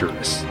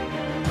dangerous.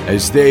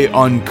 As they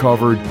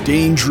uncover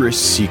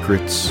dangerous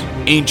secrets,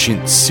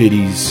 ancient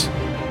cities,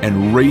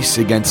 and race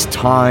against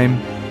time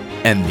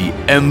and the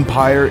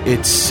Empire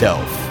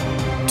itself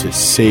to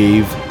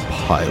save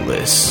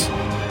Pylus.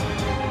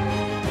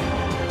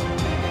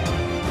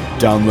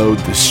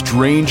 Download The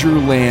Stranger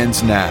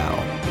Lands now,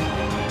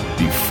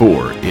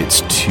 before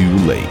it's too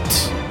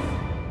late.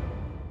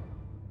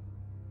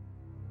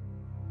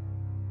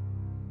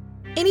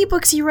 Any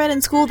books you read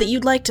in school that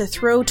you'd like to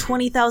throw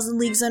 20,000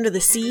 leagues under the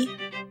sea?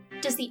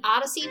 Does the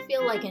Odyssey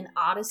feel like an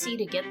odyssey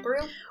to get through?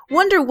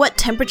 Wonder what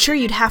temperature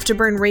you'd have to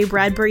burn Ray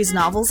Bradbury's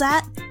novels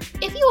at?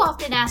 If you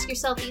often ask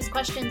yourself these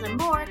questions and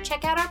more,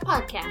 check out our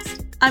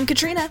podcast. I'm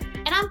Katrina.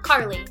 And I'm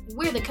Carly.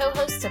 We're the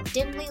co-hosts of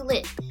Dimly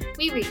Lit.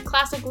 We read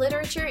classic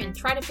literature and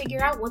try to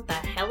figure out what the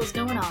hell is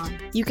going on.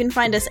 You can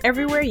find us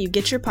everywhere you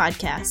get your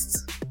podcasts.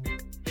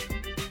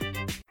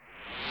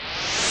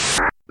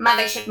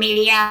 Mothership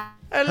Media.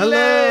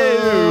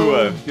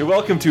 Hello! You're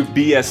welcome to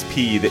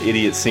BSP, the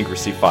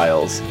Idiosyncrasy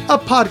Files. A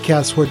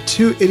podcast where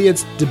two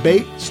idiots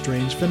debate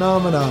strange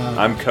phenomena.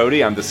 I'm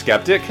Cody, I'm the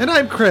skeptic. And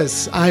I'm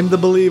Chris, I'm the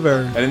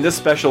believer. And in this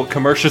special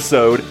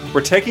commercial-sode,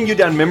 we're taking you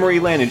down memory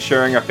lane and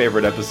sharing our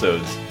favorite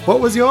episodes. What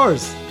was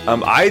yours?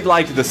 I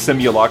liked the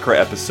Simulacra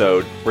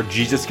episode where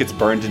Jesus gets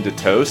burned into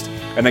toast,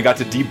 and I got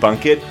to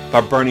debunk it by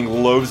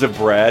burning loaves of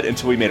bread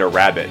until we made a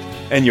rabbit.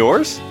 And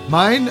yours?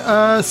 Mine,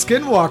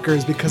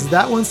 Skinwalkers, because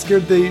that one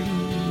scared the...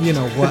 you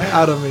know what,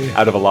 out of me.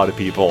 Out of a lot of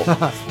people.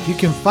 You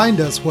can find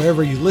us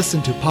wherever you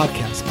listen to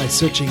podcasts by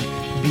searching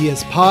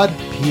BS Pod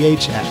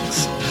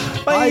PHX.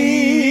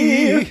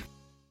 Bye!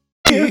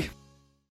 Bye.